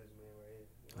 man. It's about this man right here.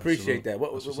 You know? Appreciate that.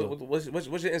 What's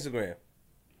your Instagram?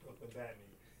 Brooklyn Batman.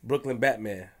 Brooklyn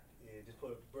Batman. Yeah, just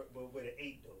put but with an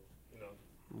 8, though,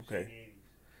 Okay.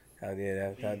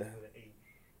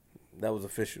 That was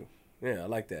official. Yeah, I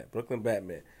like that. Brooklyn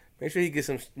Batman. Make sure you get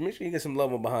some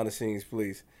love on behind the scenes,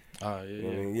 please.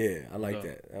 Yeah. I like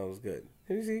that. That was good.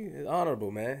 You see, it's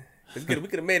honorable, man. It's good. We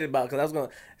could have made it about, because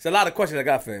it's a lot of questions I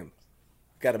got for him.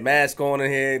 Got a mask on in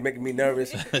here, making me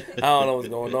nervous. I don't know what's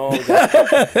going on. You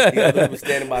got people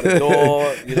standing by the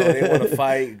door. They want to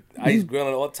fight. Ice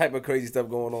grilling, all type of crazy stuff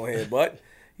going on here. But,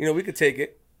 we could take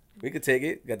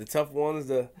it. Got the tough ones,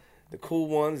 the cool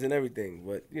ones, and everything.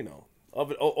 But,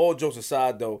 all jokes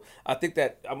aside, though, I think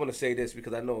that I'm going to say this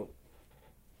because I know,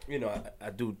 I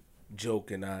do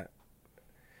joke and I,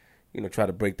 try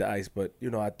to break the ice. But,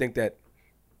 I think that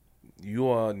you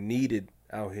are needed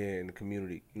out here in the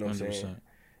community. You know what 100%. I'm saying?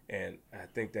 And I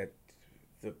think that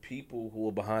the people who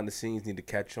are behind the scenes need to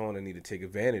catch on and need to take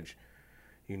advantage,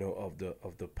 of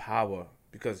the power.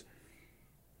 Because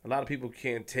a lot of people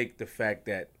can't take the fact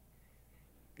that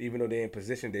even though they're in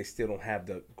position, they still don't have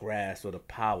the grasp or the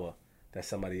power that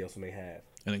somebody else may have.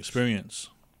 An experience.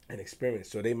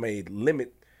 So they may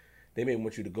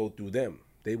want you to go through them.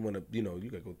 They want to, you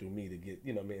gotta go through me to get,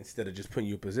 instead of just putting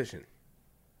you in position.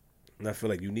 And I feel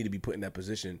like you need to be put in that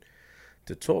position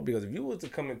to talk, because if you was to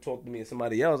come and talk to me and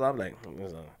somebody else, I'm like,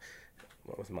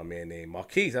 what's my man name?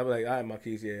 Marquise. I'd be like, all right,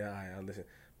 Marquise, yeah, all right, I listen.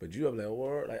 But you have like,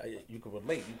 word, like, you can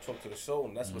relate. You talk to the soul,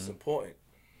 and that's what's important.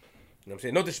 You know what I'm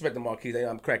saying? No disrespect to Marquise.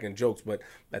 I'm cracking jokes, but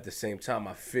at the same time,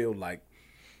 I feel like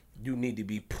you need to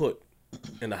be put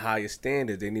in the highest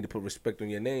standards. They need to put respect on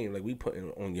your name, like we put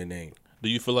on your name. Do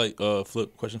you feel like,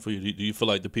 flip question for you, do you feel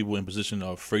like the people in position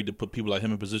are afraid to put people like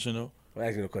him in position, though? I'm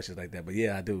asking no questions like that, but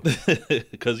yeah, I do.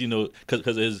 Because,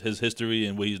 because his history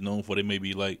and what he's known for, they may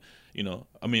be like,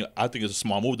 I mean, I think it's a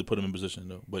small move to put him in position,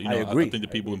 though. But, I agree. I think the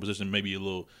people in position may be a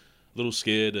little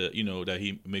scared that, that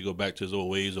he may go back to his old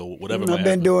ways or whatever. I've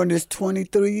been doing this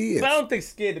 23 years. But I don't think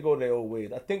scared to go to their old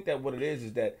ways. I think that what it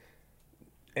is that,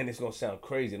 and it's gonna sound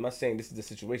crazy, I'm not saying this is the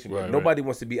situation, but nobody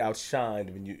wants to be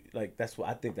outshined when you, like,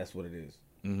 I think that's what it is.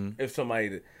 Mm-hmm. If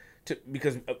somebody,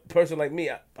 because a person like me,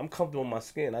 I'm comfortable in my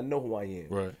skin. I know who I am.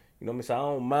 Right. You know what I mean? So I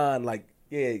don't mind, like,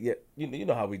 yeah, you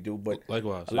know how we do, but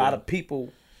likewise, a lot of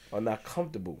people are not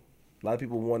comfortable. A lot of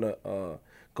people want to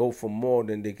go for more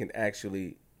than they can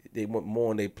actually, they want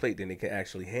more on their plate than they can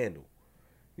actually handle.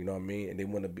 You know what I mean? And they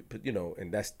want to be,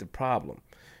 and that's the problem.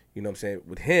 You know what I'm saying?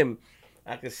 With him,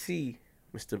 I could see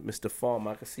Mr.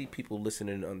 Farmer, I can see people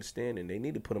listening and understanding. They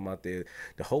need to put him out there.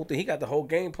 The whole thing, he got the whole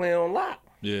game plan on lock.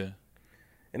 Yeah.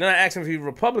 And then I asked him if he's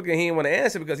Republican. He didn't want to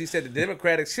answer because he said the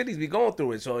Democratic cities be going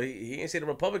through it. So he didn't say the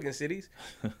Republican cities.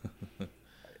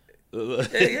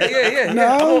 Yeah.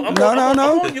 No,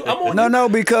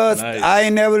 because nice. I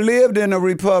ain't never lived in a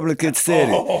Republican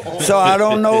city. So I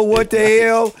don't know what the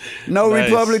hell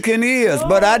Republican is.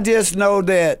 But I just know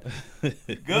that.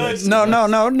 Good.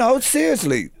 No,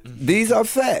 seriously. These are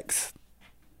facts.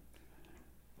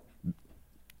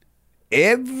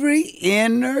 Every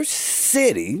inner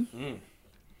city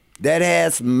that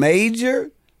has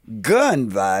major gun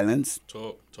violence.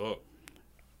 Talk.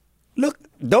 Look,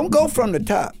 don't go from the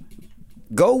top.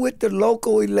 Go with the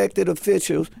local elected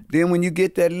officials. Then when you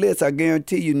get that list, I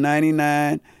guarantee you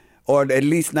 99 or at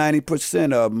least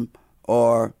 90% of them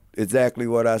are exactly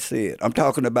what I said. I'm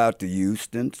talking about the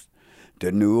Houstons,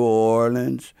 the New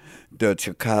Orleans, the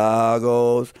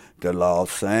Chicagos, the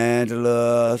Los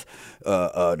Angeles,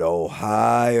 the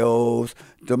Ohios.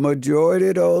 The majority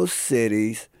of those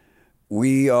cities,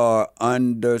 we are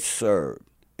underserved.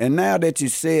 And now that you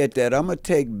said that, I'm going to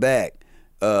take back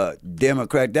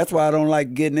Democrat. That's why I don't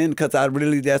like getting in, because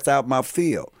that's out my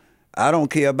field. I don't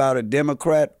care about a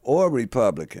Democrat or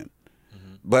Republican.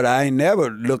 Mm-hmm. But I ain't never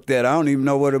looked at, I don't even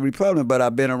know what a Republican, but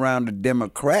I've been around the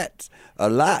Democrats a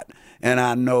lot. And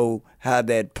I know how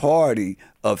that party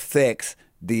affects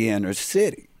the inner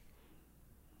city.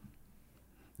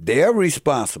 They're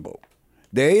responsible.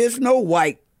 There is no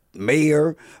white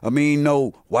mayor,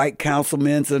 no white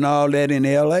councilmen and all that in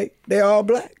L.A. They're all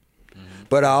black.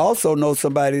 But I also know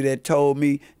somebody that told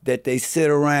me that they sit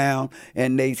around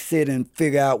and they sit and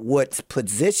figure out what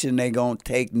position they going to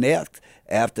take next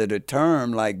after the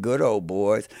term, like good old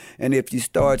boys. And if you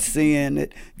start seeing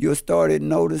it, you'll start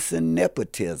noticing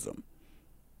nepotism.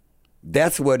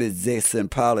 That's what exists in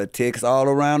politics all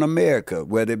around America,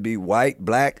 whether it be white,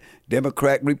 black,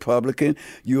 Democrat, Republican.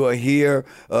 You will hear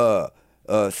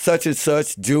such and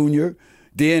such junior.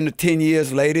 Then 10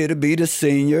 years later, it'll be the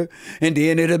senior, and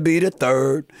then it'll be the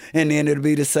third, and then it'll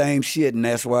be the same shit. And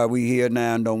that's why we here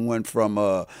now and done went from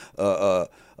water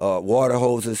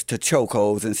hoses to choke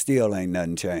holes, and still ain't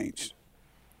nothing changed.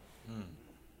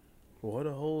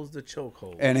 Water hose to choke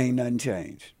holes. And ain't nothing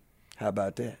changed. How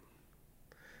about that?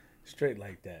 Straight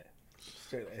like that.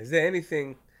 Is there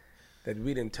anything that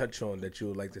we didn't touch on that you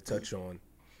would like to touch on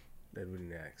that we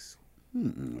didn't ask?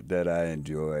 That I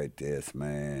enjoyed this,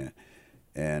 man.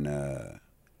 And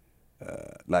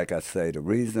like I say, the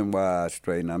reason why I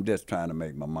straighten, I'm just trying to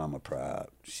make my mama proud.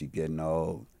 She getting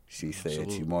old. She said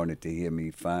Absolutely. She wanted to hear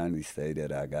me finally say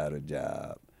that I got a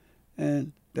job.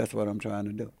 And that's what I'm trying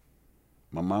to do.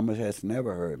 My mama has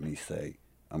never heard me say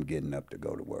I'm getting up to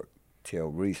go to work till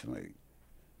recently.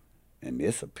 And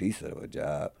it's a piece of a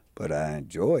job, but I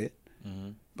enjoy it.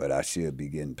 Mm-hmm. But I should be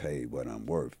getting paid what I'm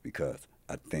worth, because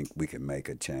I think we can make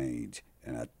a change,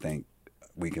 and I think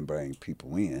we can bring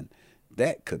people in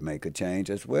that could make a change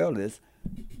as well as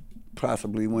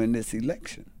possibly win this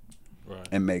election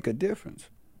and make a difference.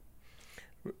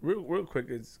 Real quick,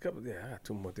 it's a couple. I got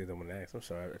two more things I want to ask. I'm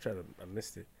sorry, I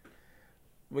missed it.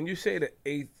 When you say the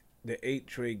eight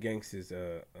trade gangsters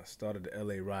started the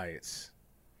L.A. riots,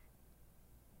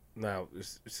 now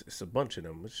it's a bunch of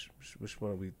them. Which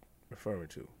one are we referring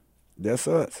to? That's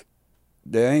us.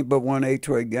 There ain't but one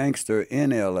A-Troy gangster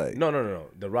in L.A. No.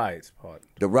 The riots part.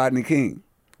 The Rodney King.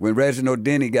 When Reginald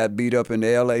Denny got beat up in the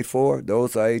L.A. 4,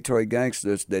 those are A-Troy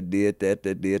gangsters that did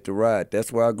the riot.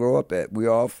 That's where I grew up at. We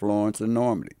all Florence and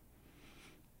Normandy.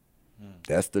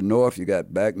 That's the north. You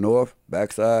got back north,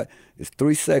 backside. It's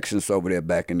 3 sections over there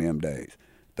back in them days.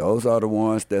 Those are the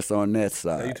ones that's on that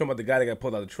side. Are you talking about the guy that got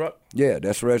pulled out of the truck? Yeah,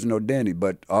 that's Reginald Denny.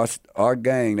 But our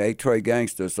gang, the A-Troy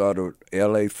gangsters, are the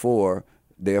L.A. 4.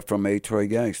 They're from A-Troy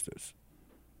gangsters.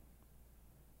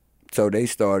 So they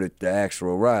started the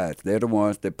actual riots. They're the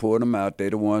ones that pulled them out. They're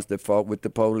the ones that fought with the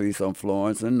police on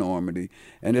Florence and Normandy.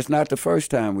 And it's not the first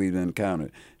time we've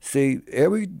encountered. See,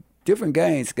 every different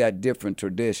gangs got different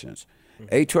traditions.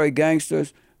 A-Troy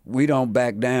gangsters, we don't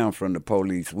back down from the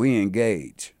police. We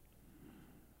engage.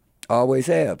 Always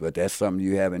have, but that's something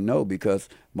you haven't know because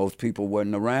most people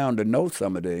wasn't around to know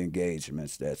some of the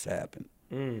engagements that's happened.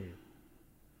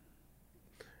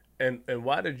 And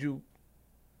why did you?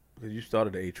 Because you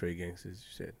started the A-Trade Gangsters,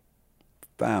 you said.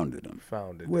 Founded them.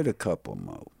 With a couple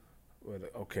more.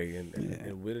 Okay,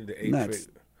 and where did the A-Trade?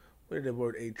 Where did the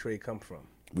word A-Trade come from?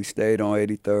 We stayed on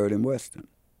 83rd and Western.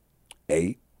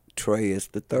 Trey is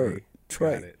the third.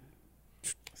 Trey.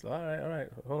 So, all right.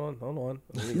 Hold on.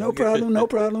 No problem.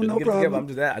 I'm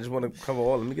just that. I just want to cover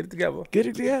all. Let me get it together. Get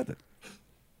it together.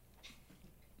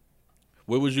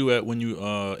 Where was you at when you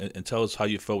and tell us how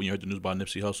you felt when you heard the news about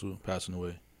Nipsey Hussle passing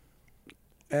away?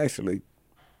 Actually,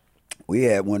 we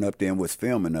had one up there and was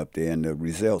filming up there, and the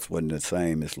results wasn't the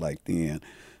same as like then.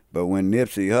 But when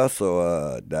Nipsey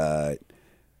Hussle died,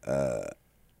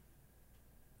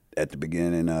 at the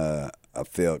beginning, I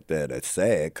felt that it's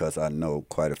sad because I know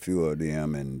quite a few of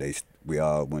them, and we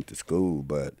all went to school.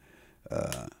 But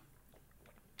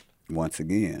once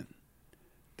again,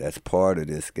 that's part of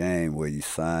this game where you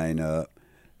sign up.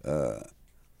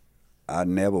 I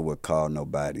never would call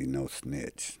nobody no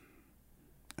snitch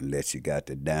unless you got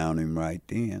to down him right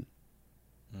then.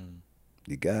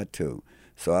 You got to.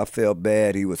 So I felt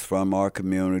bad. He was from our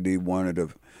community, one of the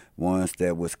ones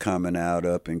that was coming out,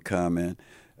 up and coming.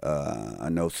 I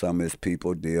know some of his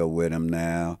people deal with him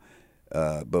now.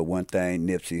 But one thing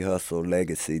Nipsey Hussle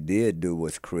legacy did do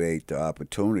was create the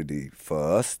opportunity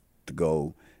for us to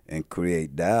go and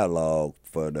create dialogue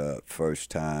for the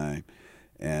first time.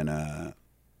 And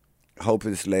hope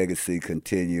his legacy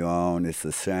continue on. It's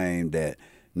a shame that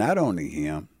not only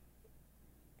him,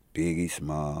 Biggie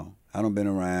Small, I done been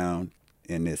around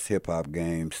in this hip-hop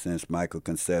game since Michael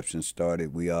Conception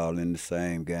started. We all in the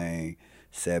same game,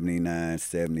 79,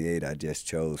 78. I just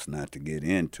chose not to get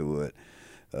into it.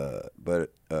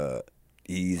 But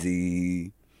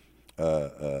Easy,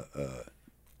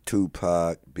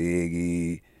 Tupac,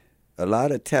 Biggie, a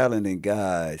lot of talented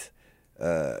guys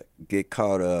get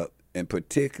caught up and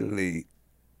particularly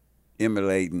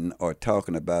emulating or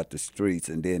talking about the streets,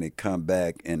 and then it come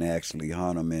back and actually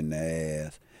hunt them in the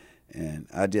ass. And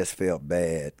I just felt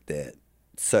bad that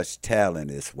such talent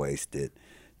is wasted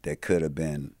that could have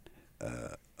been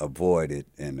avoided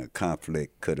and the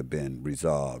conflict could have been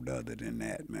resolved other than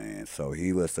that, man. So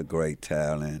he was a great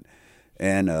talent,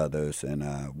 and others, and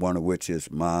one of which is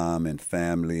Mom and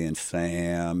family and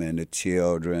Sam and the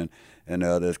children and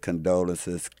others.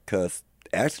 Condolences, because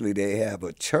actually they have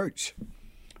a church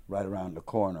right around the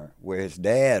corner where his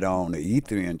dad owned, the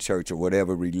Ethiopian church or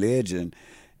whatever religion.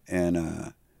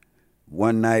 And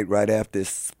one night right after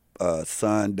his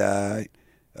son died,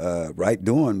 right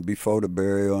before the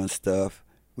burial and stuff,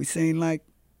 we seen like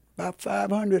about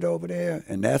 500 over there.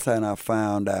 And that's how I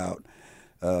found out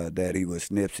that he was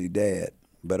Nipsey's dad.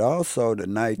 But also the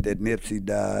night that Nipsey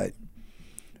died,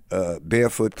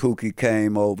 Barefoot Pookie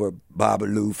came over,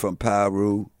 Babalu from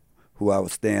Piru, who I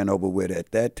was staying over with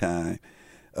at that time.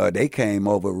 They came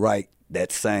over right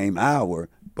that same hour,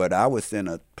 but I was in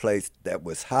a place that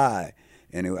was high,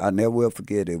 and I never will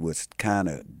forget, it was kind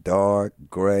of dark,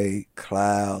 gray,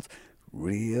 clouds,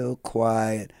 real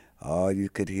quiet. All you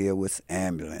could hear was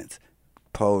ambulance,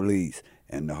 police,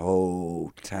 and the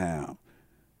whole town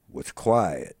was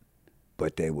quiet.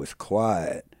 But they was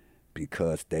quiet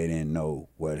because they didn't know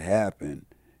what happened.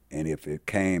 And if it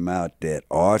came out that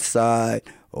our side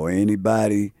or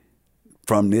anybody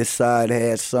from this side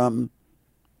had something,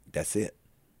 that's it.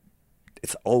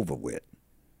 It's over with.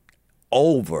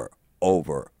 Over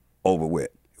with.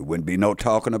 It wouldn't be no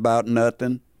talking about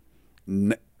nothing.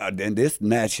 And this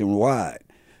nationwide.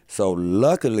 So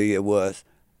luckily it was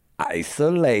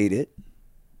isolated,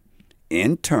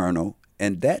 internal,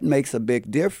 and that makes a big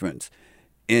difference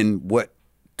in what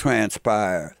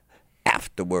transpired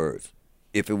afterwards,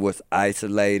 if it was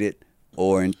isolated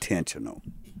or intentional.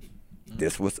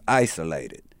 This was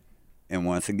isolated. And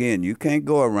once again, you can't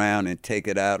go around and take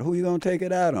it out. Who you going to take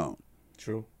it out on?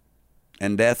 True.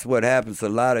 And that's what happens a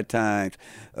lot of times.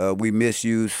 We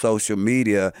misuse social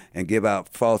media and give out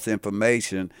false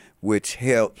information, which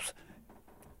helps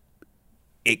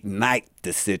ignite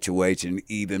the situation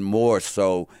even more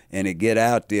so, and it get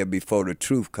out there before the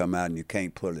truth come out, and you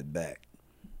can't pull it back.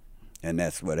 And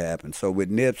that's what happened. So with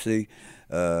Nipsey,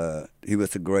 he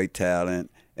was a great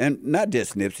talent. And not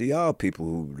just Nipsey, all people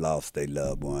who lost their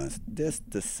loved ones. Just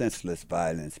the senseless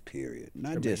violence, period.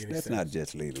 Let's not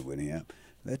just leave it with him.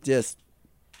 Let's just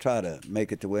try to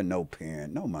make it to where no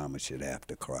parent, no mama should have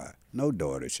to cry. No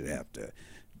daughter should have to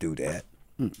do that.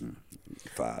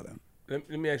 Father. Let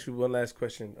me ask you one last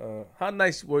question. How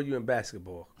nice were you in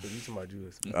basketball? Because you talking about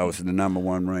Julius. I was the number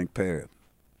 1 ranked player.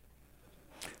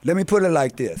 Let me put it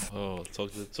like this. Oh,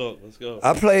 talk the talk. Let's go.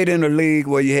 I played in a league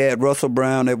where you had Russell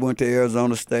Brown that went to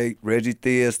Arizona State, Reggie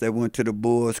Theus that went to the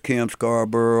Bulls, Kim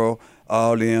Scarborough,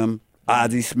 all them.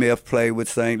 Ozzie Smith played with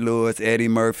St. Louis, Eddie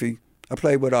Murphy. I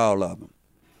played with all of them.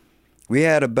 We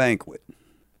had a banquet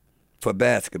for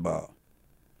basketball.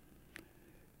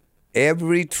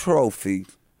 Every trophy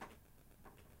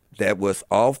that was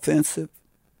offensive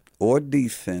or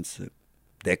defensive,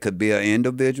 that could be an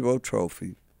individual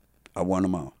trophy, I won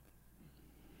them all.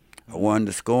 I won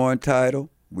the scoring title.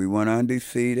 We went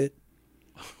undefeated.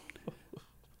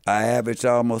 I averaged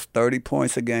almost 30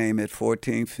 points a game at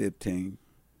 14, 15.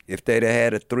 If they'd have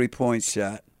had a 3-point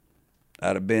shot,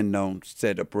 I'd have been known,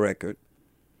 set up record.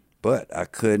 But I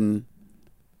couldn't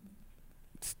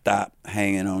stop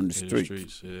hanging on the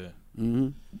streets. Yeah. Mm-hmm.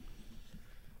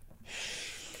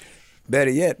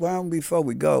 Better yet, before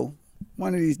we go,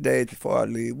 one of these days before I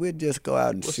leave, we'll just go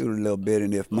out and shoot a little bit.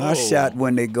 And if my shot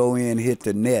when they go in hit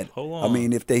the net,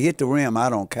 if they hit the rim, I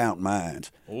don't count mines.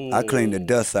 I clean the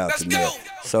dust out the net.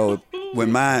 So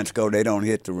when mines go, they don't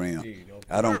hit the rim.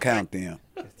 I don't count them.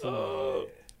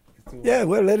 Yeah,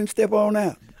 well, let him step on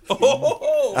out.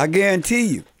 I guarantee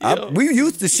you. We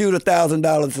used to shoot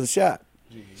 $1,000 a shot.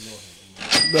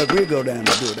 But we'll go down and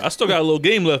do that. I still got a little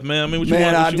game left, man. I mean,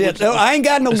 I ain't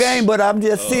got no game, but I'm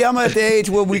just, I'm at the age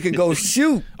where we can go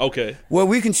shoot. Okay. Well,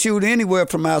 we can shoot anywhere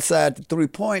from outside the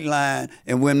 3-point line,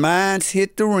 and when mines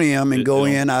hit the rim and go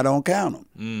in, I don't count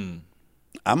them.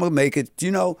 I'm going to make it,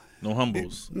 No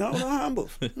humbles. No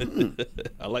humbles.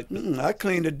 I like that. I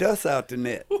clean the dust out the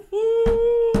net.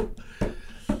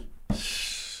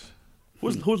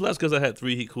 Who's the last guys that had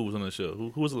 3 Heat Cools on the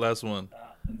show? Who was the last one?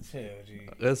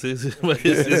 That's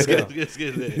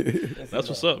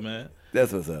what's up, man.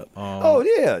 That's what's up.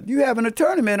 You having a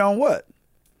tournament on what?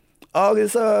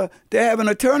 August. They're having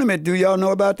a tournament. Do y'all know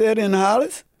about that in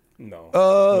Hollis?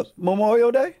 No.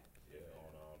 Memorial Day. Yeah,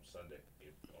 on Sunday,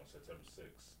 on September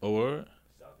 6th. Oh, word?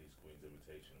 Southeast Queens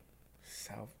Invitational.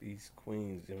 Southeast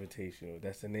Queens Invitational.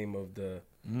 That's the name of the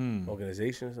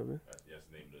organization or something? That's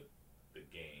the name of the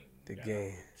game. The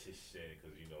game. Because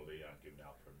they aren't giving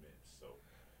out permits, so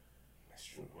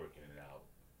we're working it out.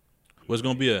 Where's it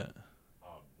gonna be at?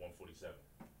 147.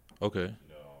 Okay.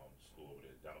 School over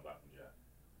there, down the block from Jack.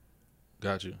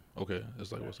 Got you. Okay,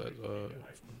 it's like what's that?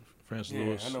 Francis Yeah,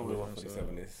 Lewis. I know where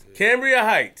 147 is. Cambria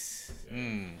Heights.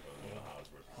 Yeah.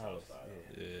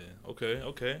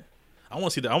 Okay. I want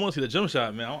to see that. I want to see the jump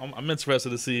shot, man. I'm interested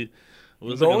to see.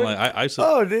 What's going? like? I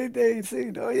They ain't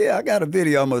seen. Oh yeah, I got a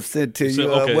video I'm gonna send to you.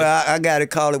 So, okay. Well, I got to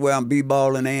call it where I'm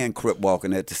b-balling and crip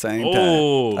walking at the same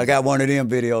time. I got one of them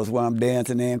videos where I'm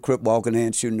dancing and crip walking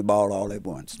and shooting the ball all at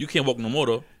once. You can't walk no more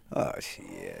though. Oh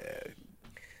shit.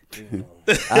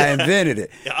 I invented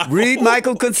it. Read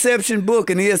Michael Conception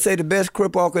book and he'll say the best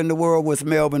crip walker in the world was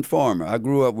Melvin Farmer. I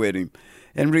grew up with him.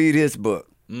 And read his book.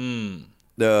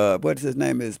 What's his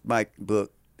name is Mike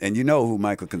book. And you know who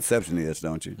Michael Conception is,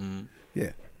 don't you?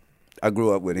 Yeah. I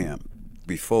grew up with him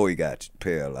before he got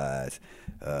paralyzed.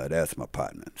 That's my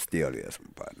partner. Still is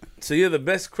my partner. So you're the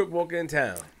best crip walker in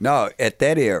town? No, at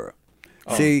that era.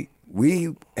 See,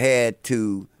 we had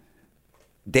to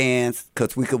dance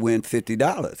because we could win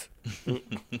 $50.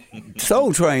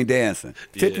 Soul Train dancing.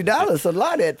 $50 a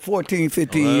lot at 14,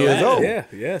 15 years old. Yeah,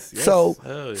 yes.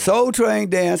 So Soul Train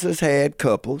dancers had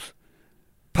couples.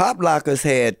 Pop lockers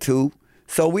had 2.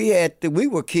 So we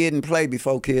were kid and play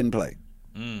before kid and play.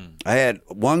 I had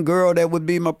one girl that would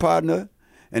be my partner,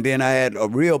 and then I had a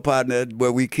real partner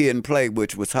where we kid and play,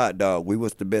 which was Hot Dog. We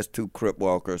was the best 2 crip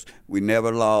walkers. We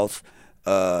never lost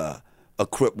a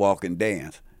crip walking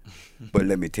dance. But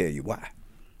let me tell you why.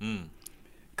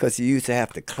 Because you used to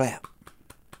have to clap.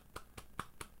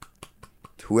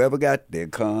 Whoever got there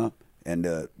come, and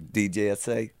the DJ would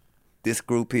say, this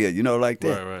group here, like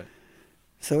that. Right.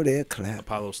 So they'll clap.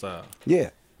 Apollo style.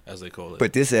 Yeah. as they call it.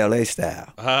 But this LA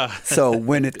style. So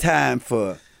when it's time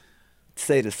for,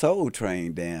 say, the Soul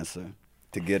Train dancer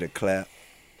to get a clap,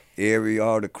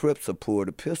 all the Crips will pull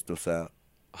the pistols out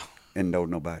and don't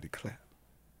nobody clap.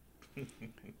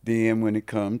 Then when it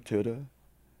comes to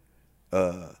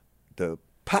the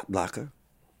pop locker,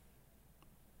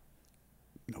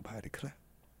 nobody clap.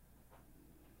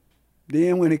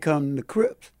 Then when it comes to the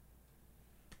Crips,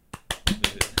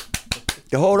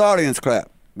 the whole audience clap.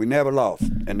 We never lost,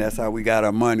 and that's how we got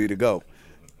our money to go.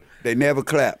 They never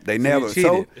clap. They never.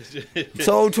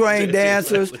 Soul Train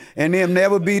dancers and them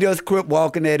never beat us Crip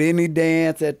walking at any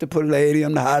dance at the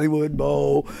Palladium, the Hollywood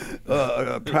Bowl,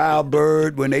 Proud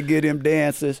Bird. When they get them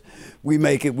dancers, we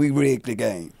rig the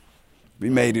game. We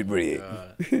made it rigged.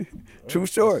 True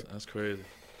story. That's crazy.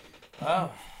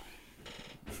 Wow.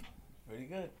 Pretty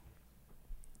good.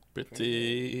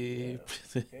 Pretty.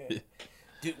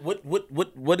 Dude,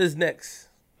 what is next?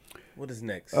 What is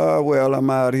next? Well, I'm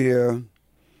out here.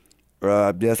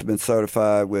 I've just been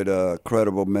certified with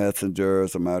Credible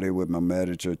Messengers. I'm out here with my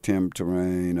manager, Tim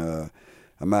Terrain.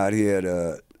 I'm out here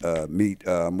to meet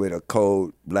with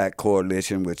a Black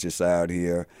Coalition, which is out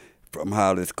here from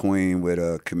Hollis Queen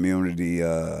with community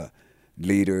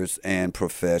leaders and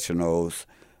professionals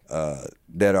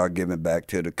that are giving back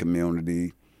to the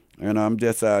community. And I'm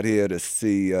just out here to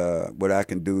see what I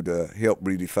can do to help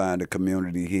redefine the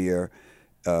community here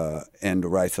and to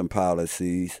write some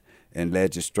policies and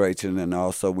legislation. And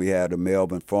also we have the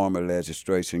Melbourne Farmer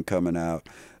legislation coming out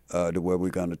to where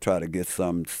we're going to try to get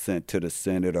some sent to the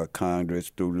Senate or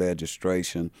Congress through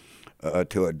legislation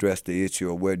to address the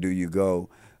issue of where do you go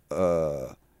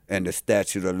and the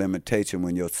statute of limitation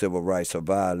when your civil rights are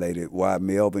violated. Why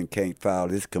Melvin can't file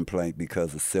his complaint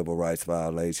because of civil rights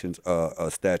violations,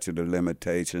 a statute of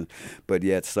limitations, but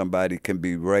yet somebody can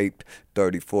be raped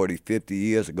 30, 40, 50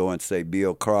 years ago and say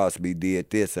Bill Crosby did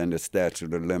this and the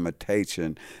statute of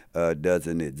limitation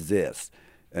doesn't exist.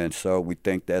 And so we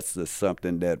think that's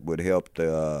something that would help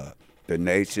the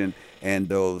nation and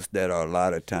those that are a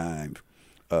lot of times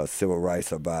civil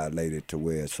rights are violated to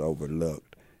where it's overlooked.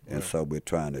 And so we're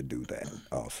trying to do that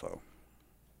also.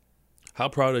 How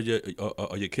proud are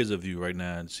your kids of you right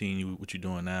now and seeing you what you're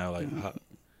doing now? Like,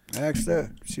 ask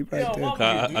her. She right there.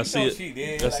 I see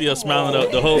her smiling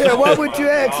up the whole. Yeah, why would you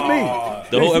ask me?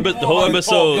 The whole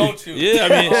episode. Yeah, I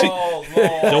mean,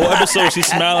 the whole episode she's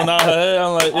smiling out her head.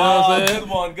 I'm like, you know what I'm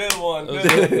saying? Good one.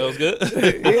 That was good.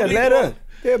 Yeah, let her.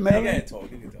 Yeah, man. You can talk.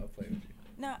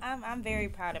 No, I'm very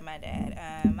proud of my dad.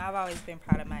 I've always been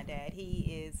proud of my dad.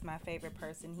 He is my favorite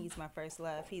person. He's my first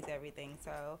love. He's everything.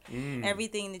 So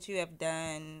everything that you have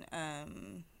done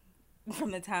from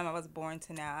the time I was born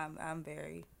to now, I'm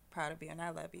very proud of you, and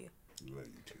I love you. Love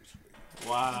you too, sweet.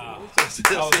 Wow.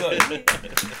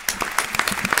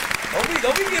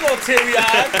 Don't be getting all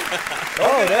teary-eyed.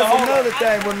 That's another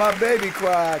thing when my baby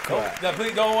cry. Now,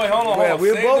 please don't wait. Hold on. Well,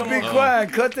 we'll both be crying.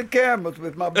 Cut the cameras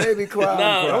with my baby crying.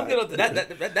 No, don't get on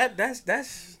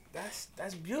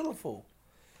that's beautiful.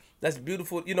 That's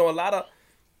beautiful. You know, a lot of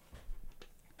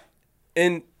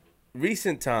in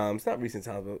recent times, not recent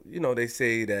times, but you know, they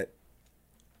say that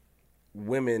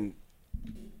women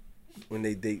when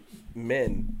they date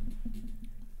men,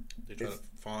 They try to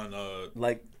find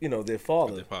like, you know, their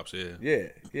father. their pops, yeah.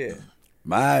 Yeah.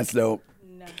 Mine's though.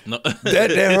 No.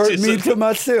 That hurt me to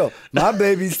myself. My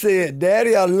baby said,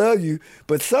 "Daddy, I love you,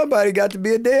 but somebody got to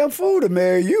be a damn fool to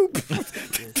marry you."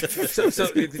 So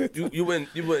you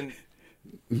wouldn't.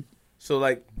 So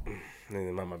like,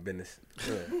 mind my business.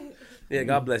 Yeah,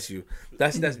 God bless you.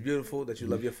 That's beautiful that you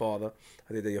love your father.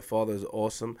 I think that your father is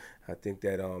awesome. I think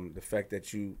that the fact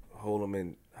that you hold him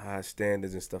in high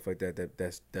standards and stuff like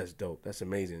that's dope. That's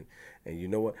amazing. And you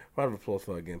know what? Round of applause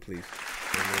for her again, please.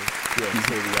 Let's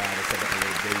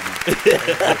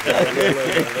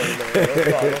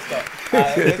stop.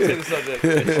 Let's change the subject.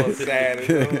 It's so sad.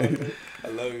 I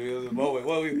love you. It was a moment.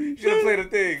 Well, you should have played a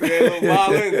thing, man. Little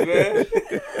violins,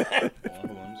 man.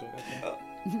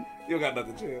 You don't got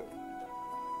nothing, chill.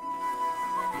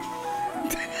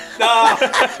 Nah.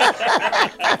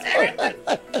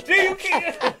 Gee, you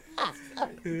can't.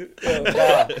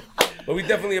 But we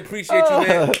definitely appreciate you,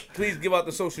 man. Please give out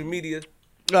the social media.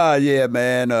 Yeah,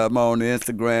 man. I'm on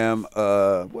Instagram.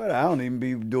 What I don't even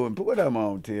be doing. What I'm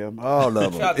on, Tim? All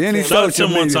of them. Any social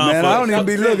media, man. I don't even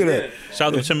be looking at it.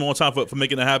 Shout out to Tim one time for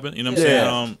making it happen. You know what I'm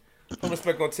saying? Some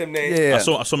respect on Tim name. Yeah. I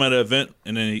saw him at an event,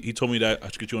 and then he told me that I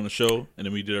should get you on the show, and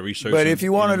then we did a research. But if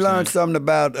you want to learn something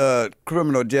about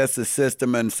criminal justice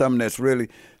system and something that's really,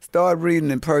 start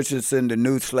reading and purchasing The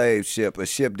New Slave Ship, A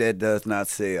Ship That Does Not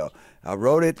Sail. I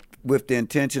wrote it with the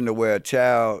intention to where a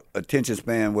child attention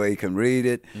span where he can read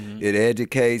it. It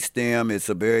educates them. It's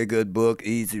a very good book,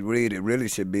 easy read. It really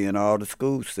should be in all the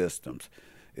school systems.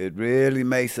 It really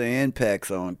makes an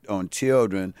impact on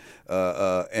children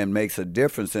and makes a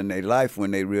difference in their life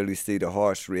when they really see the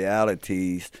harsh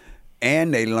realities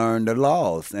and they learn the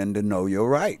laws and to know your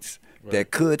rights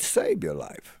that could save your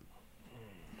life.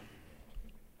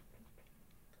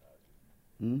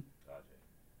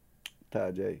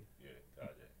 Tajay.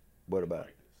 What about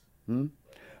it?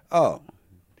 Oh,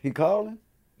 he calling?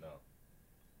 No.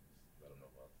 Let him know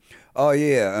about it. Oh,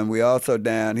 yeah, and we also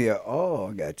down here. Oh,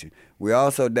 I got you. We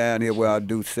also down here where I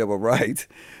do civil rights,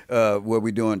 where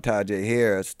we doing Tajay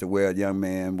Harris, to where a young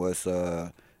man was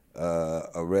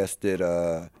arrested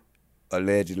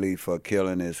allegedly for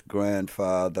killing his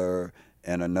grandfather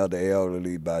and another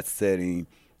elderly by setting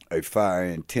a fire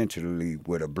intentionally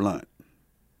with a blunt.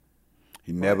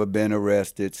 He never been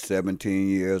arrested, 17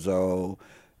 years old.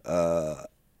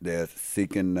 They're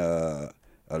seeking a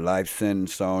life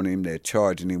sentence on him. They're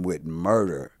charging him with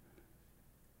murder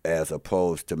as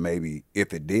opposed to maybe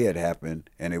if it did happen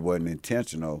and it wasn't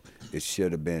intentional, it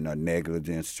should have been a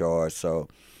negligence charge. So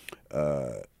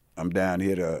I'm down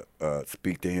here to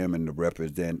speak to him and to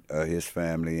represent his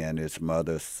family and his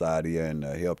mother, Sadia, and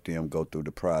help them go through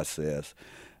the process.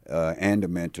 And to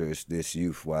mentor this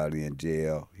youth while he's in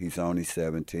jail. He's only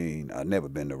 17. I've never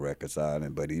been to Rikers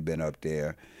Island, but he's been up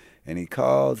there, and he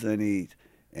calls and he's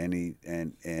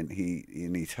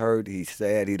hurt. He's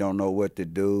sad. He don't know what to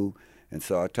do, and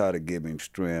so I try to give him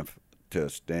strength to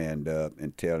stand up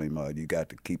and tell him, you got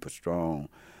to keep a strong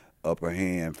upper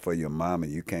hand for your mama.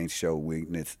 You can't show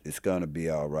weakness. It's gonna be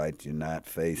all right. You're not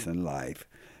facing life,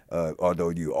 although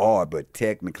you are, but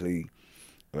technically.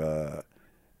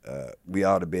 We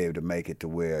ought to be able to make it to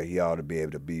where he ought to be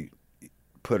able to be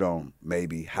put on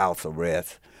maybe house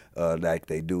arrest like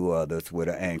they do others with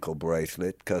an ankle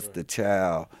bracelet, because the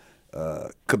child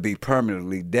could be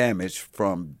permanently damaged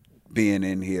from being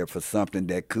in here for something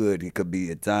that he could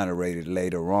be exonerated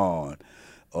later on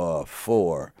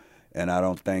for. And I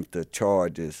don't think the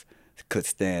charges could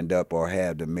stand up or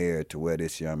have the merit to where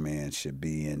this young man should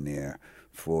be in there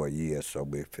for a year. So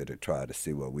we're fit to try to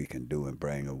see what we can do and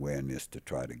bring awareness to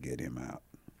try to get him out.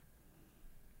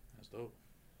 That's dope.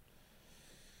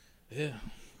 Yeah.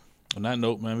 On that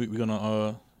note, man, we're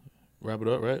gonna wrap it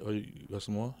up, right? Or you got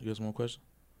some more? You got some more questions?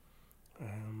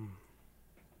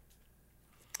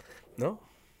 No.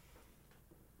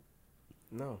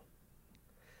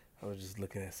 I was just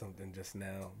looking at something just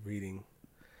now, reading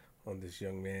on this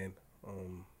young man,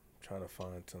 trying to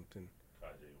find something.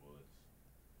 Tajay Woods.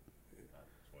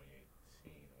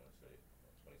 2018, I want to say.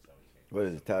 2017. What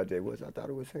is it, Tajay Woods? I thought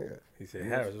it was Harris. He said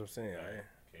Harris. What I'm saying.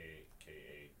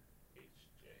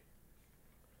 K-A-H-J.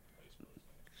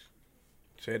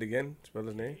 Say it again. Spell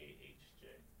his name.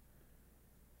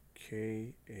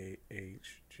 K-A-H-J.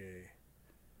 K-A-H-J.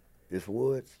 This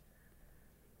Woods?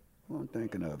 Who I'm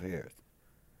thinking of, Harris.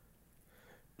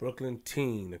 Brooklyn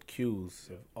teen accused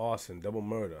of arson, double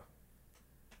murder.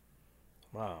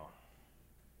 Wow.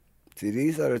 See,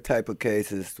 these are the type of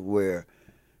cases where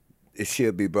it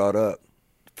should be brought up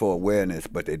for awareness,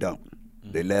 but they don't.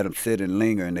 They let them sit and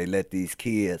linger, and they let these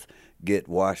kids get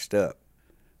washed up.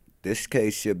 This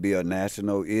case should be a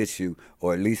national issue,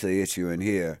 or at least an issue in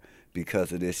here,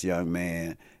 because of this young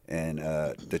man and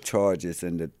the charges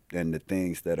and the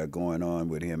things that are going on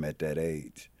with him at that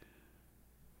age.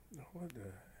 What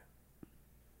the?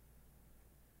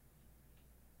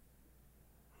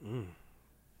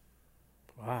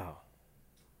 Wow.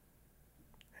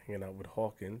 Hanging out with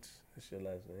Hawkins. That's your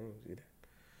last name. See that?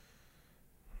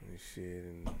 And shit.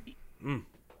 And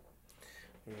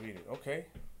we're reading. Okay.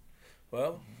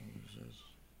 Well,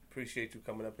 appreciate you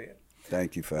coming up here.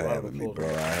 Thank you for having me, bro.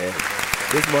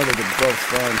 This one of the most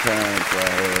fun times I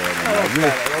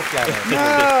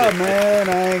had. No, man,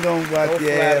 I ain't gonna wipe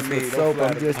your ass with soap.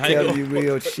 I'm just telling you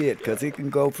real shit, because it can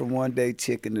go from one day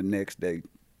chicken to next day.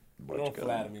 Don't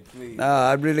flatter me, please.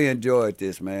 Nah, I really enjoyed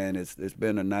this, man. It's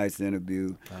been a nice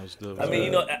interview. That was good. I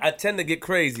mean, I tend to get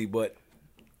crazy, but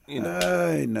ain't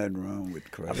nothing wrong with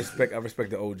crazy. I respect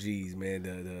the OGs, man.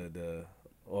 The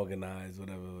organized,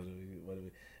 whatever.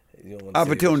 You don't want to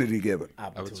Opportunity giver.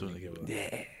 Opportunity giver.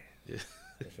 Yeah.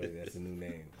 That's a new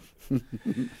name.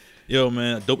 Yo,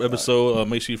 man, dope episode.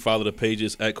 Make sure you follow the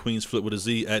pages at Queens Flip with a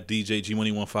Z, at DJ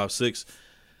G10156,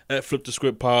 at Flip the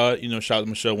Script Pod. Shout out to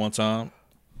Michelle one time.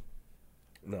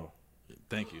 No.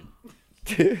 Thank you.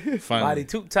 Body Finally.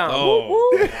 toot time. Oh. Woo,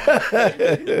 woo.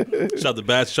 Shout out to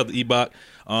Bass. Shout out to Ebok.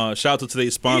 Shout out to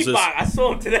today's sponsors. Ebok, I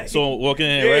saw him today. So walking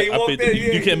in, Yeah, right? he walked in,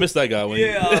 you yeah. can't miss that guy. When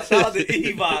shout out to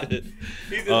Ebok.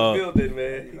 He's in the building,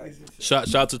 man.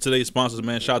 Shout out to today's sponsors,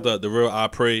 man. Shout out to The Real I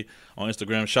Pray on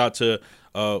Instagram. Shout out to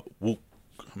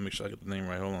make sure I get the name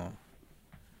right. Hold on.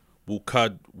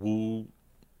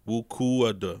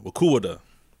 Wukuwada.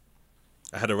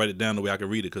 I had to write it down the way I could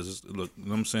read it because look, you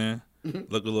know what I'm saying?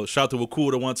 Look a little. Shout out to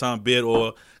Wukuwada one time, Beard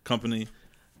Oil Company.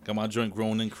 Got my joint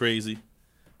growing in crazy.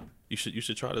 You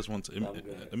should try this one time.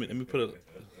 Let me put a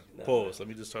pause. Let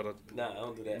me just try to. Nah, I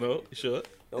don't do that. No, you sure?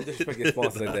 Don't disrespect your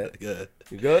sponsor like that. Yeah.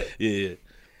 You good? Yeah.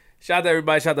 Shout out to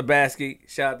everybody. Shout out to Basky.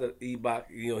 Shout out to Ebok.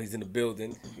 You know, he's in the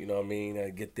building. You know what I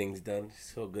mean? Get things done.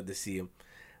 So good to see him.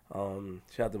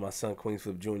 Shout out to my son,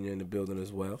 Queensflip Jr. in the building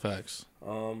as well. Facts.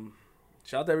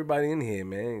 Shout out to everybody in here,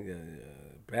 man.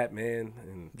 Batman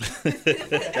and all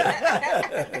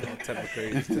type of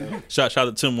crazy stuff. Shout out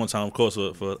to Tim one time, of course,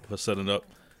 for setting up.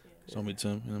 Show me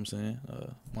Tim, you know what I'm saying?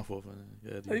 My fault.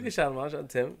 Yeah, Oh, you can shout him out. Shout out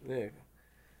to Tim. Yeah.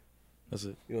 That's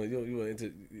it. You want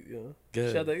into, you know.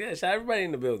 Good. Shout everybody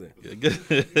in the building. Yeah,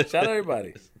 good. Shout out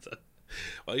everybody.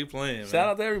 Why you playing, man? Shout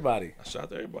out to everybody. Shout out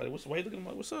to everybody. Why you looking at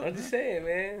my, what's up? I'm just saying,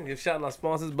 man. You're shouting our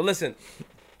sponsors. But listen,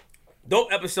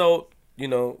 dope episode, you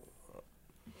know.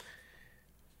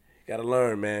 Gotta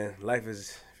learn, man. Life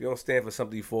is, if you don't stand for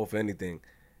something, you fall for anything.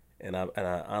 And I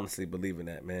honestly believe in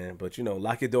that, man. But, you know,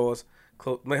 lock your doors.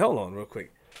 Close. Wait, hold on real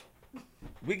quick.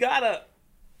 We gotta,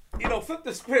 you know, Flip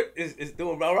the Script is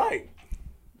doing all right.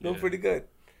 Doing pretty good.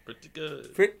 Pretty good.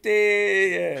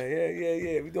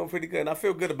 Yeah. We doing pretty good. And I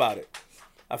feel good about it.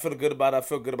 I feel good about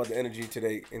the energy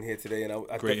today in here today. And I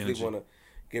definitely want to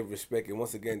give respect. And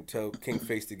once again, tell King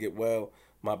Face to get well,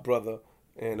 my brother.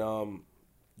 And,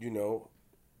 you know,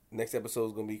 next episode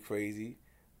is going to be crazy.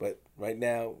 But right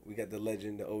now, we got the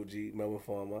legend, the OG, Melvin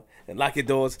Farmer. And lock your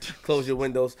doors, close your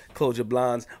windows, close your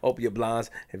blinds, open your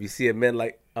blinds. If you see a man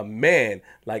like Melvin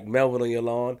on your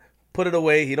lawn, put it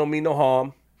away. He don't mean no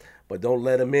harm. But don't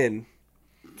let him in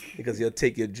because he'll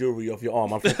take your jewelry off your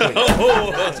arm. I'm from Queens.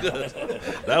 Oh, that was good.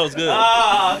 That was good.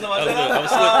 Ah, no, That was good. I was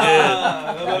slick.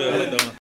 Yeah. Good.